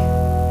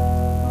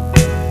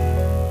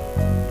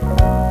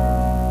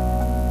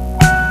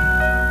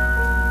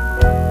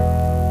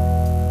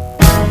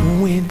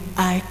 When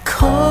I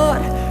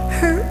caught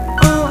her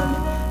on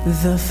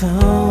the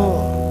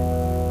phone,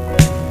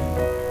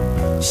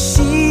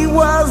 she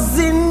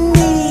wasn't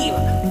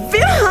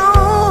even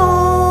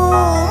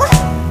home.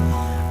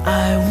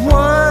 I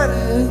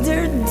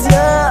wonder,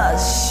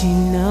 does she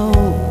know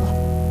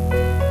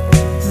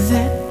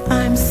that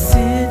I'm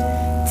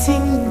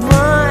sitting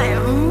by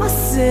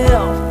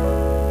myself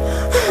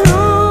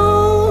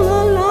all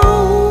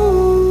alone?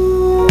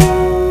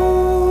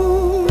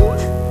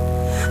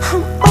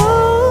 I'm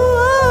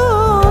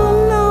all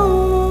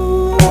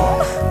alone.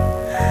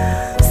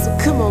 So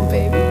come on,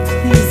 baby,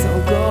 please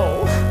don't go.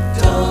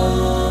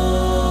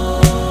 Don't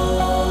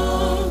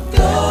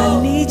go.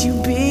 I need you,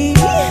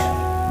 baby.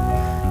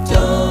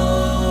 Don't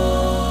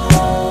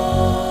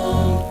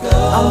go.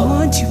 I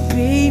want you,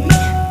 baby.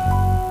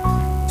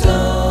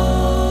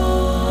 Don't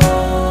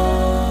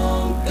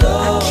go.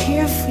 I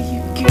care for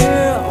you,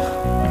 girl.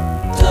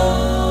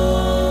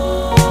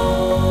 Don't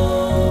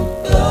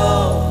go.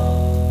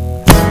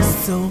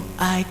 So So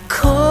I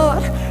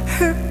called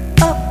her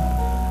up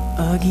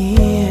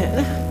again,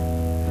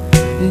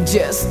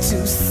 just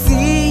to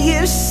see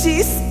if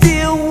she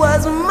still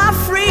was my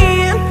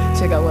friend.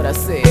 Check out what I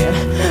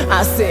said.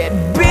 I said,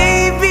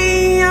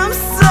 baby, I'm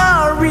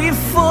sorry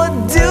for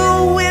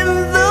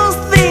doing those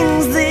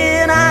things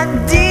that I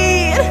did.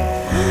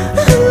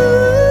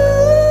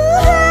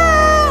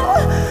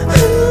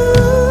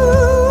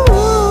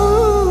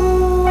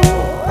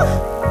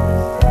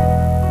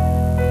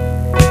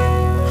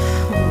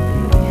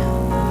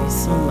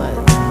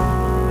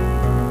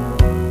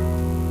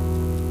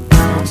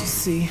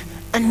 See,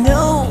 I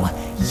know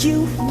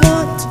you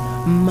want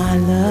my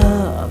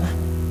love,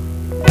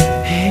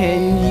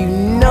 and you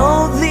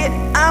know that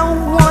I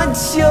want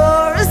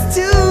yours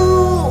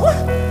too.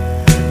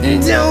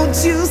 Don't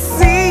you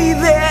see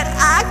that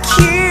I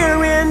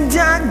care and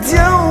I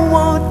don't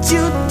want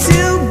you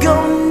to go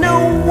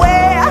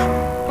nowhere?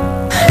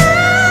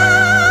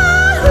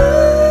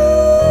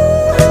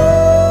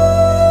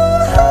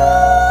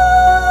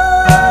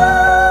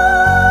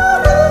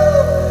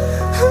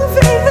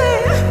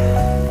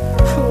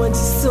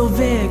 So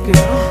bad,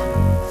 girl.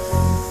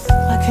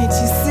 Why can't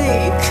you see?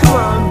 Come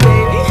on,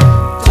 baby.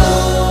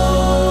 Don't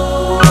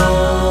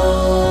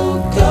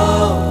go.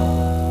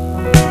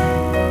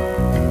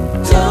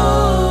 Don't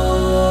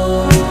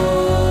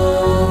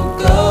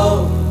go.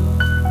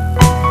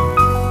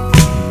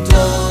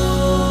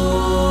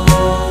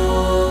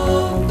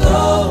 Don't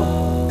go.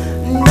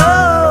 No,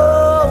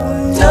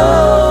 don't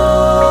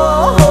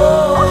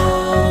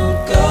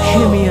go.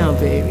 Hear me out,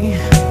 baby.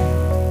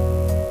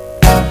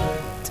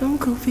 Don't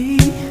go,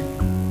 baby.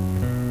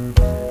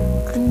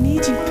 I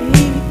need you,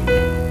 baby.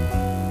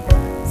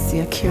 See,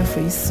 I care for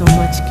you so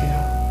much,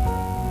 girl.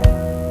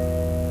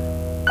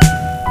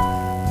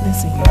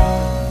 Listen, girl,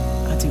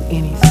 I'll do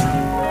anything.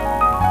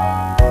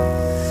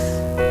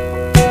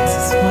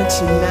 Just want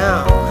you now.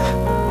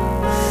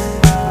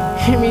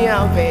 Hear me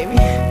out, baby.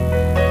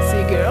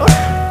 See, girl,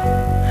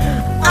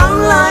 I'm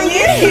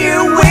lying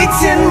here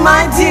waiting,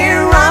 my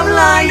dear. I'm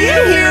lying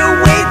here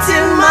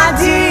waiting, my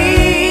dear.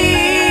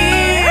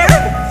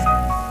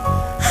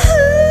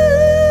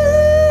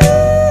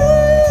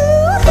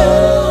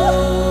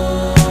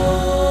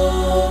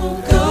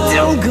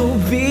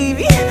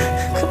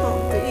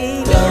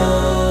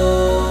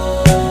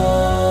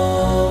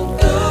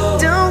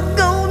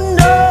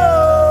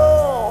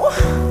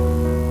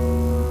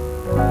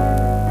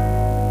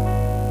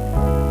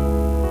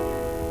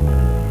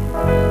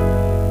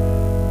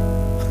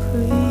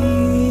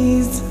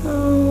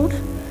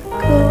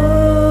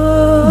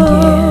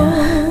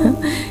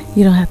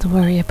 You don't have to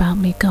worry about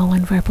me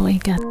going Verbal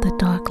Ink After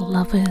Dark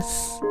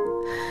Lovers,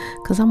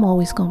 cause I'm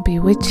always gonna be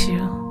with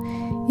you,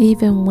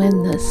 even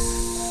when the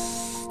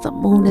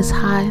moon is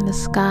high in the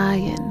sky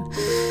and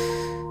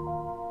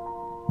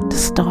the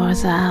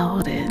stars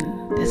out and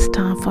it's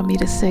time for me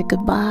to say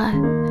goodbye.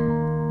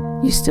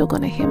 You're still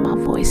gonna hear my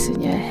voice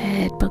in your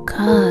head,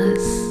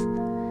 because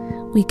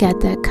we got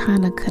that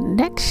kind of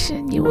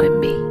connection, you and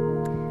me.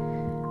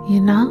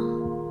 You know,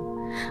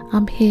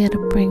 I'm here to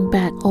bring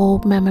back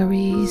old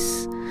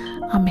memories.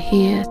 I'm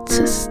here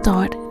to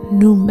start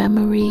new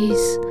memories.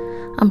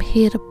 I'm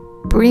here to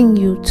bring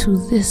you to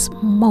this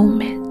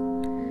moment.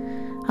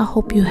 I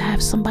hope you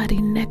have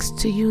somebody next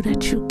to you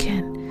that you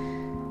can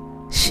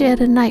share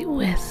the night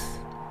with,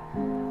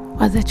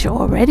 or that you're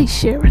already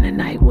sharing the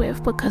night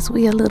with, because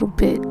we a little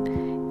bit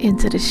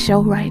into the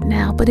show right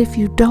now. But if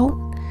you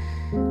don't,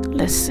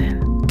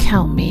 listen,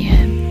 count me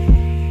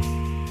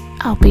in.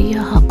 I'll be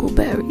your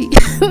huckleberry.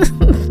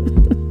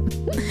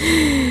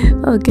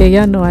 Okay,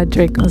 y'all know I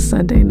drink on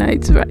Sunday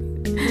nights, right?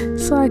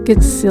 So I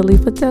get silly,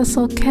 but that's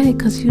okay,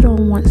 because you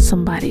don't want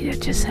somebody that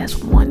just has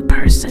one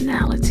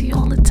personality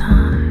all the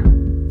time.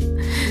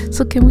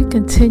 So can we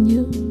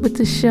continue with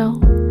the show?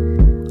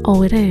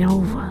 Oh, it ain't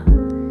over.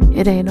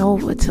 It ain't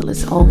over till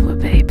it's over,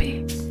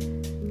 baby.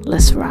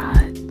 Let's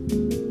ride.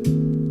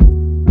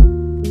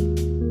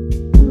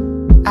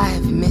 I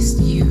have missed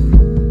you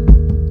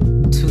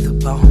to the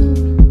bone.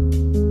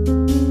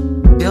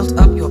 Built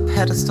up your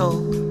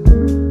pedestal,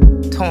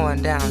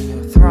 torn down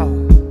your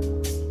throne.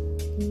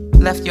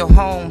 Left your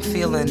home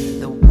feeling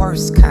the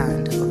worst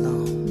kind of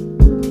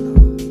alone.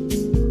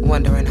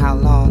 Wondering how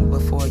long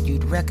before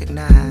you'd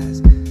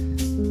recognize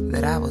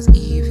that I was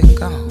even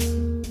gone.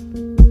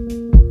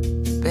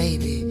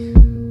 Baby,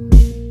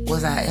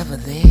 was I ever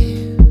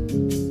there?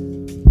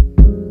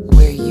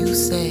 Where you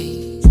say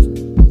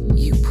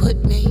you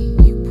put me?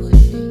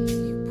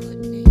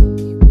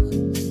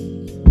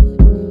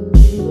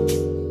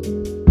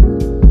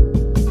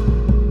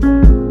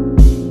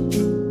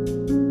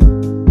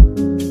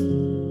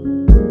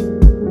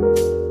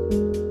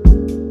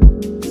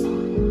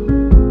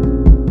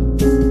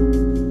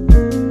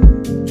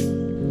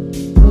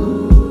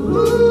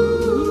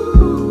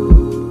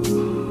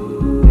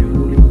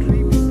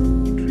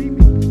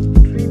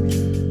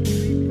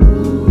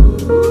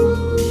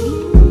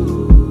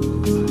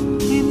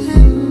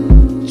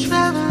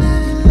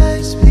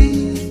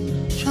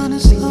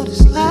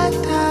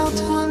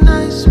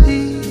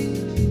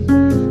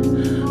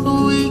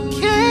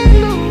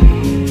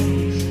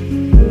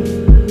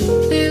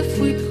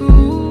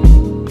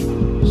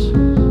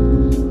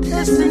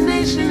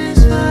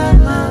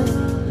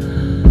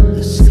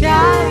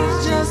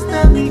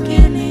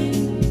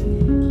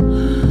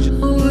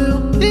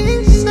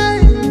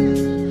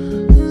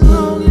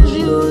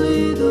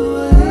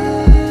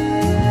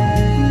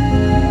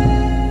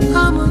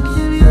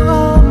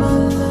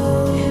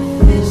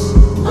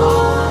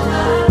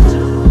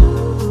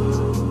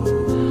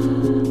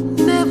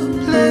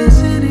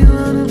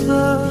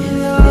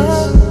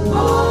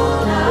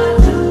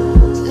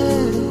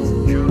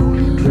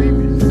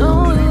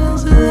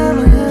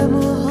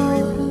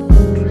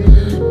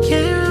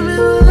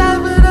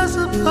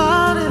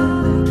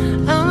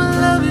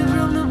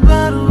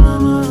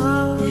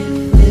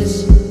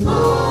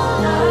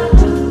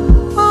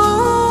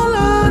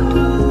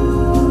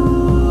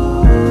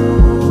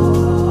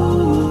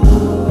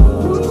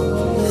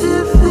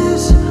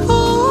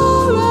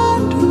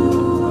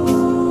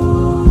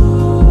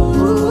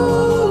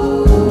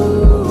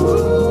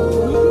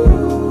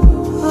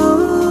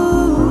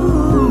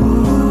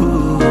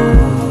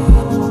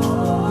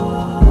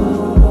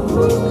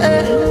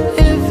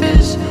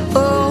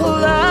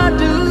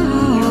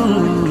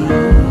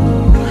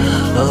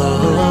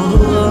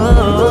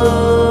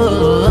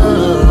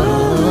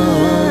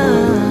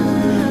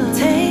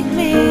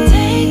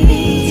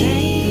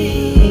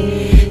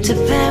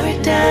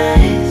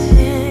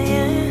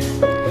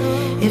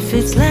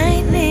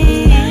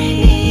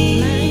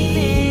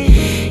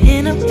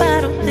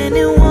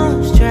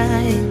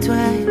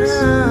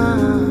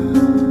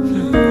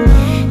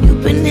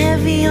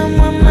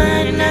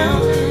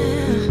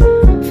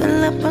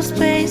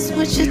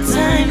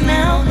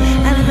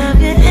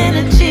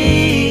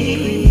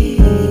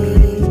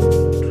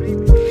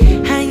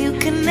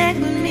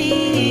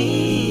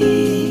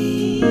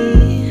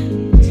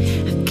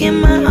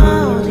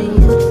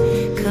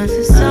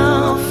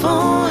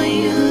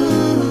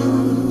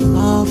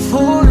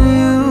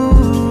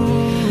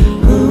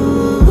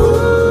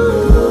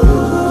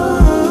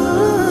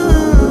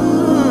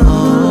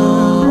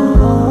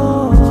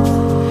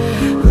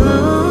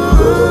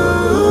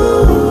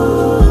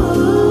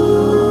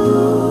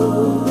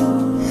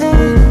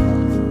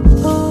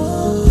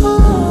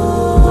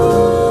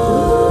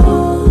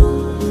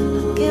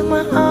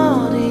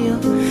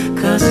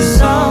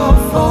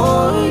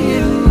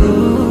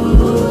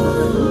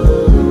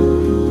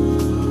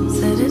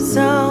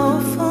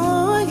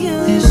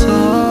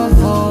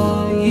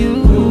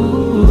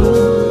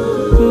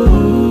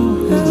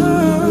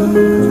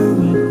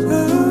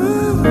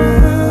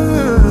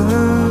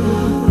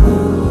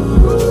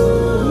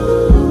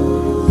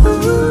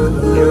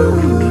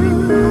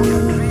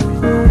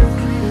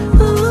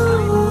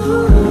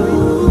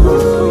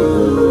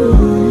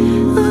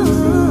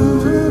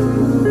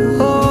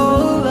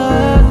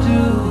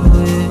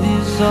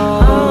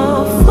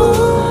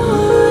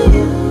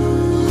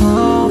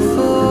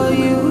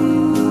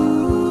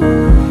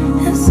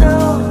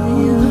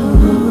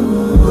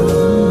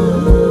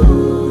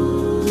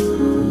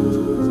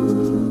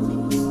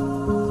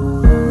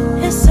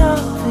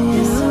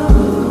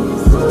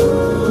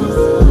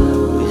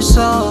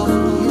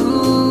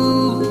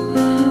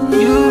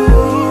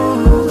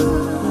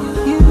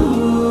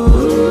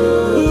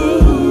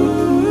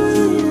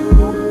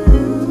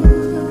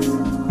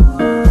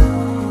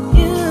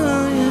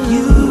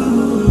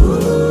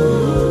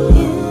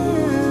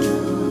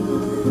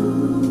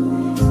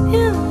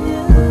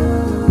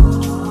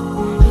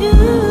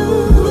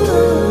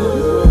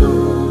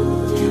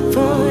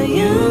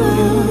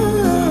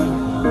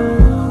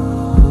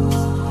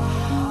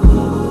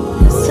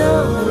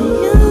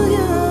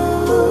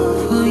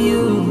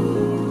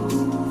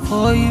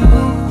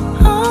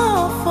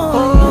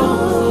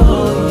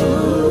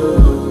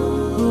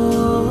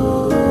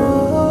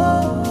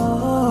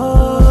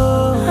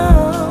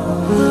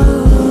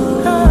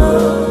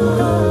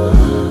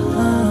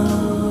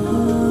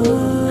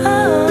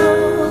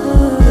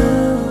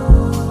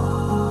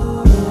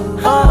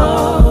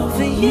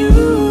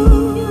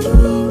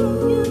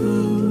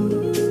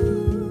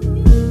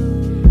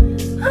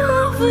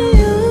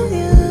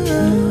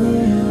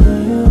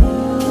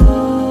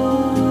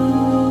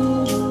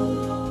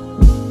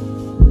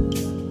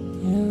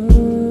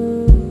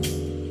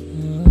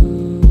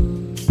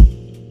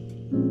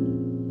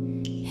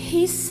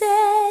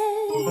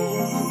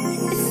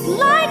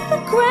 the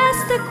grass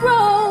that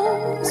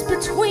grows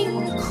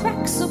between the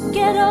cracks of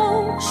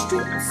ghetto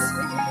streets,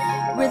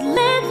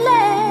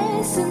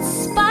 relentless in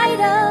spite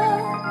of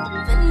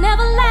the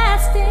never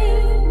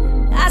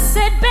lasting. I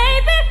said,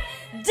 baby,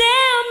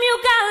 damn, you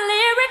got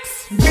lyrics.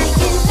 Make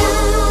it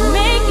live.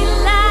 Make it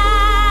live.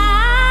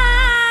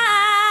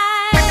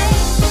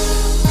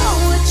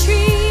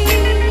 Poetry.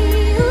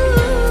 Ooh.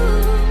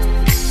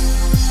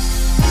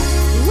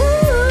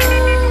 Ooh.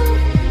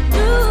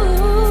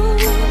 Ooh.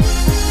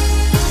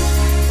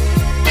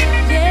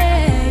 Yeah,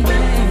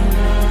 yeah.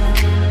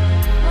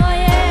 Oh,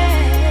 yeah.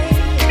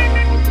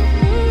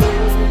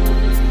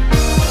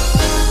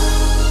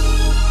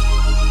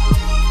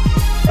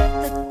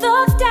 The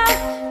thugged out,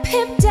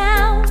 pimped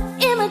down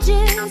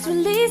images,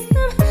 release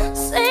them,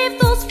 save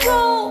those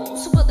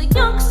roles for the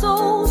young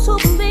souls who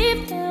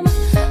believe them.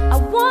 I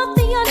want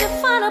the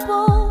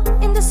undefinable,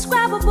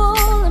 indescribable,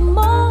 and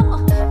more,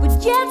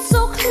 but yet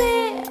so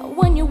clear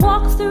when you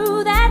walk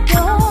through that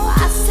door.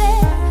 I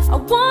said I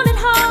want it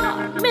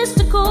hard,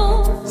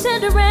 mystical,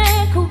 tender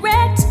and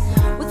correct,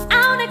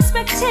 without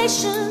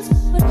expectations,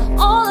 but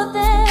all of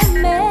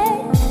them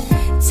met.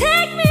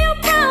 Take me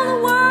around the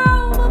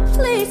world, but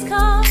please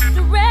come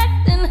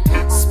direct and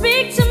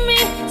speak to me,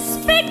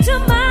 speak to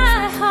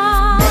my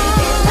heart. Make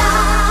it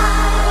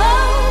live.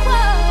 Oh,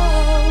 oh,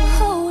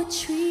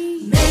 poetry.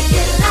 Make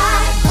it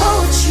live.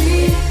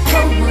 Poetry,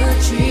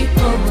 poetry,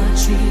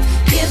 poetry.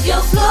 Give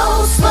your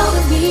flow slow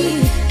to me.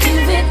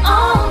 Give it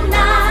all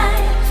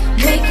night.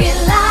 Make it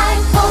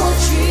live.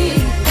 Poetry,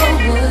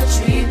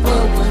 poetry,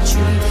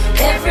 poetry.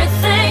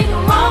 Everything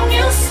wrong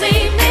you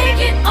see, make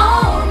it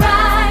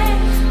alright.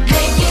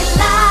 Make it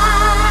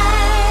live.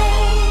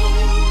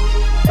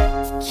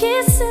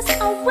 Kisses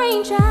are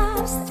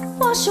raindrops that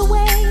wash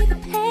away the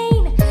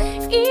pain.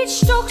 Each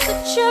stroke's a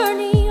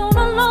journey on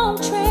a long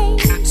train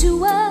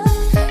to a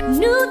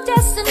new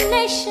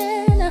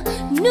destination, a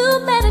new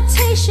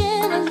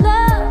meditation, a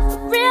love, a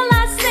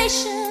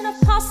realization of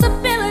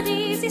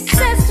possibilities. He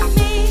says to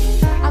me,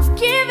 I'll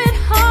give it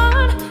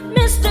hard,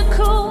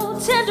 mystical,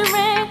 tender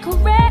and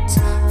correct,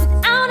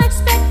 without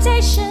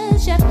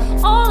expectations, yet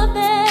all of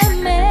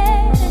them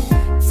met.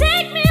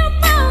 Take me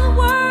around the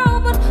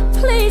world, but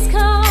please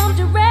come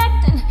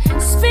direct and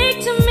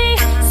speak to me,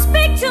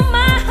 speak to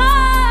my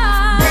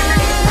heart. Make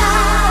it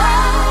live.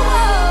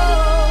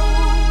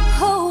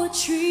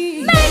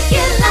 Poetry. Make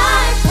it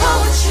live.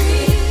 Poetry.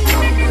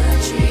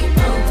 Poetry,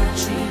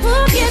 poetry.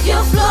 Give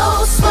your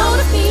flow slow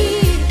to me.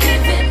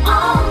 Give it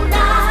all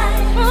night.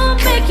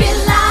 Make it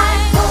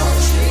live.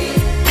 Poetry.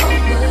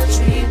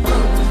 Poetry,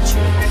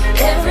 poetry.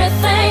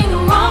 Everything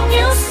wrong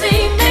you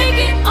see, make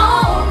it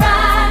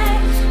alright.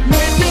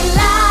 Make it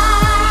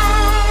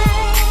live.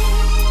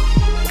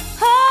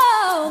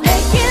 Oh,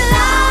 make it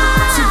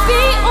live. To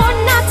be or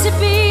not to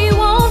be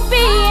won't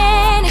be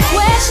any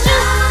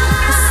question.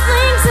 The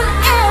slings and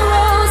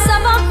arrows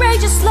of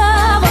outrageous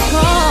love are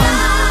gone.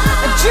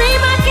 A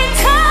dream I can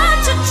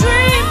touch, a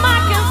dream I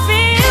can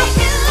feel.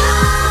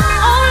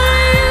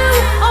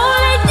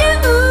 Only you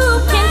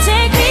can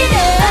take me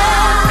there.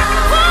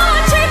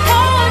 Poetry,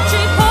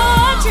 poetry,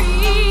 poetry.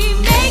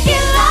 Make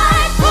it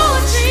live.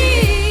 Poetry.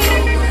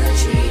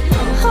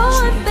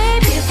 Oh,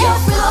 baby,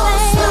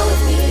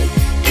 everything.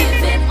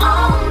 Give it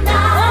all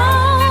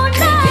night.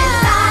 Make it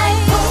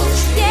live.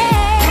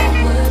 Yeah.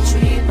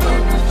 Poetry,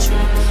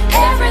 poetry.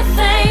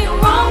 Everything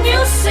wrong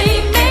you see,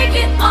 make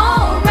it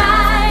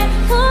alright.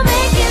 We'll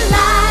make it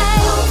live.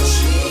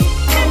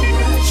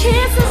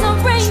 Kisses of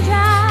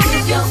raindrops.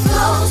 Give your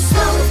flow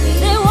slowly.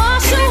 They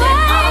wash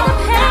away the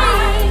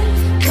pain.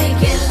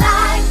 Make it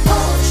live.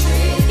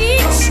 Poetry.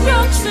 Each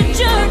stroke's a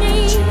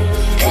journey.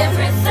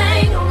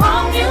 Everything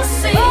wrong you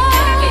see,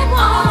 make it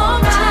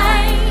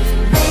alright.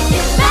 Make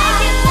it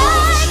live.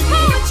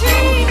 Poetry.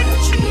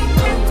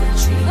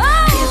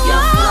 Give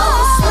your flow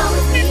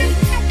slowly.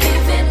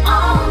 Give it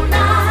all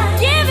night.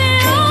 Give it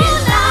all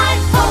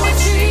night.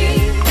 Poetry.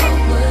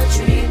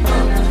 Poetry,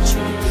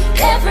 poetry.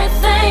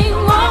 Everything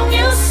wrong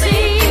you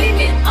see,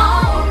 make it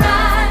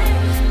alright.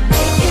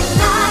 Make it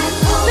live.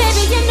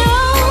 Baby, you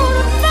know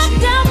the fuck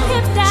down,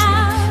 hip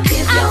down.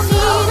 Give your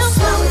flow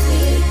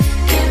slowly.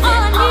 Give it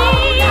all night.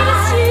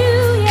 You,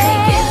 yeah.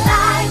 Make it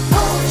live.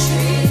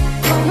 Poetry.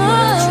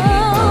 Poetry,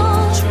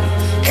 poetry.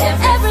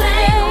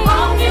 Everything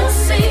wrong you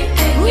see,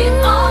 make it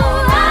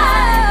alright.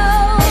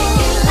 Make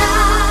it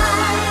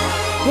live.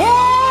 Yeah,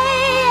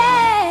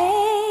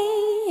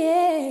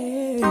 yeah,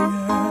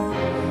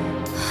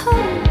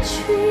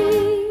 poetry.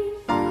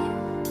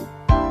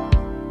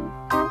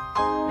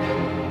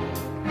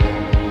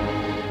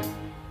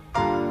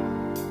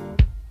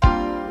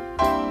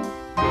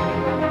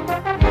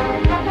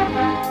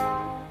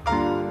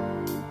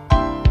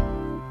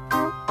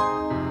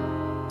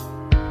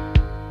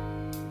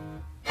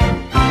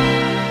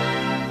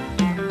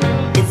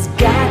 It's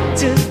got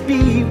to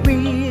be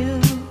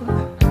real.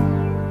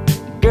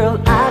 Girl,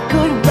 I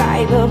could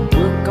write a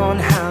book on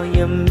how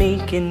you're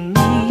making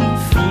me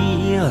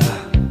feel.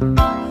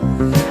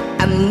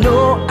 I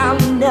know I'll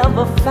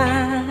never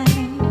find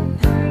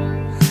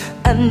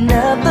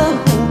another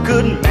who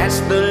couldn't match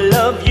the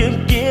love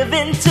you're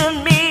giving to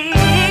me.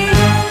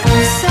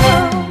 So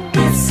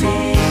this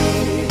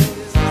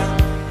is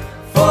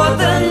for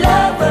the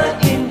lover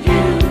in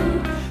you.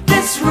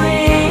 This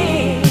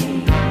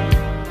ring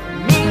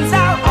means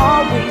I'll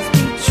always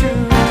be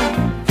true.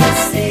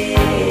 This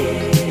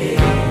is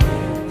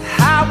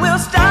I will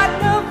start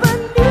love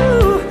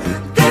anew.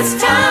 This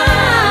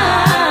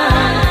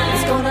time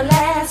it's gonna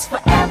last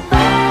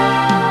forever.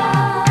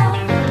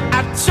 I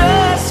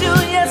trust you,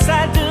 yes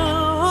I do.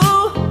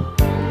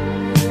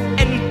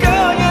 And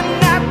girl, you're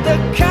not the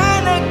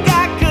kind of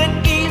guy could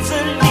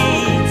easily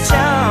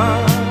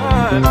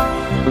charm.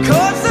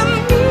 'Cause the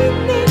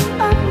meaning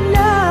of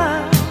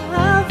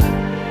love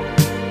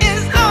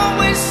is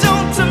always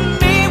shown to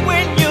me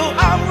when you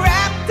are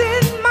wrapped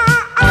in my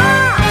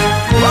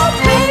arms. Oh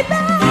baby,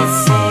 this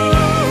is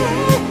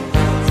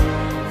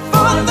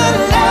for the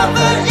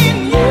lover in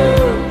you.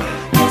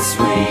 This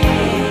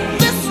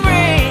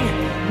ring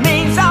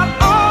means I'll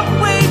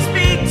always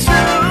be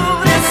true.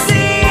 This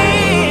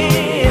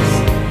is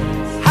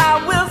I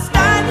will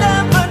start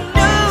love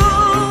anew.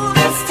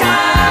 This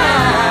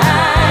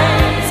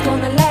time it's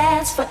gonna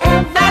last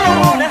forever.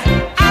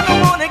 I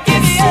don't wanna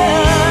give you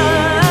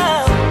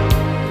up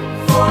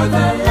for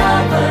the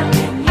lover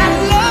in you. I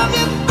love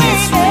you,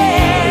 baby.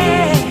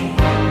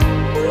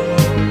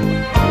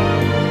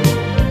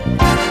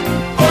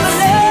 For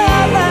the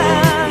lover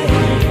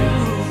in you,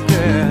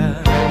 girl.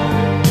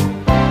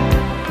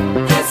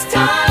 This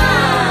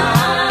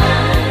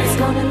time it's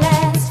gonna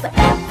last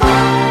forever.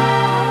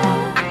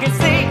 I can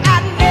say I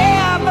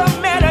never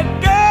met a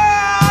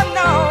girl,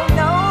 no,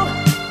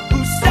 who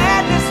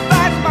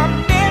satisfies my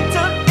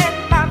mental and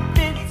my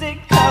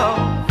physical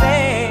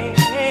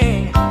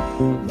thing.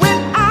 When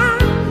I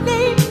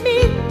lay me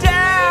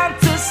down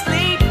to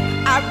sleep,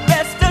 I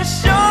rest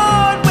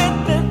assured with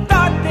the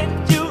thought that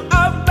you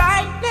are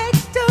right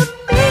next to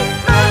me,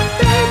 my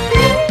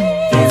baby.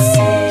 This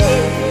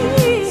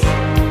is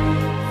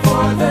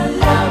for the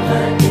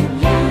lover in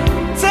you.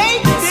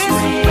 Take this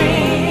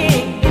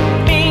ring, it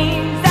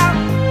means I'll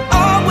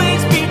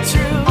always be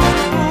true.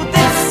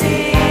 This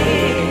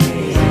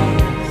is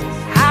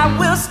I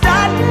will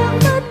start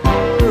love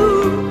anew.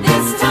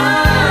 This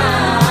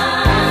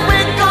time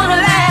we're gonna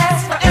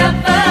last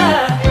forever.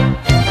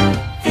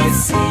 This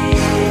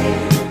is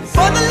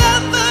for the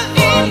lover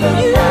in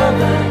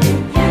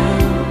you.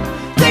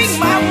 Take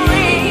my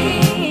ring.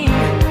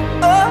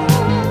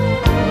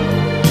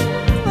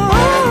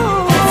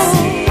 This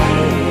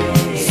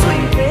is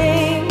sweet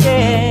ring,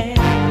 yeah.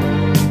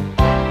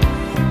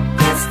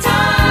 This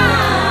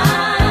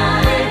time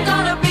we're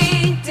gonna be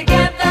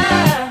together.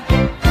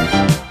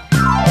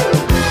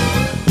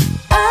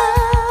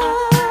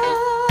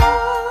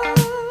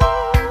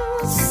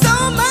 So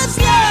much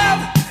love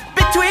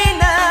between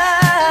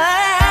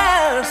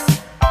us.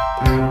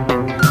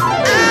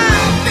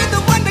 I'll be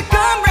the one to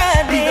come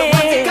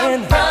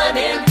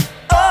running.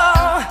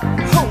 Oh,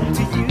 home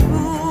to you.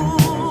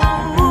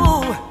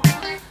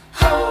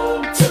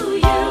 Home to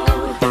you.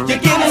 You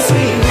give me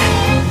sweet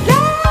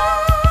love.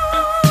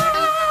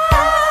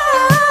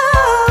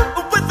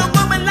 With a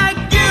woman like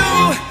you,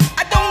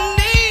 I don't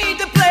need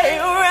to play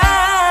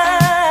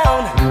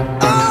around.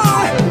 Oh,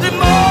 you're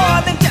more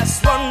than just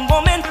one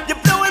woman.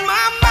 You're blowing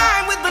my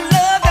mind with the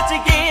love that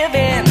you're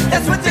giving.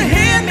 That's what you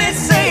hear me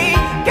say,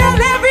 girl,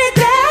 every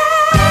day.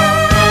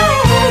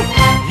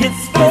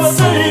 It's for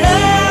the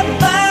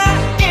lover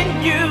in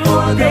you,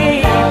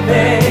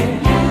 baby.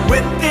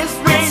 With this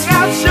ring,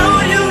 I'll show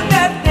you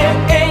that there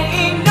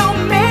ain't no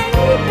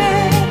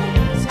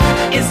maybes.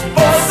 It's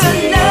for the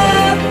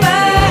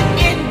lover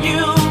in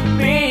you,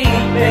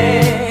 baby.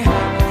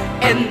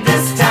 And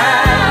this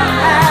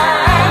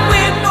time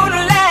we're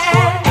gonna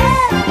last.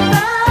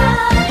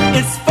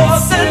 It's for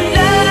the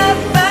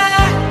lover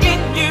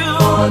in you,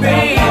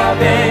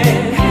 baby.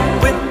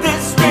 With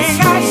this ring,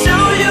 I'll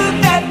show you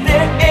that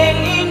there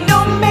ain't no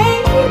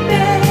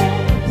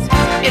maybes.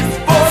 It's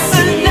for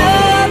the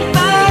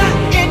lover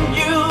in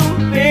you,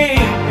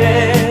 baby.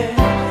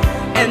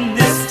 And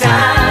this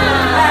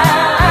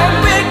time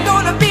we're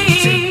gonna be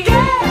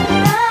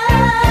together.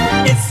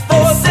 It's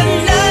for the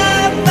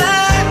lover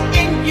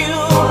in you,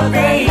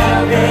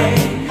 baby.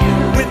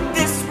 With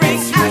this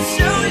ring, I'll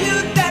show you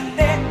that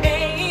there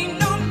ain't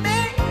no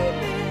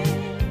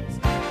maybes.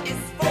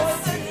 It's for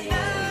the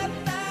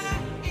lover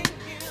in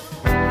you.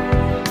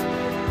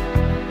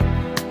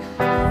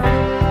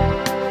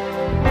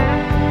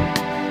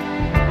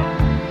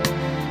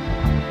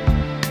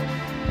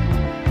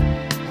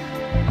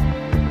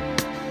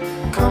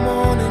 Come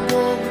on and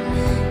go with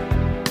me.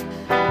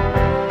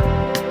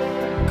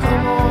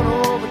 Come on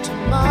over to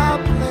my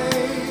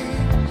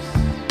place.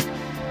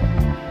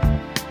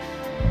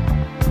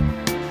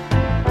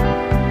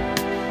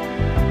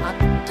 I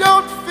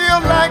don't feel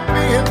like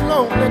being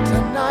lonely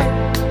tonight.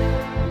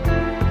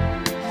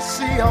 You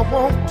see, I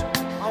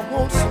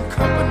want some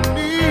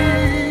company.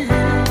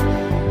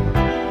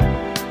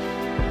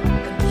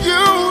 And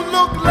you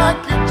look like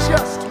you're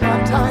just my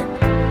type.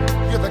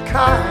 You're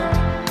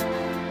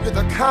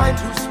the kind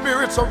whose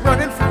spirits are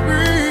running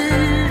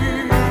free.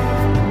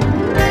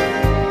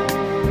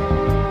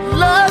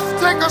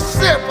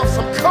 sip of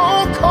some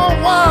cold, cold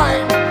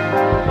wine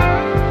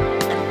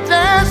and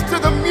dance to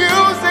the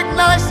music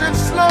nice and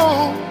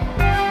slow.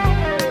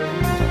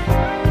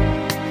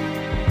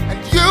 And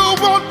you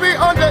won't be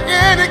under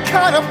any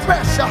kind of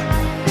pressure.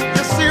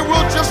 You see,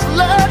 we'll just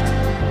let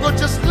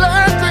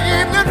the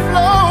evening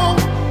flow.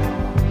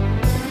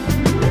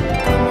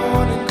 Come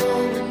on and go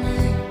with me.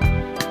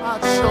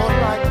 I'd sure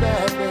like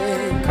that,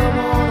 babe. Come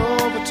on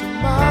over to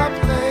my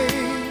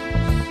place.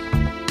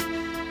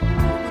 It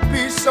would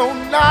be so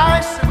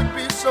nice, it would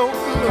be so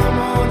good. Come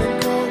on and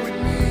go with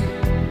me.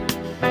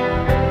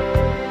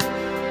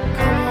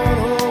 Come on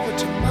over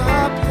to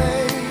my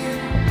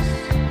place.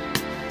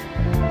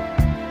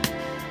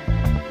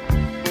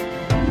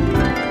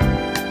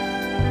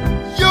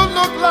 You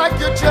look like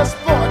you're just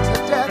bored to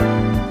death,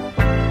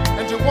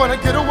 and you wanna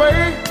get away.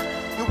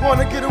 You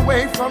wanna get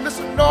away from this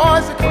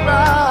noisy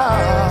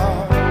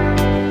crowd.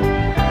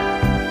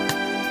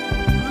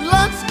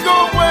 Let's go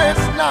where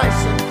it's nice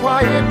and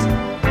quiet,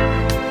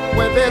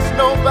 where there's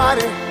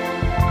nobody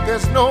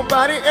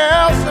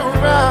else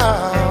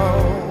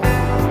around.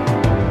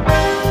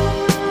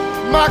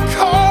 My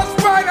car's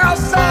right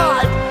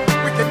outside.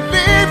 We can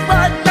leave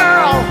right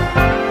now.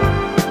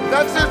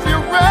 That's if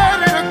you're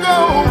ready to go.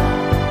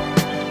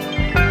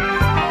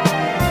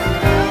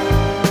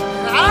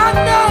 I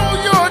know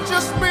you're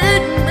just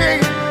meeting me.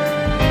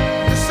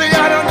 You see,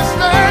 I'd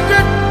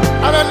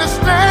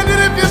understand it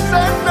if you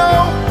said no.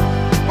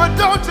 But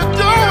don't you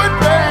do it,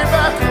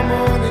 baby. Come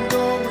on and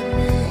go with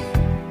me.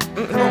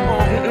 Come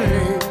on,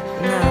 baby.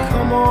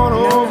 Come on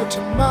over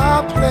to my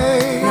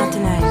place. Not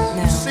tonight,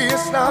 no. You see,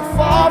 it's not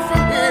far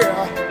from here.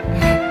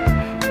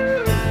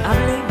 I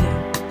believe you.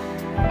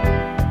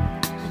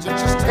 Would you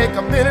just take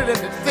a minute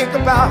and think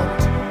about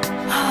it?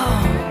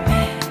 Oh,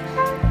 man.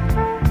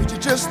 Would you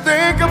just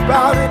think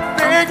about it?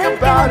 Think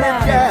about it,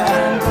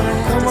 yeah.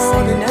 Come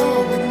on and go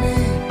with me.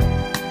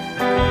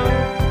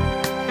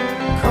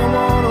 Come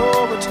on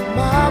over to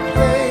my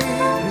place.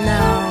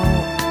 No.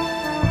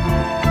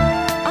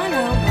 I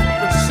know.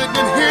 You've been sitting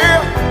in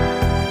here.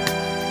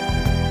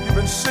 You've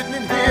been sitting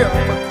in here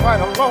for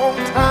quite a long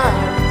time.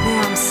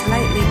 Yeah, I'm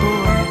slightly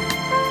bored.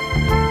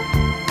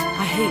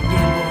 I hate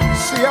being bored.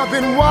 See, I've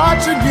been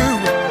watching you.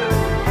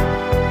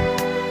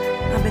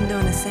 I've been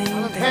doing the same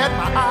thing. I've had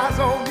my eyes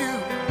on you.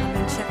 I've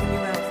been checking you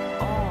out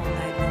all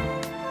night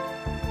long.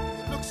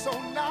 You look so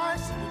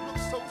nice and you look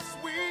so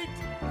sweet.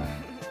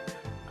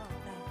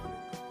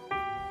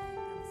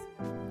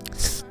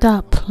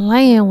 Stop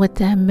playing with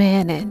that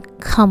man and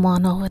come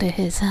on over to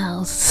his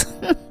house.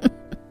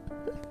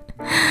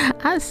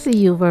 I see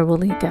you,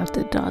 Verbal Ink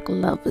After Dark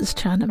lovers,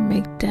 trying to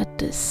make that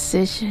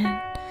decision.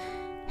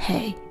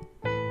 Hey,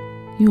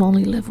 you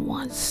only live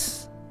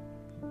once.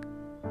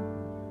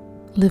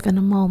 Live in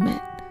a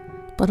moment,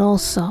 but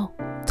also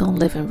don't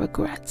live in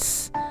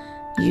regrets.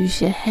 Use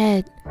your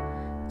head,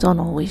 don't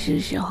always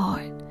use your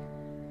heart.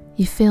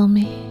 You feel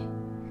me?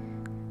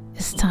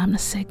 It's time to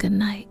say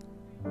goodnight.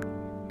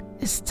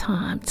 It's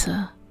time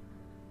to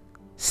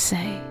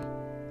say,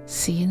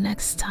 see you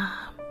next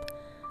time.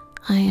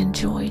 I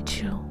enjoyed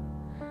you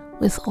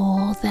with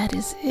all that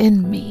is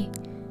in me.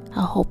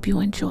 I hope you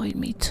enjoyed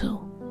me too.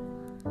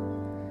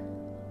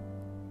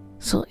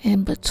 So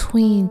in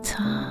between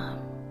time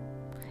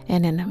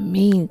and in the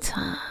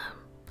meantime,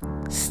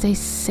 stay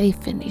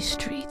safe in these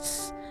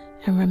streets.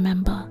 And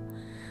remember,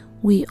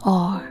 we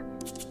are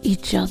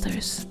each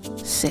other's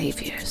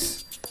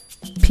saviors.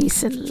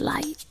 Peace and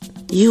light.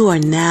 You are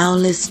now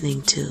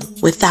listening to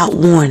Without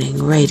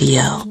Warning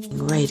Radio.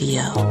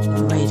 Radio.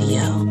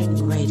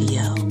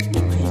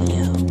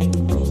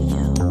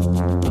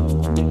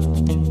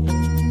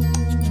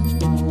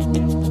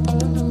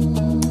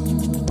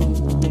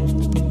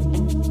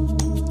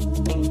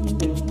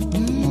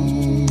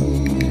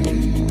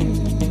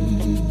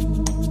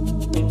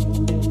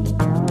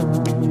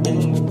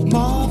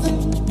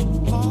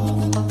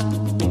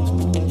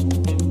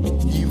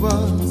 He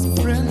was a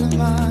friend of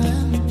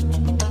mine,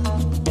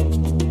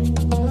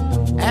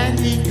 and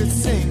he could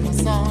sing a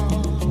song.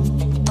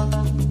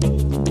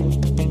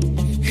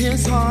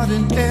 His heart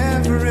in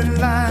every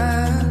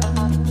line.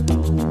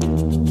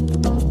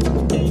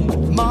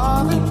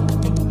 Marvin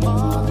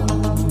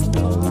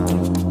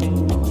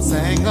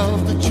sang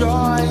of the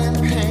joy and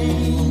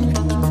pain.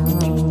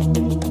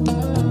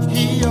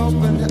 He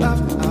opened up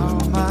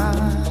our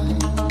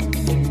mind,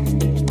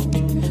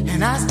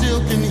 and I still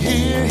can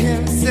hear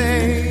him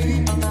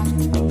say,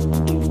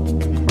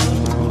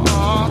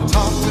 oh,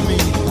 talk to me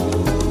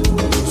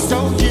so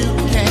you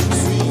can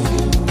see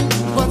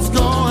what's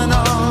going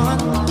on.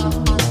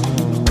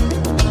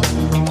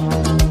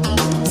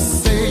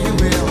 Say you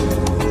will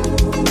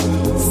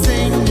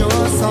sing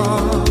your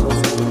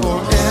songs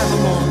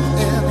forevermore,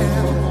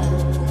 evermore.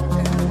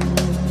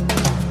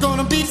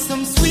 Gonna be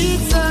some sweet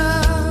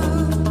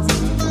sounds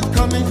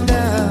coming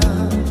down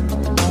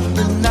on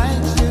the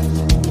night shift.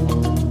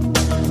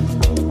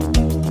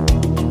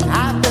 I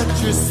bet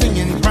you're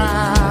singing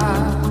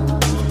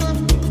proud.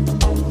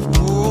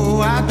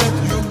 Oh, I bet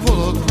you'll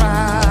pull a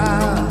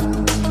crowd.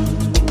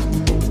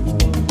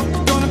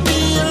 Gonna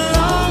be a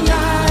long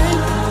night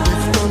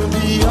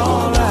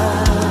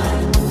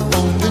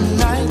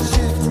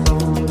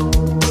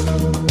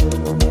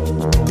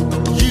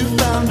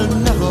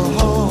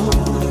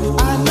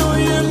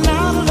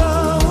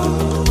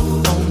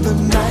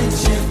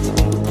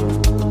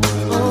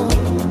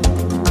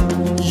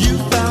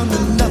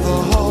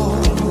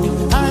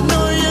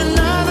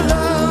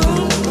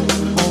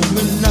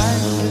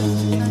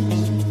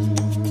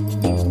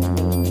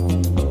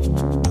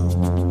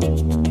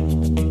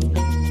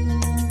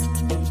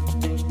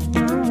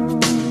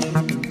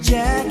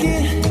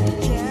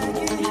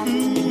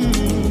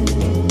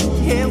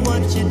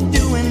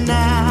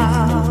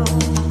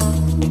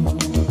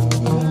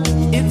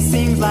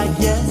like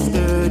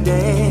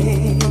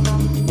yesterday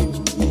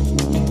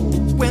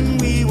when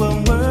we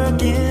were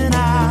working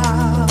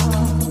out.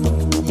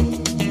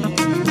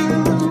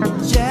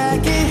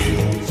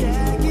 Jackie,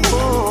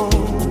 oh,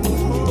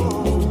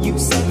 you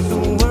set the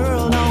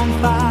world on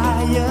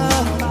fire.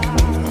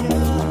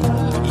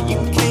 You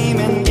came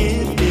and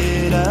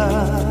gifted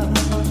us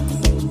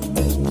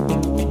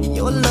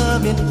your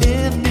love, it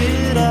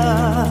lifted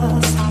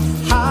us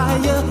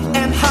higher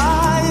and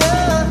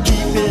higher.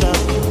 Keep it up,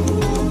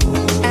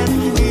 and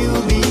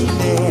we'll be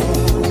there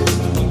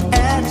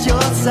at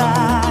your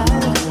side.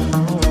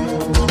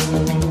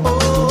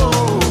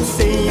 Oh,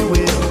 say you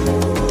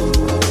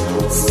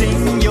will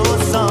sing your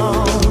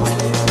song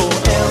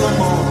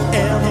forevermore,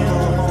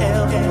 evermore,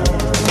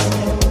 evermore.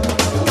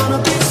 Gonna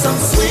be some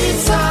sweet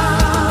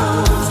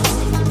sounds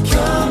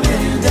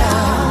coming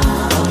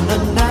down on the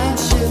night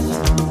shift.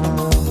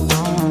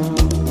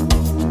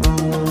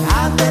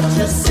 I bet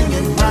you're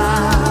singing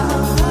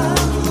proud.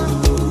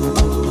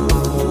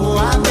 Oh, I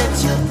bet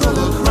you're full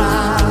of crowd.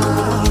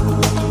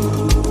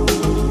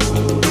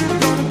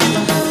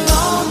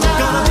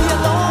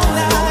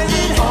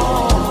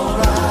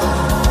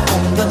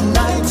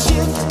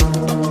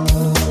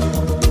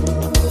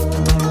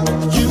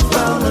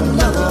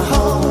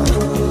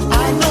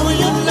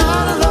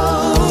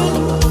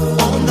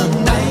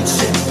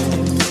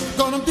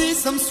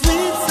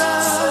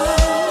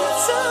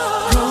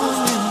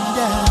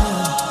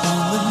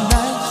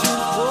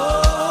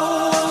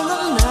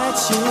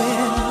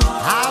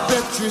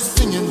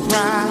 Singing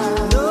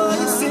proud, oh,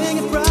 you're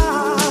singing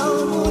proud.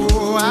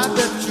 Oh, I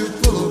bet you're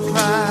full of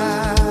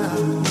pride.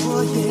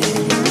 Oh, yeah.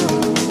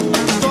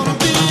 It's gonna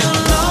be a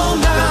long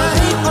night.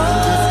 It's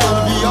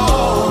gonna be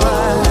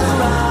alright.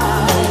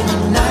 On the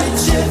night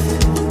shift,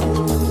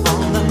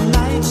 on the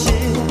night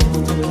shift,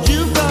 you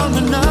found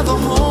another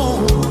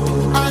home.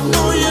 I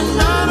know you're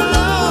not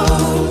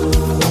alone.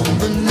 On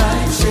the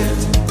night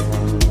shift,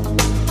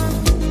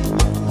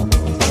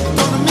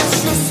 gonna miss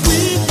your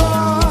sweet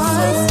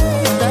voice.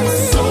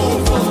 That's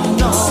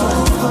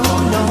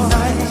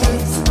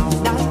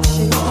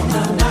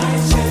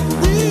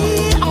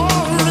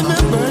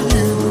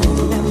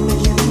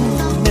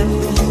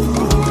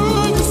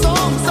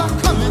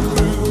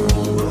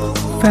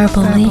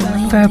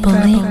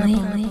verbally,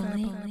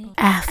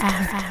 after.